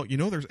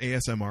there's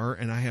ASMR,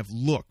 and I have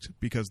looked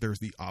because there's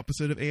the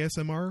opposite of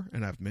ASMR,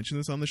 and I've mentioned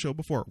this on the show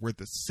before, where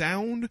the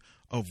sound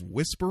of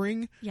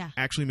whispering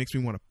actually makes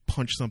me want to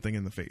punch something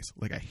in the face.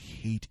 I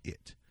hate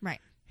it.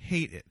 Right.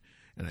 Hate it.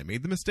 And I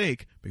made the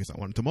mistake because I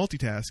wanted to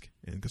multitask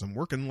and because I'm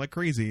working like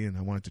crazy and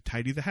I wanted to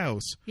tidy the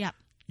house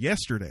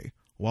yesterday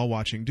while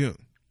watching Dune.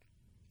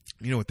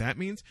 You know what that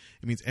means?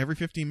 It means every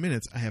 15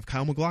 minutes I have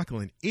Kyle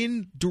MacLachlan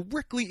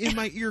directly in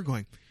my ear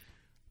going,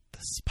 the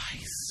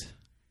spice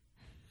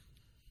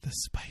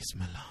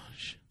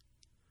melange,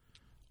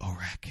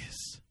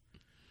 Arrakis,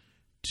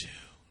 Dune,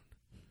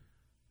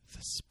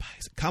 the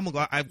spice. Kyle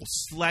MacLachlan, I will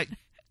slap.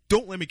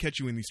 Don't let me catch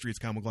you in these streets,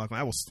 Kyle MacLachlan.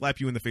 I will slap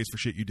you in the face for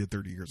shit you did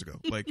 30 years ago.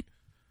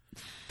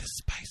 The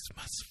spice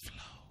must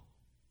flow.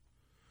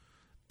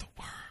 The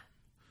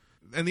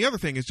worm. And the other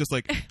thing is just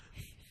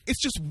it's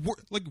just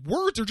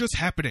words are just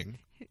happening.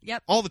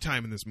 Yep. All the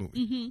time in this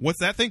movie. What's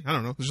that thing? I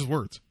don't know. It's just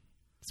words.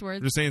 It's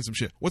words. They're just saying some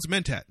shit. What's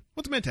mentat?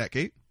 What's a mentat,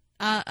 Kate?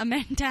 A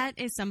mentat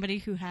is somebody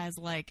who has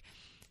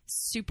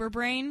super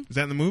brain. Is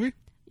that in the movie?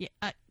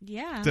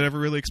 Yeah. Is that ever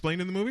really explained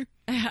in the movie?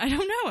 I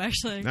don't know,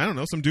 actually. I don't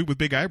know. Some dude with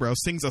big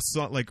eyebrows sings a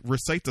song,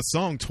 recites a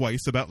song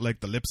twice about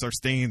the lips are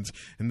stains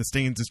and the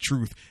stains is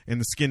truth and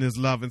the skin is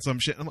love and some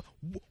shit. I'm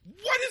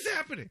what is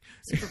happening?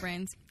 Super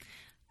brains.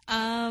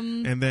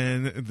 And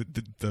then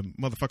the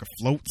motherfucker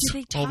floats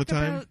all the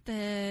time. About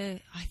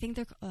I think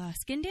they're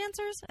skin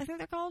dancers. I think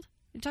they're called.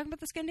 You talking about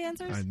the skin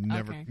dancers?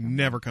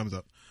 Never comes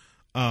up.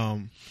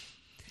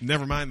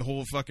 Never mind the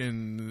whole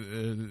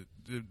fucking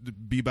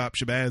Bebop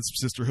Shabazz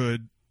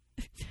sisterhood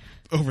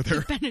over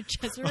there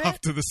off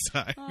to the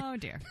side. Oh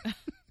dear.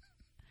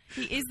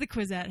 He is the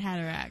Kwisatz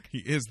Haderach. He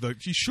is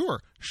he's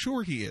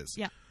sure he is.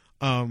 Yeah.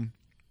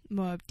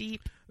 Moab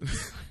Deep.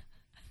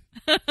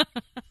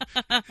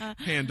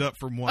 Hand up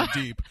for Moab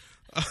Deep.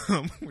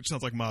 Which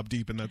sounds like Mob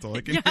Deep, and that's all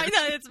I can. Yeah, I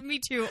know. It's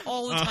me too,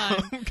 all the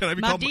time. Can I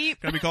be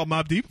called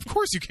Mob Deep? Of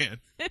course you can.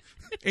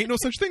 Ain't no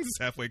such things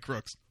as halfway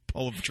crooks.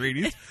 Paul of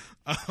Atreides.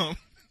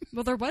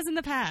 Well, there was in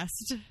the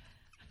past.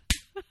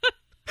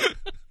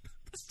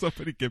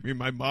 Somebody give me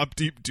my Mob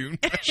Deep Dune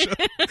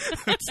mashup.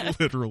 That's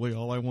literally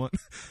all I want.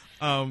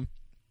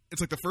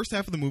 It's the first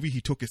half of the movie.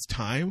 He took his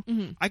time.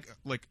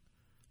 Mm-hmm.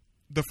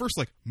 The first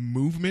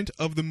movement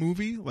of the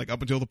movie,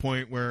 up until the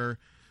point where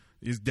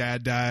his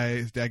dad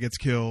dies, his dad gets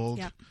killed.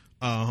 Yep.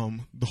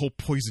 The whole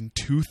poison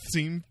tooth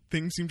thing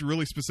seemed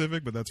really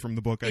specific, but that's from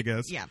the book, I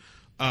guess. Yeah.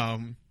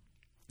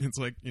 It's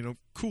like,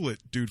 cool it,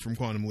 dude from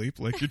Quantum Leap.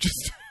 Like, you're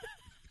just,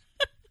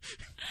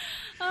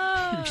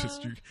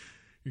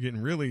 you're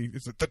getting really,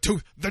 it's like,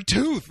 the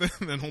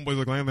tooth. And then homeboys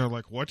like lying there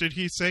like, what did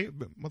he say?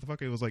 But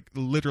motherfucker, it was like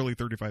literally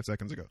 35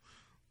 seconds ago.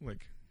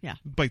 Like, Yeah.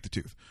 bite the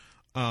tooth.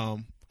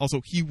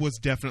 Also, he was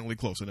definitely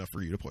close enough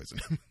for you to poison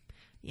him.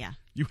 Yeah.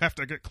 You have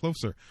to get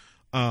closer.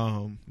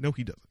 No,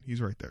 he doesn't. He's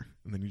right there.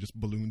 And then he just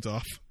balloons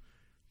off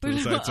to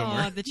the side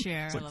somewhere. Oh, the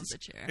chair. It's like I love the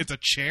chair. It's a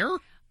chair?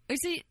 Is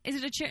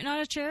it a chair?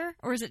 Not a chair,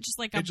 or is it just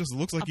like It just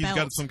looks like he's belt?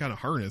 got some kind of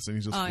harness and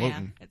he's just Oh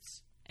floating.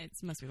 yeah, it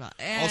must be about.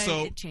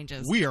 Also, it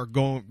changes. we are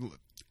going.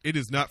 It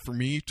is not for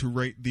me to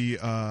rate the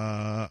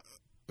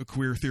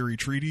queer theory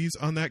treatise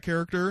on that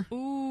character.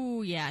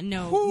 Ooh, yeah,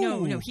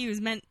 no. He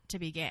was meant to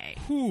be gay.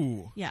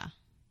 Who? Yeah.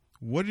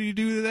 What did he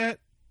do to that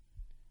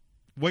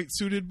white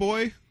suited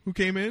boy who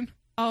came in?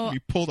 Oh, He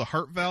pulled a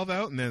heart valve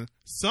out, and then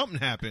something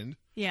happened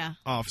yeah,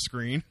 off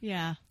screen.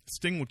 yeah,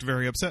 Sting looked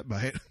very upset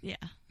by it. yeah.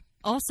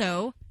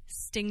 Also,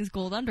 Sting's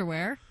gold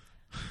underwear.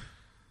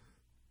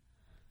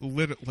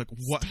 Like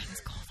what?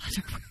 Sting's gold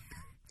underwear.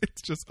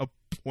 It's just a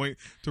point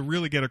to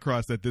really get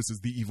across that this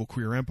is the evil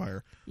queer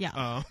empire.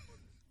 Yeah.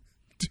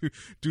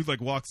 Dude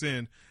like walks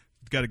in,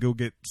 got to go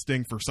get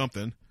Sting for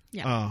something.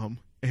 Yeah.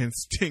 And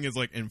Sting is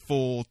like in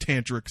full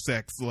tantric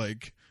sex,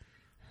 like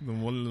the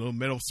one little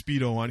metal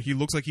Speedo on. He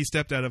looks like he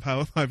stepped out of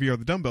How Heavy Are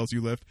the Dumbbells You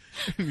Lift,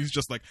 and he's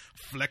just like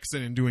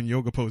flexing and doing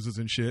yoga poses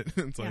and shit.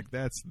 It's like,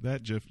 that's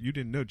that GIF. You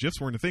didn't know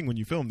GIFs weren't a thing when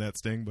you filmed that,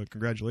 Sting, but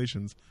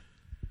congratulations.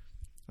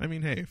 I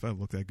mean, hey, if I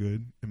looked that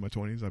good in my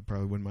 20s, I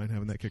probably wouldn't mind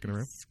having that kicking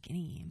around.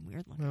 Skinny and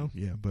weird looking. Well,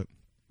 yeah, but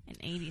And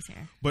 80s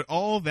hair. But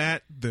all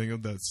that,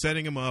 the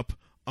setting him up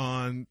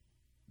on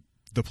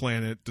the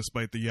planet,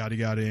 despite the yada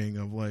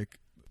yadaing of like,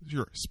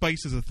 sure,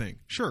 spice is a thing.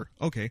 Sure,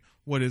 okay.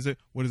 What is it?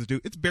 What does it do?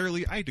 It's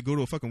barely. I had to go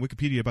to a fucking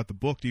Wikipedia about the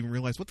book to even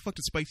realize what the fuck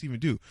does spice even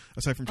do,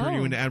 aside from turn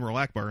you into Admiral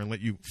Akbar and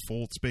let you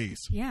fold space.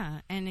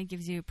 Yeah, and it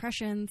gives you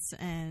prescience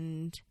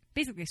and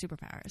basically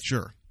superpowers.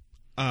 Sure.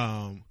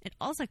 It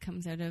also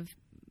comes out of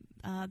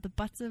the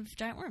butts of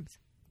giant worms.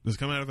 Does it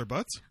come out of their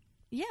butts?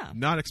 Yeah.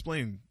 Not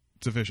explained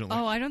sufficiently.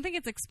 Oh, I don't think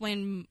it's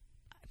explained.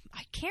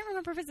 I can't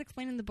remember if it's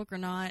explained in the book or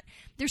not.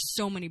 There's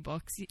so many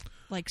books,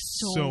 like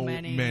so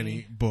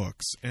many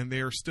books, and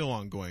they are still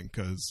ongoing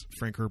because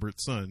Frank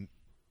Herbert's son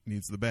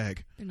needs the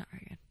bag. They're not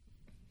very good.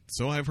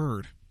 So I've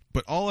heard.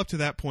 But all up to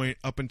that point,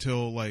 up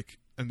until like,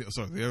 and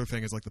so the other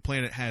thing is like the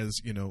planet has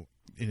an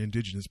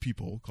indigenous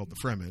people called the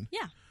Fremen.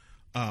 Yeah.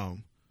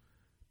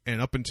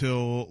 And up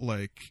until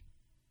like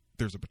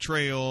there's a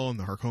betrayal, and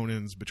the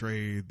Harkonnens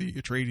betray the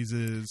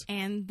Atreides,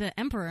 and the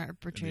Emperor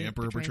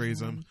betrays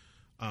them.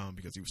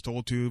 Because he was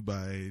told to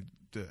by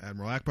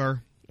Admiral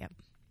Akbar. Yep.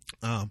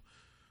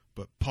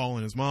 But Paul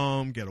and his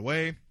mom get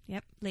away.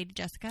 Yep. Lady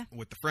Jessica.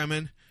 With the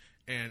Fremen.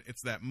 And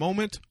it's that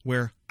moment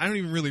where I don't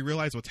even really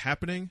realize what's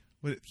happening.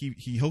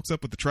 He hooks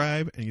up with the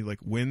tribe and he like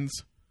wins.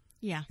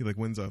 Yeah. He like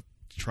wins a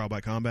trial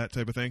by combat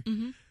type of thing.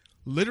 Mm-hmm.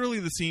 Literally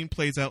the scene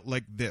plays out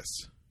like this.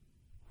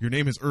 Your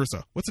name is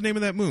Ursa. What's the name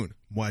of that moon?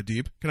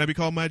 Muad'Dib. Can I be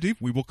called Muad'Dib?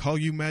 We will call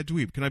you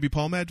Muad'Dib. Can I be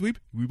Paul Muad'Dib?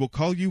 We will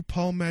call you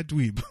Paul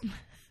Muad'Dib.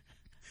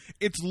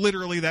 It's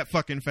literally that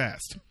fucking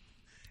fast.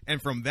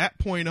 And from that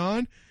point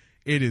on,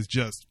 it is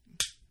just...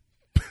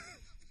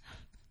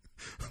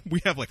 we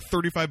have like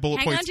 35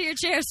 bullet points. Hang on to your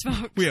chairs,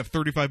 folks. We have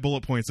 35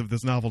 bullet points of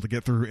this novel to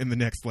get through in the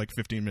next like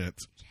 15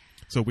 minutes.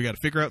 So we got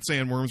to figure out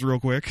sandworms real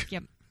quick.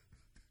 Yep.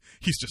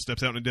 He just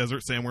steps out in the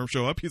desert. Sandworms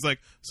show up. He's like,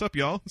 "Sup,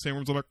 y'all?"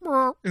 Sandworms are like,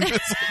 "Meow." And it's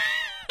like,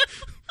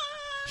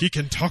 he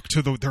can talk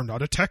to they're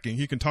not attacking.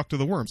 He can talk to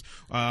the worms.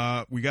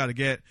 We got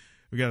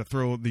to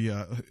throw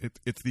the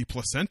it's the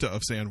placenta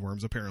of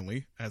sandworms,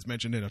 apparently, as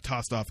mentioned in a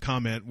tossed off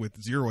comment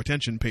with zero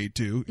attention paid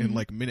to in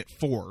like minute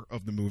 4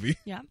 of the movie.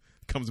 Yeah.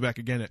 Comes back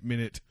again at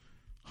minute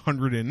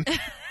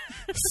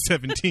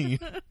 117.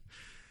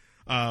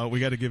 We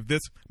got to give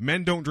this.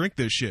 Men don't drink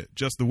this shit,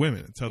 just the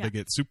women. It's how they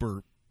get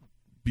super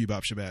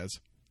bebop shabazz.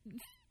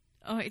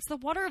 Oh, it's the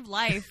water of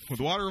life.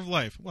 With water of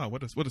life. Wow,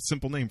 what a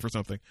simple name for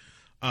something.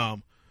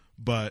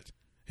 But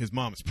his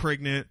mom is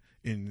pregnant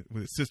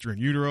with his sister in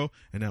utero,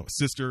 and now his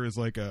sister is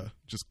like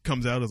just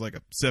comes out as like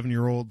a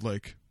 7-year-old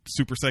like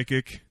super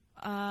psychic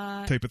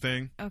type of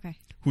thing. Okay.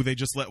 Who they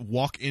just let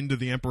walk into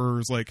the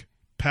emperor's like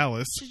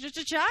palace. She's just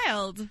a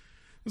child.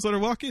 Just let her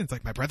walk in. It's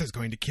like, my brother's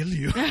going to kill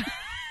you.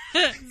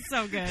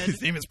 So good. His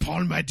name is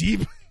Paul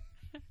Muad'Dib.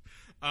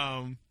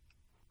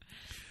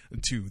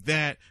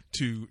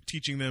 To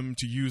teaching them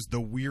to use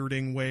the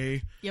weirding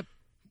way. Yep.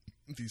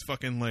 These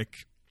fucking like...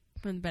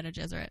 From Bene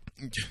Gesserit.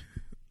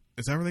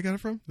 Is that where they got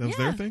it from? That was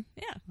their thing?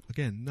 Yeah.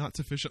 Again, not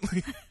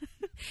sufficiently.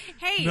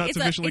 Hey, not it's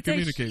sufficiently a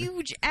communicated.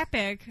 huge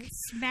epic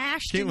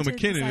smashed Caitlin into the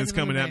McKinnon side is of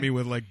the coming at movie. me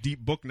with like deep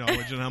book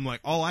knowledge, and I'm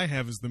like, all I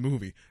have is the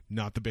movie.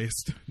 Not the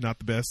best. Not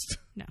the best.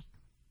 No.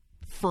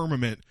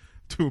 Firmament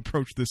to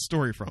approach this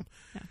story from.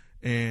 No.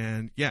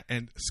 And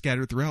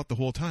scattered throughout the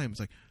whole time. It's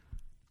like,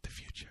 the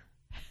future.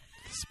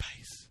 The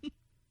spice.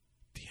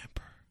 The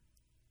emperor.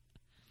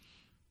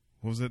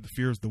 What was it? The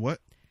fear is the what?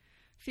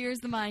 Fear is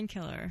the mind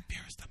killer.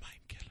 Fear is the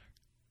mind killer.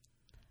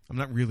 I'm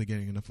not really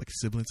getting enough like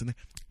sibilance in there.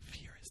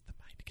 Fear is the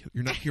mind killer.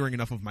 You're not hearing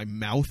enough of my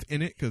mouth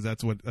in it because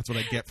that's what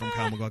I get from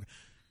Kyle MacLachlan.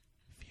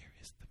 Fear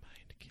is the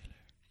mind killer.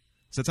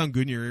 Does that sound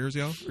good in your ears,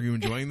 y'all? Are you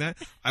enjoying that?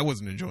 I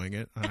wasn't enjoying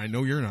it. I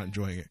know you're not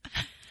enjoying it.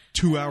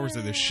 2 hours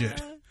of this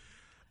shit.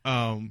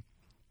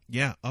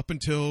 Yeah, up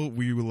until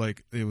we were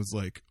like, it was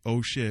like,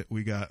 oh shit,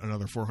 we got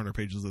another 400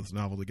 pages of this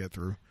novel to get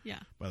through. Yeah.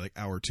 By like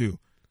hour 2.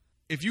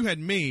 If you had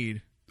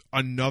made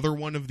another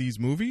one of these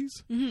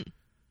movies,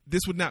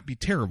 this would not be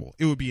terrible.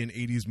 It would be an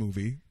 80s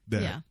movie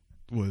that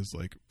was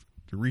like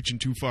reaching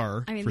too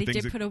far. I mean, for they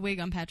things did put a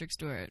wig on Patrick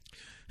Stewart.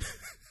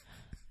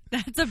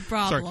 That's a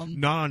problem. Sorry,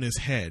 not on his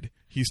head.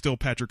 He's still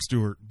Patrick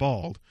Stewart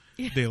bald.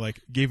 Yeah. They like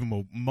gave him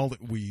a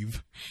mullet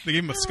weave. They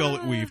gave him a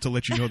skullet weave to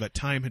let you know that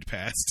time had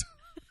passed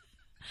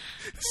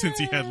since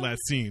he had last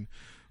seen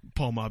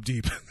Paul Mobb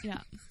Deep. Yeah.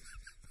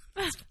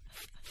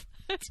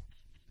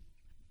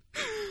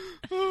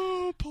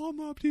 Oh, Paul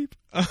Mobb Deep.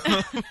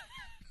 I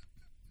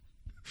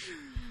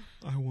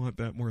want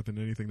that more than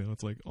anything now.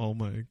 It's like all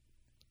my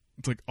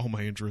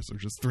interests are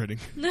just threading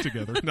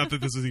together. Not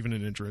that this is even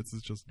an interest;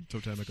 it's just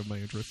totemic of my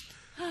interests.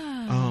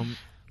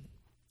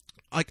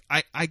 Like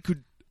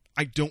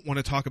I don't want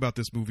to talk about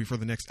this movie for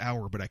the next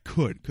hour, but I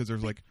could because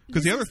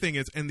the other thing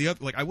is, and the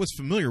other, like, I was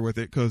familiar with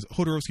it because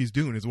Jodorowsky's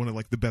Dune is one of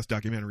like the best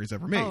documentaries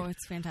ever made. Oh,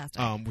 it's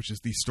fantastic. Which is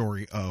the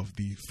story of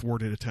the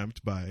thwarted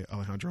attempt by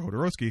Alejandro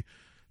Jodorowsky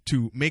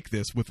to make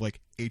this with like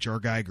H.R.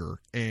 Geiger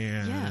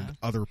and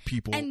other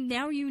people. And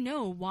now you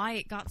know why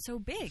it got so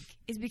big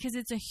is because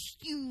it's a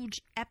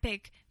huge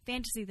epic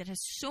fantasy that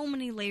has so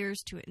many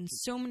layers to it and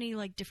so many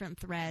like different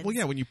threads. Well,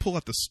 yeah, when you pull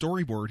out the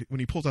storyboard, when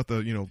he pulls out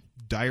the,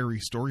 diary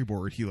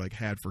storyboard he like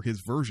had for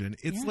his version,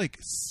 it's like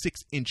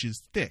 6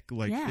 inches thick.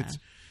 Like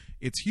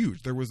it's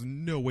huge. There was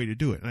no way to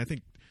do it. And I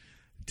think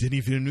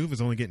Denis Villeneuve is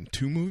only getting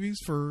 2 movies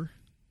for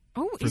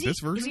this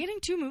version. Is he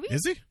getting 2 movies?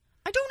 Is he?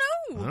 I don't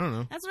know. I don't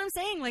know. That's what I'm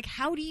saying. Like,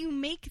 how do you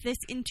make this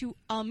into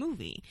a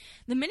movie?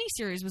 The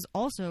miniseries was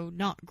also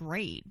not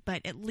great,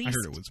 but at least I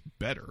heard it was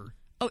better.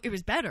 Oh, it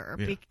was better.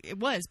 Yeah. It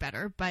was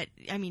better, but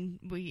I mean,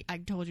 I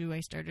told you I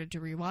started to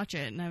rewatch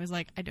it, and I was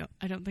like, I don't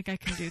think I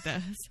can do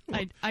this.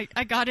 Well,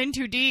 I got in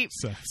too deep.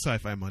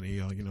 Sci-fi money,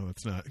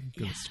 it's not.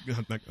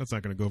 That's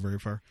not going to go very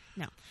far.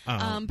 No.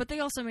 But they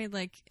also made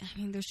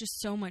there's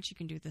just so much you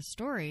can do with this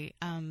story.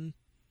 And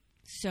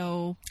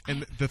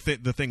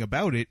the thing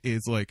about it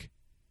is like,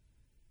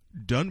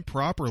 done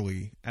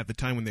properly at the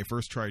time when they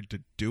first tried to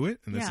do it,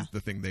 and this is the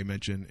thing they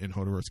mention in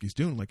Jodorowsky's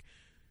Dune, like,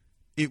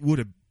 it would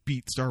have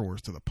beat Star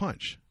Wars to the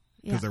punch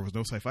because there was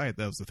no sci-fi.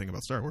 That was the thing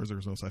about Star Wars. There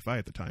was no sci-fi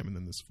at the time, and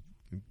then this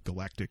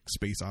galactic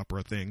space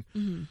opera thing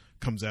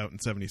comes out in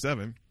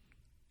 1977.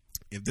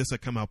 If this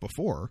had come out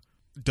before,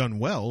 done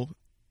well,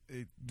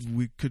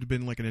 we could have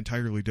been like an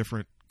entirely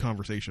different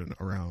conversation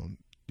around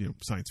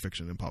science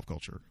fiction and pop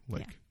culture.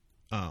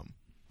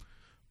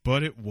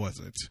 But it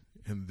wasn't.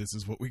 And this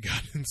is what we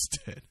got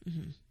instead.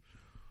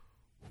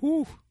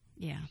 Whew.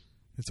 Yeah.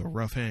 It's a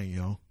rough hang,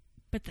 y'all.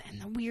 But then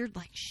the weird,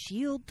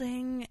 shield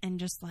thing and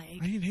just, I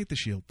didn't hate the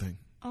shield thing.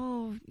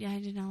 Oh, yeah, I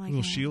did not like it.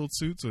 Little shield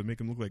suits that make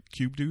them look like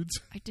cube dudes.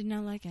 I did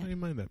not like it. I didn't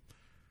mind that.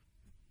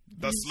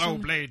 The slow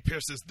blade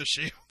pierces the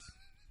shield.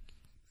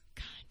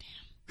 God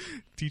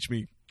damn. Teach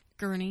me.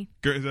 Gurney.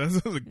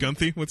 That's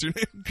Gunthy. What's your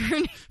name?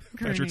 Gurney.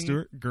 Patrick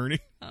Stewart. Gurney.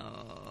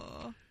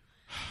 Oh.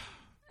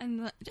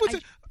 And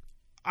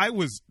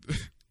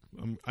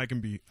I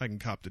can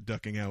cop to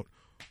ducking out.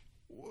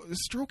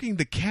 Stroking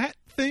the cat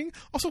thing?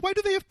 Also, why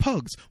do they have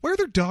pugs? Why are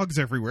there dogs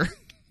everywhere?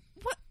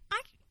 What? I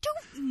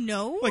don't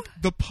know. Like,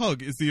 the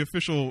pug is the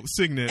official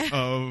signet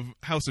of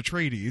House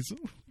Atreides.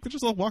 They're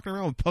just all walking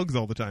around with pugs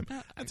all the time.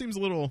 That seems a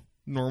little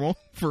normal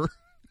for...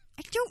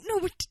 I don't know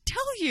what to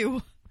tell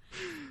you.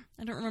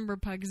 I don't remember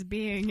pugs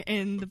being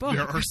in the book.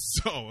 There are I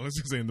was going to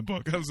say in the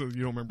book. You don't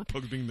remember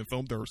pugs being in the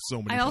film? There are so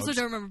many pugs. I also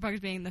don't remember pugs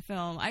being in the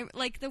film.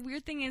 The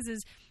weird thing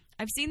is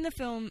I've seen the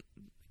film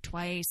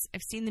twice.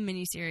 I've seen the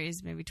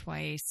miniseries maybe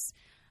twice.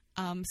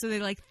 So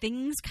they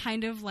things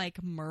kind of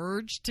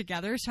merge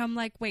together. So I'm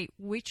like, wait,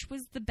 which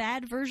was the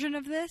bad version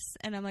of this?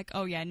 And I'm like,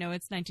 oh yeah, no,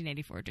 it's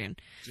 1984 Dune.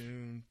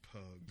 Dune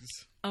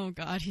pugs. Oh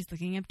God, he's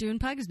looking up Dune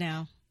pugs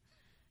now.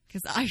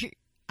 Because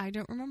I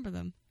don't remember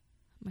them.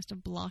 Must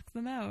have blocked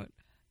them out.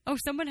 Oh,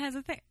 someone has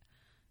a thing.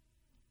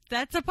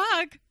 That's a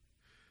pug.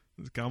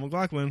 It's Kyle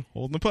MacLachlan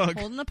holding the pug.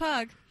 Holding the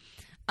pug.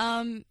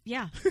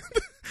 Yeah.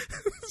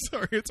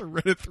 Sorry, it's a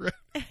Reddit thread.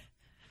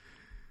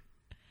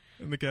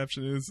 And the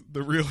caption is,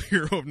 the real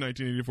hero of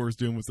 1984's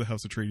Dune was the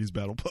House Atreides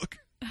battle pug.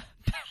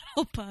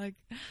 Battle pug.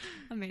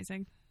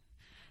 Amazing.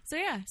 So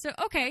yeah. So,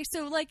 okay.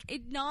 So,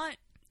 it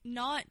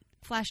not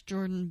Flash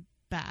Jordan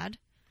bad.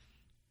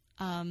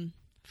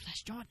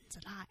 Flash Jordan's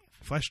alive.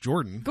 Flash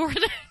Jordan?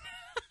 Gordon.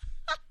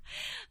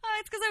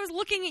 It's because I was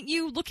looking at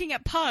you looking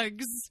at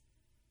pugs.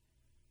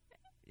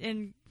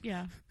 And,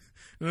 yeah.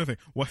 Another thing.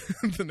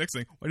 The next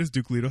thing. Why does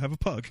Duke Leto have a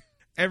pug?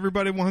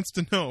 Everybody wants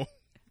to know.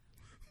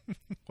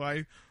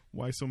 Why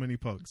so many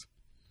pugs?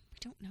 I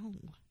don't know.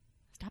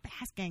 Stop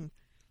asking.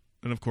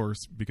 And of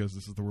course, because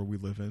this is the world we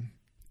live in,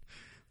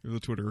 there's a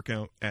Twitter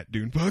account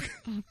 @DunePug.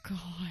 Oh,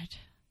 God.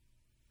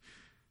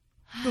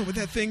 No, but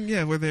that thing,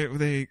 yeah, where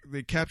they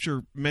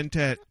capture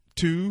Mentat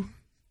 2.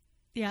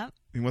 Yeah.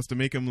 He wants to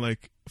make him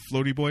like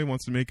Floaty Boy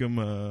wants to make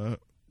him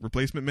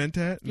replacement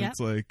Mentat. And Yep. it's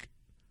like,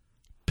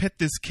 pet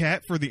this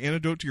cat for the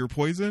antidote to your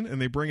poison,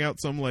 and they bring out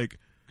some like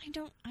I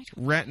don't.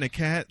 rat and a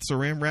cat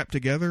saran wrapped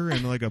together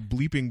and like a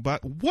bleeping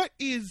butt. What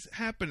is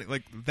happening?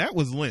 Like, that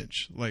was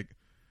Lynch. Like,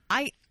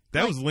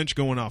 that was Lynch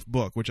going off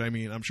book, which, I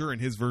mean, I'm sure in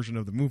his version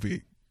of the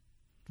movie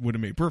would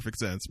have made perfect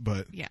sense,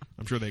 but Yeah.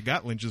 I'm sure they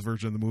got Lynch's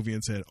version of the movie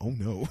and said, oh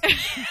no,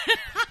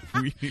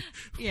 we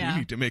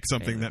need to make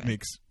something that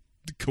makes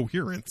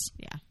coherence.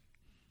 Yeah.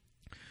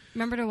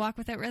 Remember to walk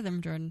with that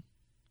rhythm, Jordan.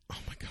 Oh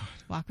my God.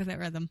 Walk with that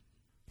rhythm.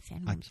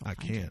 Sandworms will I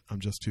find you. can't. I'm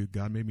just too,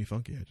 God made me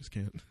funky. I just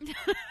can't.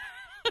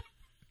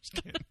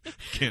 Just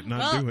can't not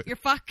Well, do it. you're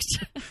fucked.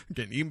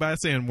 Getting eaten by a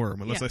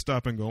sandworm unless Yeah. I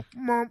stop and go,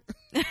 Mom.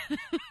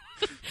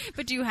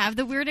 But do you have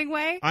the weirding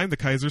way? I'm the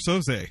Kaiser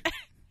Soze.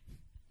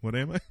 What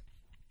am I?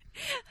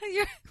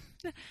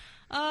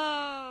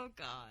 Oh,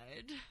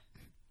 God.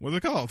 What's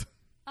it called?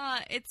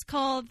 It's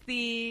called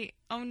the...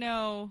 Oh,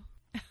 no.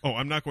 Oh,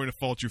 I'm not going to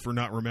fault you for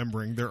not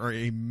remembering. There are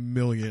a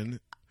million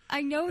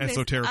I know this.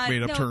 esoteric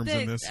made-up terms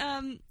in this.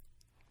 Oh,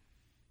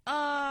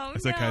 I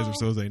said no. Kaiser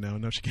Soze now.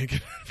 Now she can't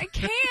get it. I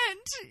can't.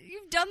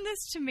 You've done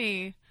this to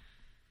me.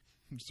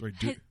 I'm just right.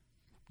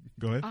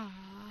 Go ahead.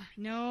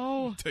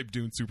 No. Type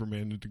Dune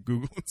Superman into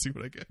Google and see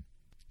what I get.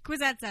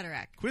 Kwisatz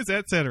Haderach.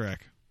 Kwisatz Haderach.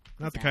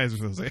 Not the Kaiser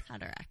Soze.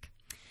 Haderach.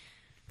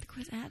 The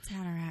Kwisatz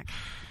Haderach.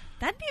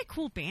 That'd be a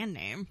cool band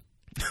name.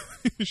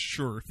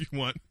 Sure, if you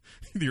want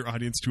your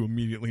audience to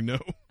immediately know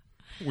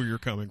where you're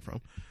coming from.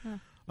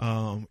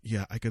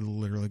 Yeah, I could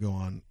literally go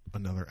on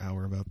another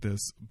hour about this,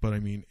 but I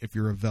mean, if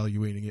you're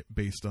evaluating it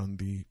based on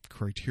the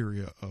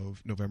criteria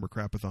of November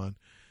Crapathon,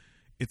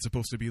 it's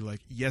supposed to be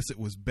like, yes, it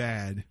was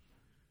bad.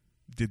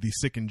 Did the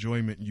sick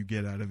enjoyment you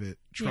get out of it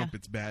trump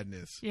its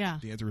badness? Yeah.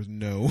 The answer is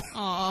no.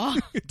 Aw.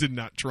 It did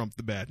not trump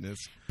the badness.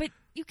 But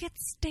you get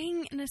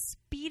Sting in a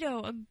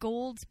Speedo, a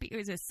gold Speedo.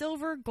 Is it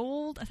silver,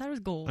 gold? I thought it was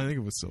gold. I think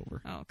it was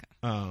silver. Oh,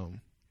 okay.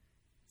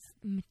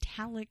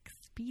 Metallic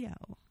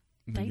Speedo.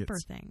 Diaper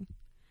thing.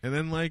 And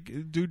then,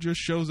 like, dude just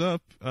shows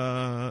up.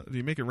 Do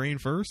you make it rain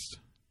first?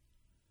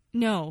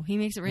 No, he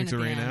makes it rain Makes at it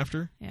the rain end.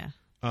 after?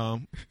 Yeah.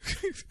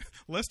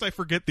 Lest I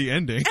forget the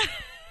ending.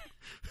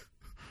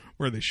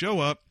 Where they show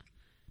up,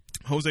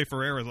 Jose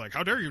Ferreira is like,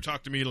 "How dare you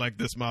talk to me like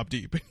this, Mobb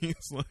Deep?" And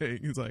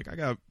he's like, "I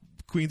got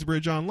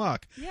Queensbridge on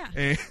lock." Yeah.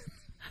 And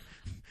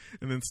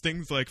then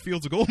Sting's like,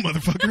 "Fields of gold,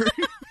 motherfucker."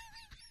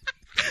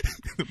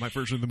 My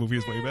version of the movie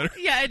is way better.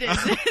 Yeah, it is.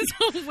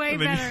 It's way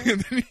better.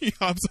 And then he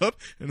hops up,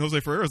 and Jose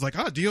Ferreira's like,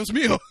 Dios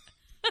mío.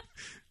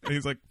 And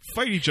he's like,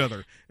 fight each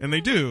other. And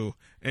they do.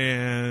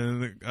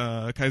 And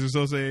Kaiser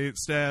Soze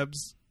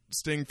stabs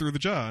Sting through the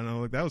jaw. And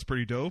I'm like, that was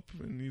pretty dope.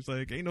 And he's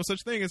like, ain't no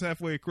such thing as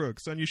halfway crook.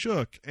 Son, you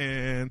shook.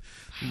 And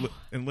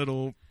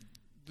little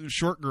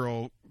short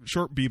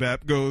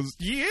bebop goes,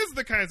 he is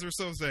the Kaiser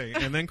Soze.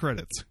 And then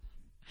credits.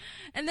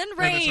 And then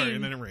rain.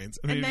 And then it rains.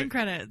 And then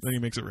credits. Then he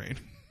makes it rain.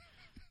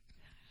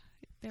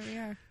 There we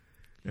are.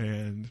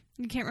 And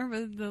you can't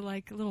remember the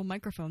like little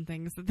microphone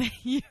things that they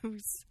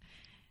use.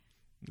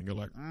 And you're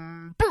like,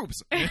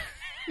 boobs. And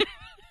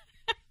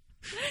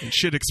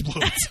shit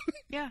explodes.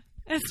 Yeah,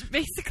 that's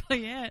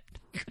basically it.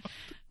 God,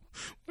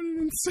 what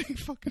an insane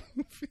fucking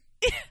movie.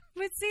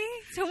 But see,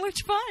 so much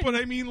fun. But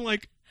I mean,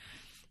 like,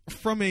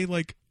 from a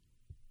like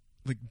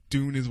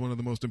Dune is one of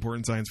the most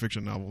important science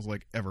fiction novels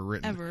like ever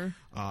written. Ever.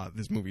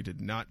 This movie did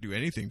not do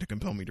anything to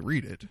compel me to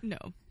read it. No.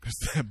 Because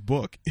that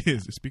book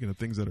is, speaking of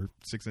things that are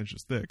 6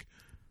 inches thick,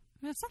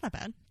 It's not that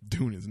bad.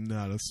 Dune is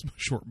not a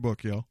short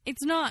book, y'all.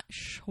 It's not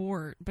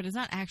short, but it's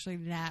not actually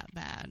that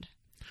bad.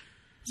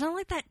 It's not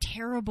like that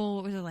terrible,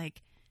 what was it,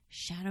 like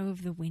Shadow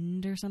of the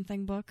Wind or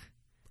something book?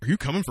 Are you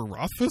coming for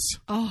Rothfuss?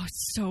 Oh,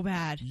 it's so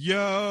bad.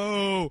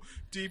 Yo!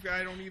 Deep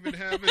guy, I don't even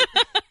have it.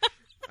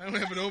 I don't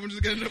have it open,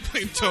 just gonna end up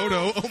playing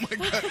Toto. Oh my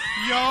god.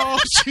 Y'all,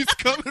 she's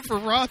coming for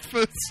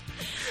Rothfuss.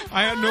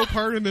 I had no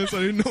part in this. I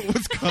didn't know what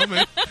was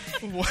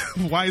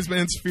coming. Wise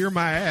man's fear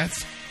my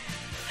ass.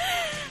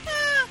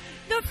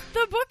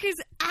 The book is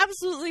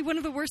absolutely one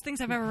of the worst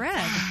things I've ever read.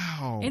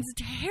 Wow. It's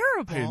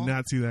terrible. I did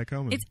not see that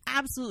coming. It's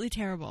absolutely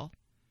terrible.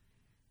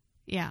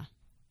 Yeah.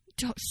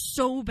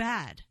 So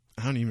bad.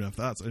 I don't even have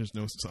thoughts. I just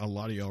know a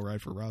lot of y'all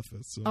ride for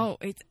Rothfuss. So. Oh,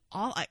 it's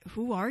all...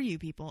 who are you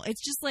people?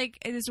 It's just like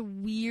this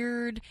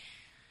weird...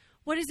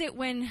 What is it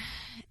when...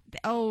 they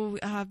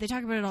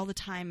talk about it all the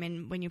time,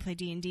 and when you play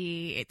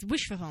D&D, it's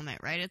wish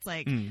fulfillment, right? It's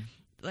like...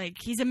 Like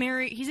he's a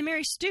Mary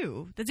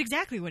Stu. That's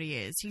exactly what he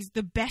is. He's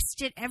the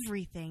best at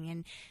everything,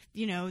 and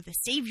the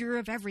savior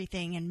of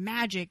everything, and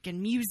magic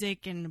and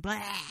music and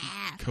blah.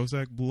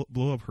 Kozak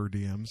blow up her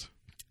DMs.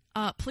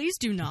 Please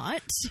do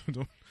not.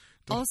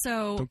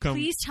 Also,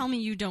 please tell me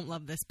you don't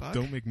love this book.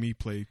 Don't make me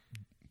play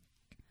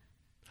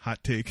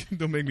hot take.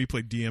 Don't make me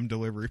play DM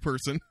delivery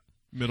person,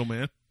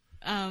 middleman.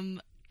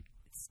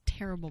 It's a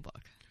terrible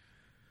book.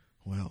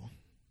 Well,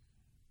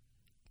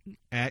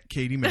 at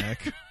Katie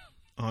Mack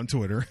on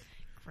Twitter.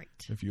 Great.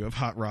 If you have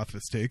hot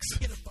Rothfuss takes.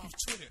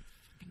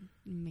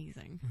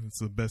 Amazing. It's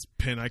the best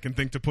pin I can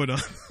think to put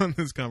on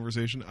this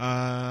conversation.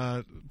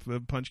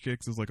 The punch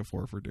kicks is like a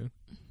 4 for Dune.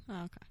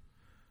 Oh,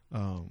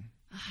 okay.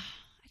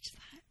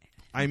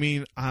 I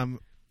mean, I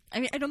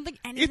don't think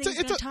anything's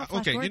going to top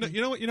Flash okay. Gordon.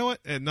 You know what?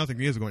 And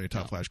nothing is going to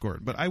top Flash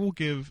Gordon, but I will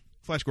give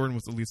Flash Gordon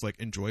was at least like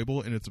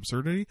enjoyable in its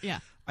absurdity. Yeah.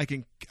 I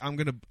can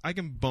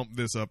bump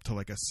this up to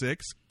like a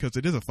 6 because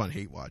it is a fun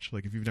hate watch.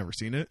 Like if you've never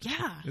seen it,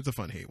 Yeah. it's a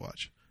fun hate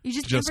watch. You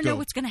just Just never know go.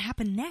 what's going to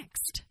happen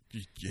next.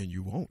 And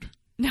you won't.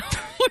 No,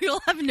 you'll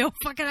have no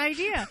fucking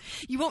idea.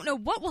 You won't know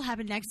what will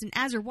happen next, and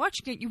as you're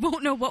watching it, you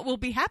won't know what will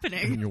be And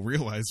happening. you'll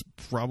realize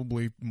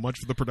probably much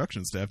of the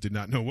production staff did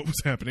not know what was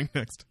happening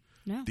next.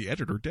 No. The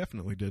editor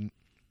definitely didn't.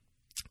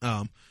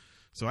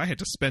 So I had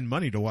to spend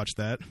money to watch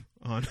that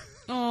on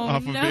Oh,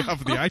 off no.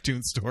 of the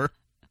iTunes store.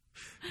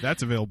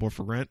 That's available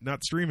for rent,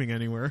 not streaming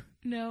anywhere.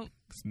 No.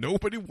 'Cause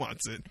nobody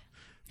wants it.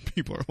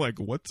 People are like,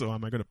 "What? So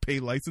am I going to pay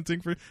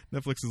licensing for?"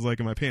 Netflix is like,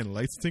 "Am I paying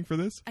licensing for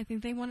this?" I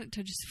think they want it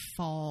to just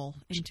fall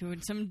into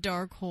some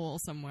dark hole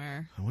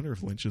somewhere. I wonder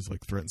if Lynch is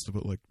like threatens to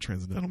put like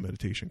transcendental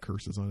meditation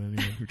curses on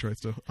anyone who tries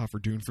to offer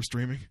Dune for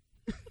streaming.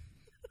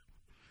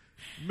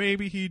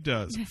 Maybe he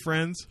does.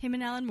 Friends, Him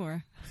and Alan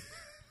Moore.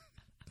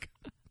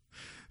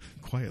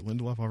 quiet.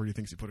 Lindelof already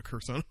thinks he put a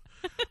curse on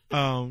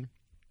him.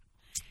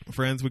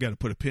 Friends, we got to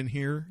put a pin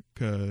here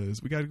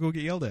because we got to go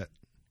get yelled at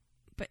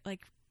But,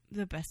 like,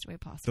 the best way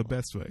possible. the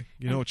best way.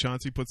 You know,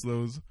 Chauncey puts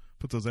those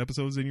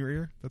episodes in your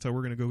ear. That's how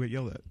we're going to go get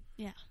yelled at.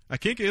 Yeah. I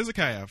can't get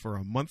Izakaya for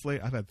a month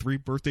late. I've had 3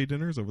 birthday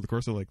dinners over the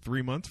course of like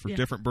 3 months for Yeah.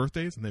 different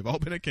birthdays, and they've all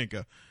been at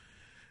Kinka.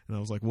 And I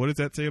was like, "What does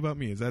that say about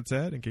me? Is that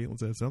sad?" And Caitlin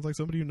said, "Sounds like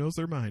somebody who knows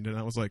their mind." And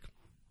I was like,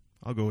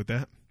 "I'll go with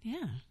that.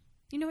 Yeah.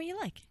 You know what you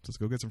like. Let's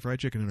go get some fried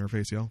chicken in our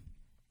face, y'all."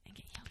 And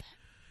get yelled at.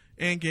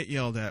 And get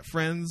yelled at.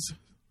 Friends,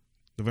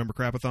 November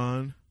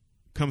Crapathon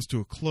comes to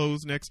a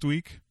close next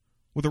week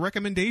with a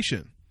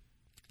recommendation.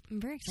 I'm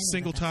very excited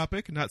Single about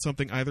topic, not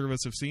something either of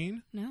us have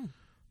seen, this. No.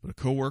 but a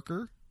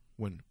coworker,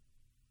 when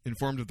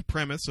informed of the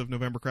premise of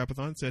November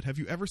Crapathon, said, "Have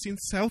you ever seen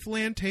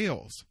Southland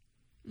Tales?"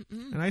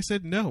 Mm-mm. And I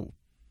said, "No."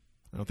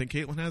 I don't think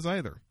Caitlin has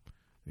either.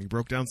 And he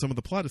broke down some of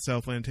the plot of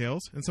Southland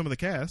Tales and some of the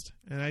cast,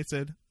 and I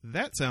said,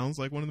 "That sounds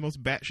like one of the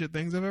most batshit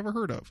things I've ever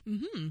heard of."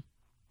 Mm-hmm.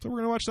 So we're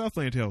going to watch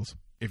Southland Tales.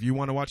 If you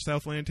want to watch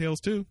Southland Tales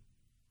too,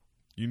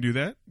 you can do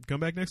that. Come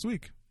back next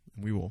week,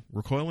 and we will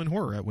recoil in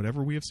horror at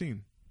whatever we have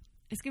seen.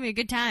 It's going to be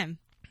a good time.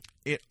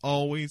 It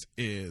always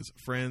is.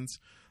 Friends,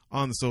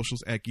 on the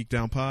socials at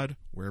GeekdownPod,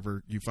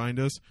 wherever you find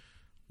us,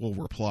 we'll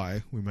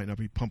reply. We might not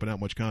be pumping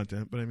out much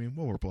content, but I mean,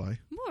 we'll reply.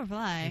 More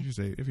fly.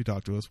 If you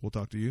talk to us, we'll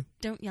talk to you.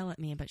 Don't yell at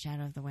me about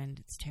Shadow of the Wind.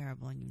 It's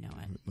terrible, and you know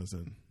it.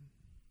 Listen,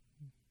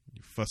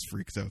 you fuss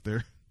freaks out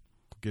there,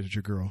 go get at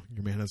your girl.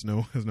 Your man has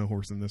no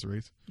horse in this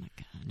race. Oh, my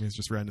God. He's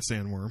just riding a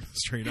sandworm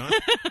straight on,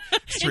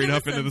 straight Into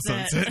up the into the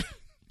sunset.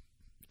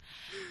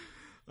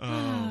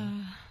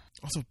 sunset.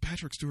 Also,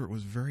 Patrick Stewart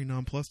was very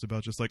nonplussed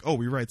about just like, "Oh,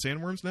 we ride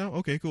sandworms now?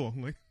 Okay, cool."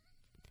 I'm like,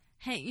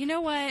 Hey, you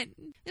know what?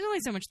 There's only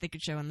so much they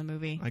could show in the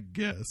movie. I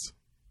guess.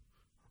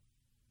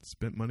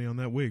 Spent money on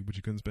that wig, but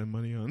you couldn't spend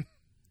money on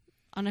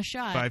On a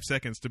shot. 5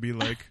 seconds to be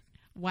like,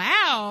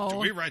 Wow. "Do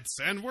we ride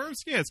sandworms?"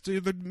 Yes,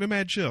 dude, they're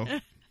mad chill.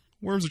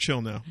 Worms are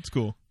chill now. It's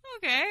cool.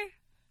 Okay.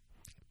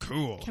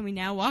 Cool. Can we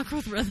now walk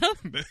with rhythm?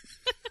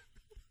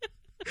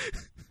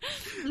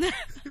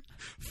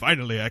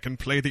 Finally, I can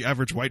play the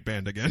average white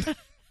band again.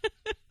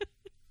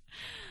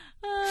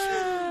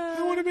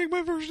 I want to make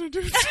my version of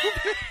Dune so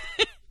bad.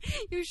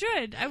 You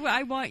should.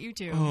 I want you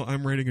to. Oh,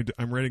 I'm writing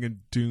a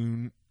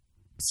Dune.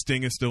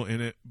 Sting is still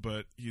in it,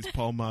 but he's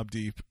Paul Mob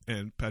Deep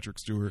and Patrick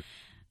Stewart.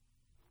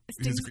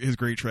 His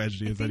great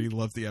tragedy is that he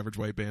loves the average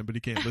white band, but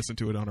he can't listen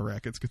to it on a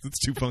rackets because it's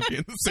too funky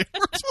and the same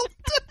words all the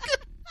time.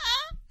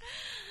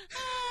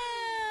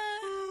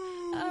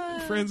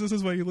 Friends, this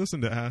is why you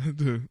listen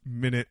to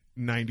minute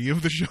 90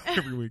 of the show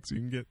every week, so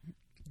you can get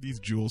these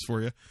jewels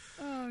for you.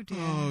 Oh, dear.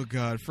 Oh,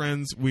 God.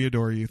 Friends, we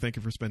adore you. Thank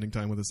you for spending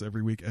time with us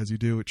every week as you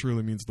do. It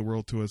truly means the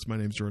world to us. My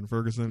name's Jordan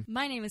Ferguson.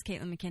 My name is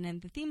Caitlin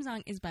McKinnon. The theme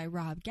song is by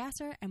Rob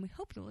Gasser, and we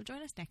hope you will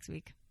join us next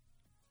week.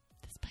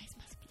 The spice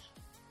must flow.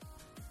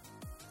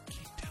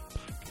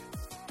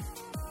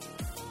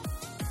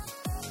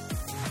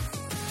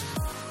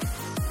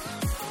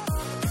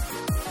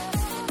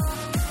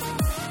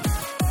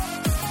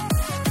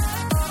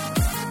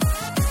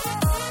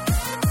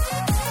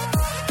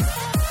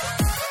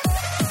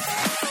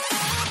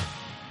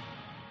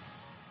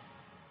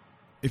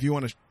 If you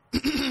want to...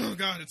 Oh,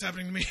 God, it's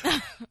happening to me.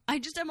 I'm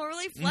a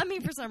really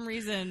phlegmy for some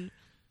reason.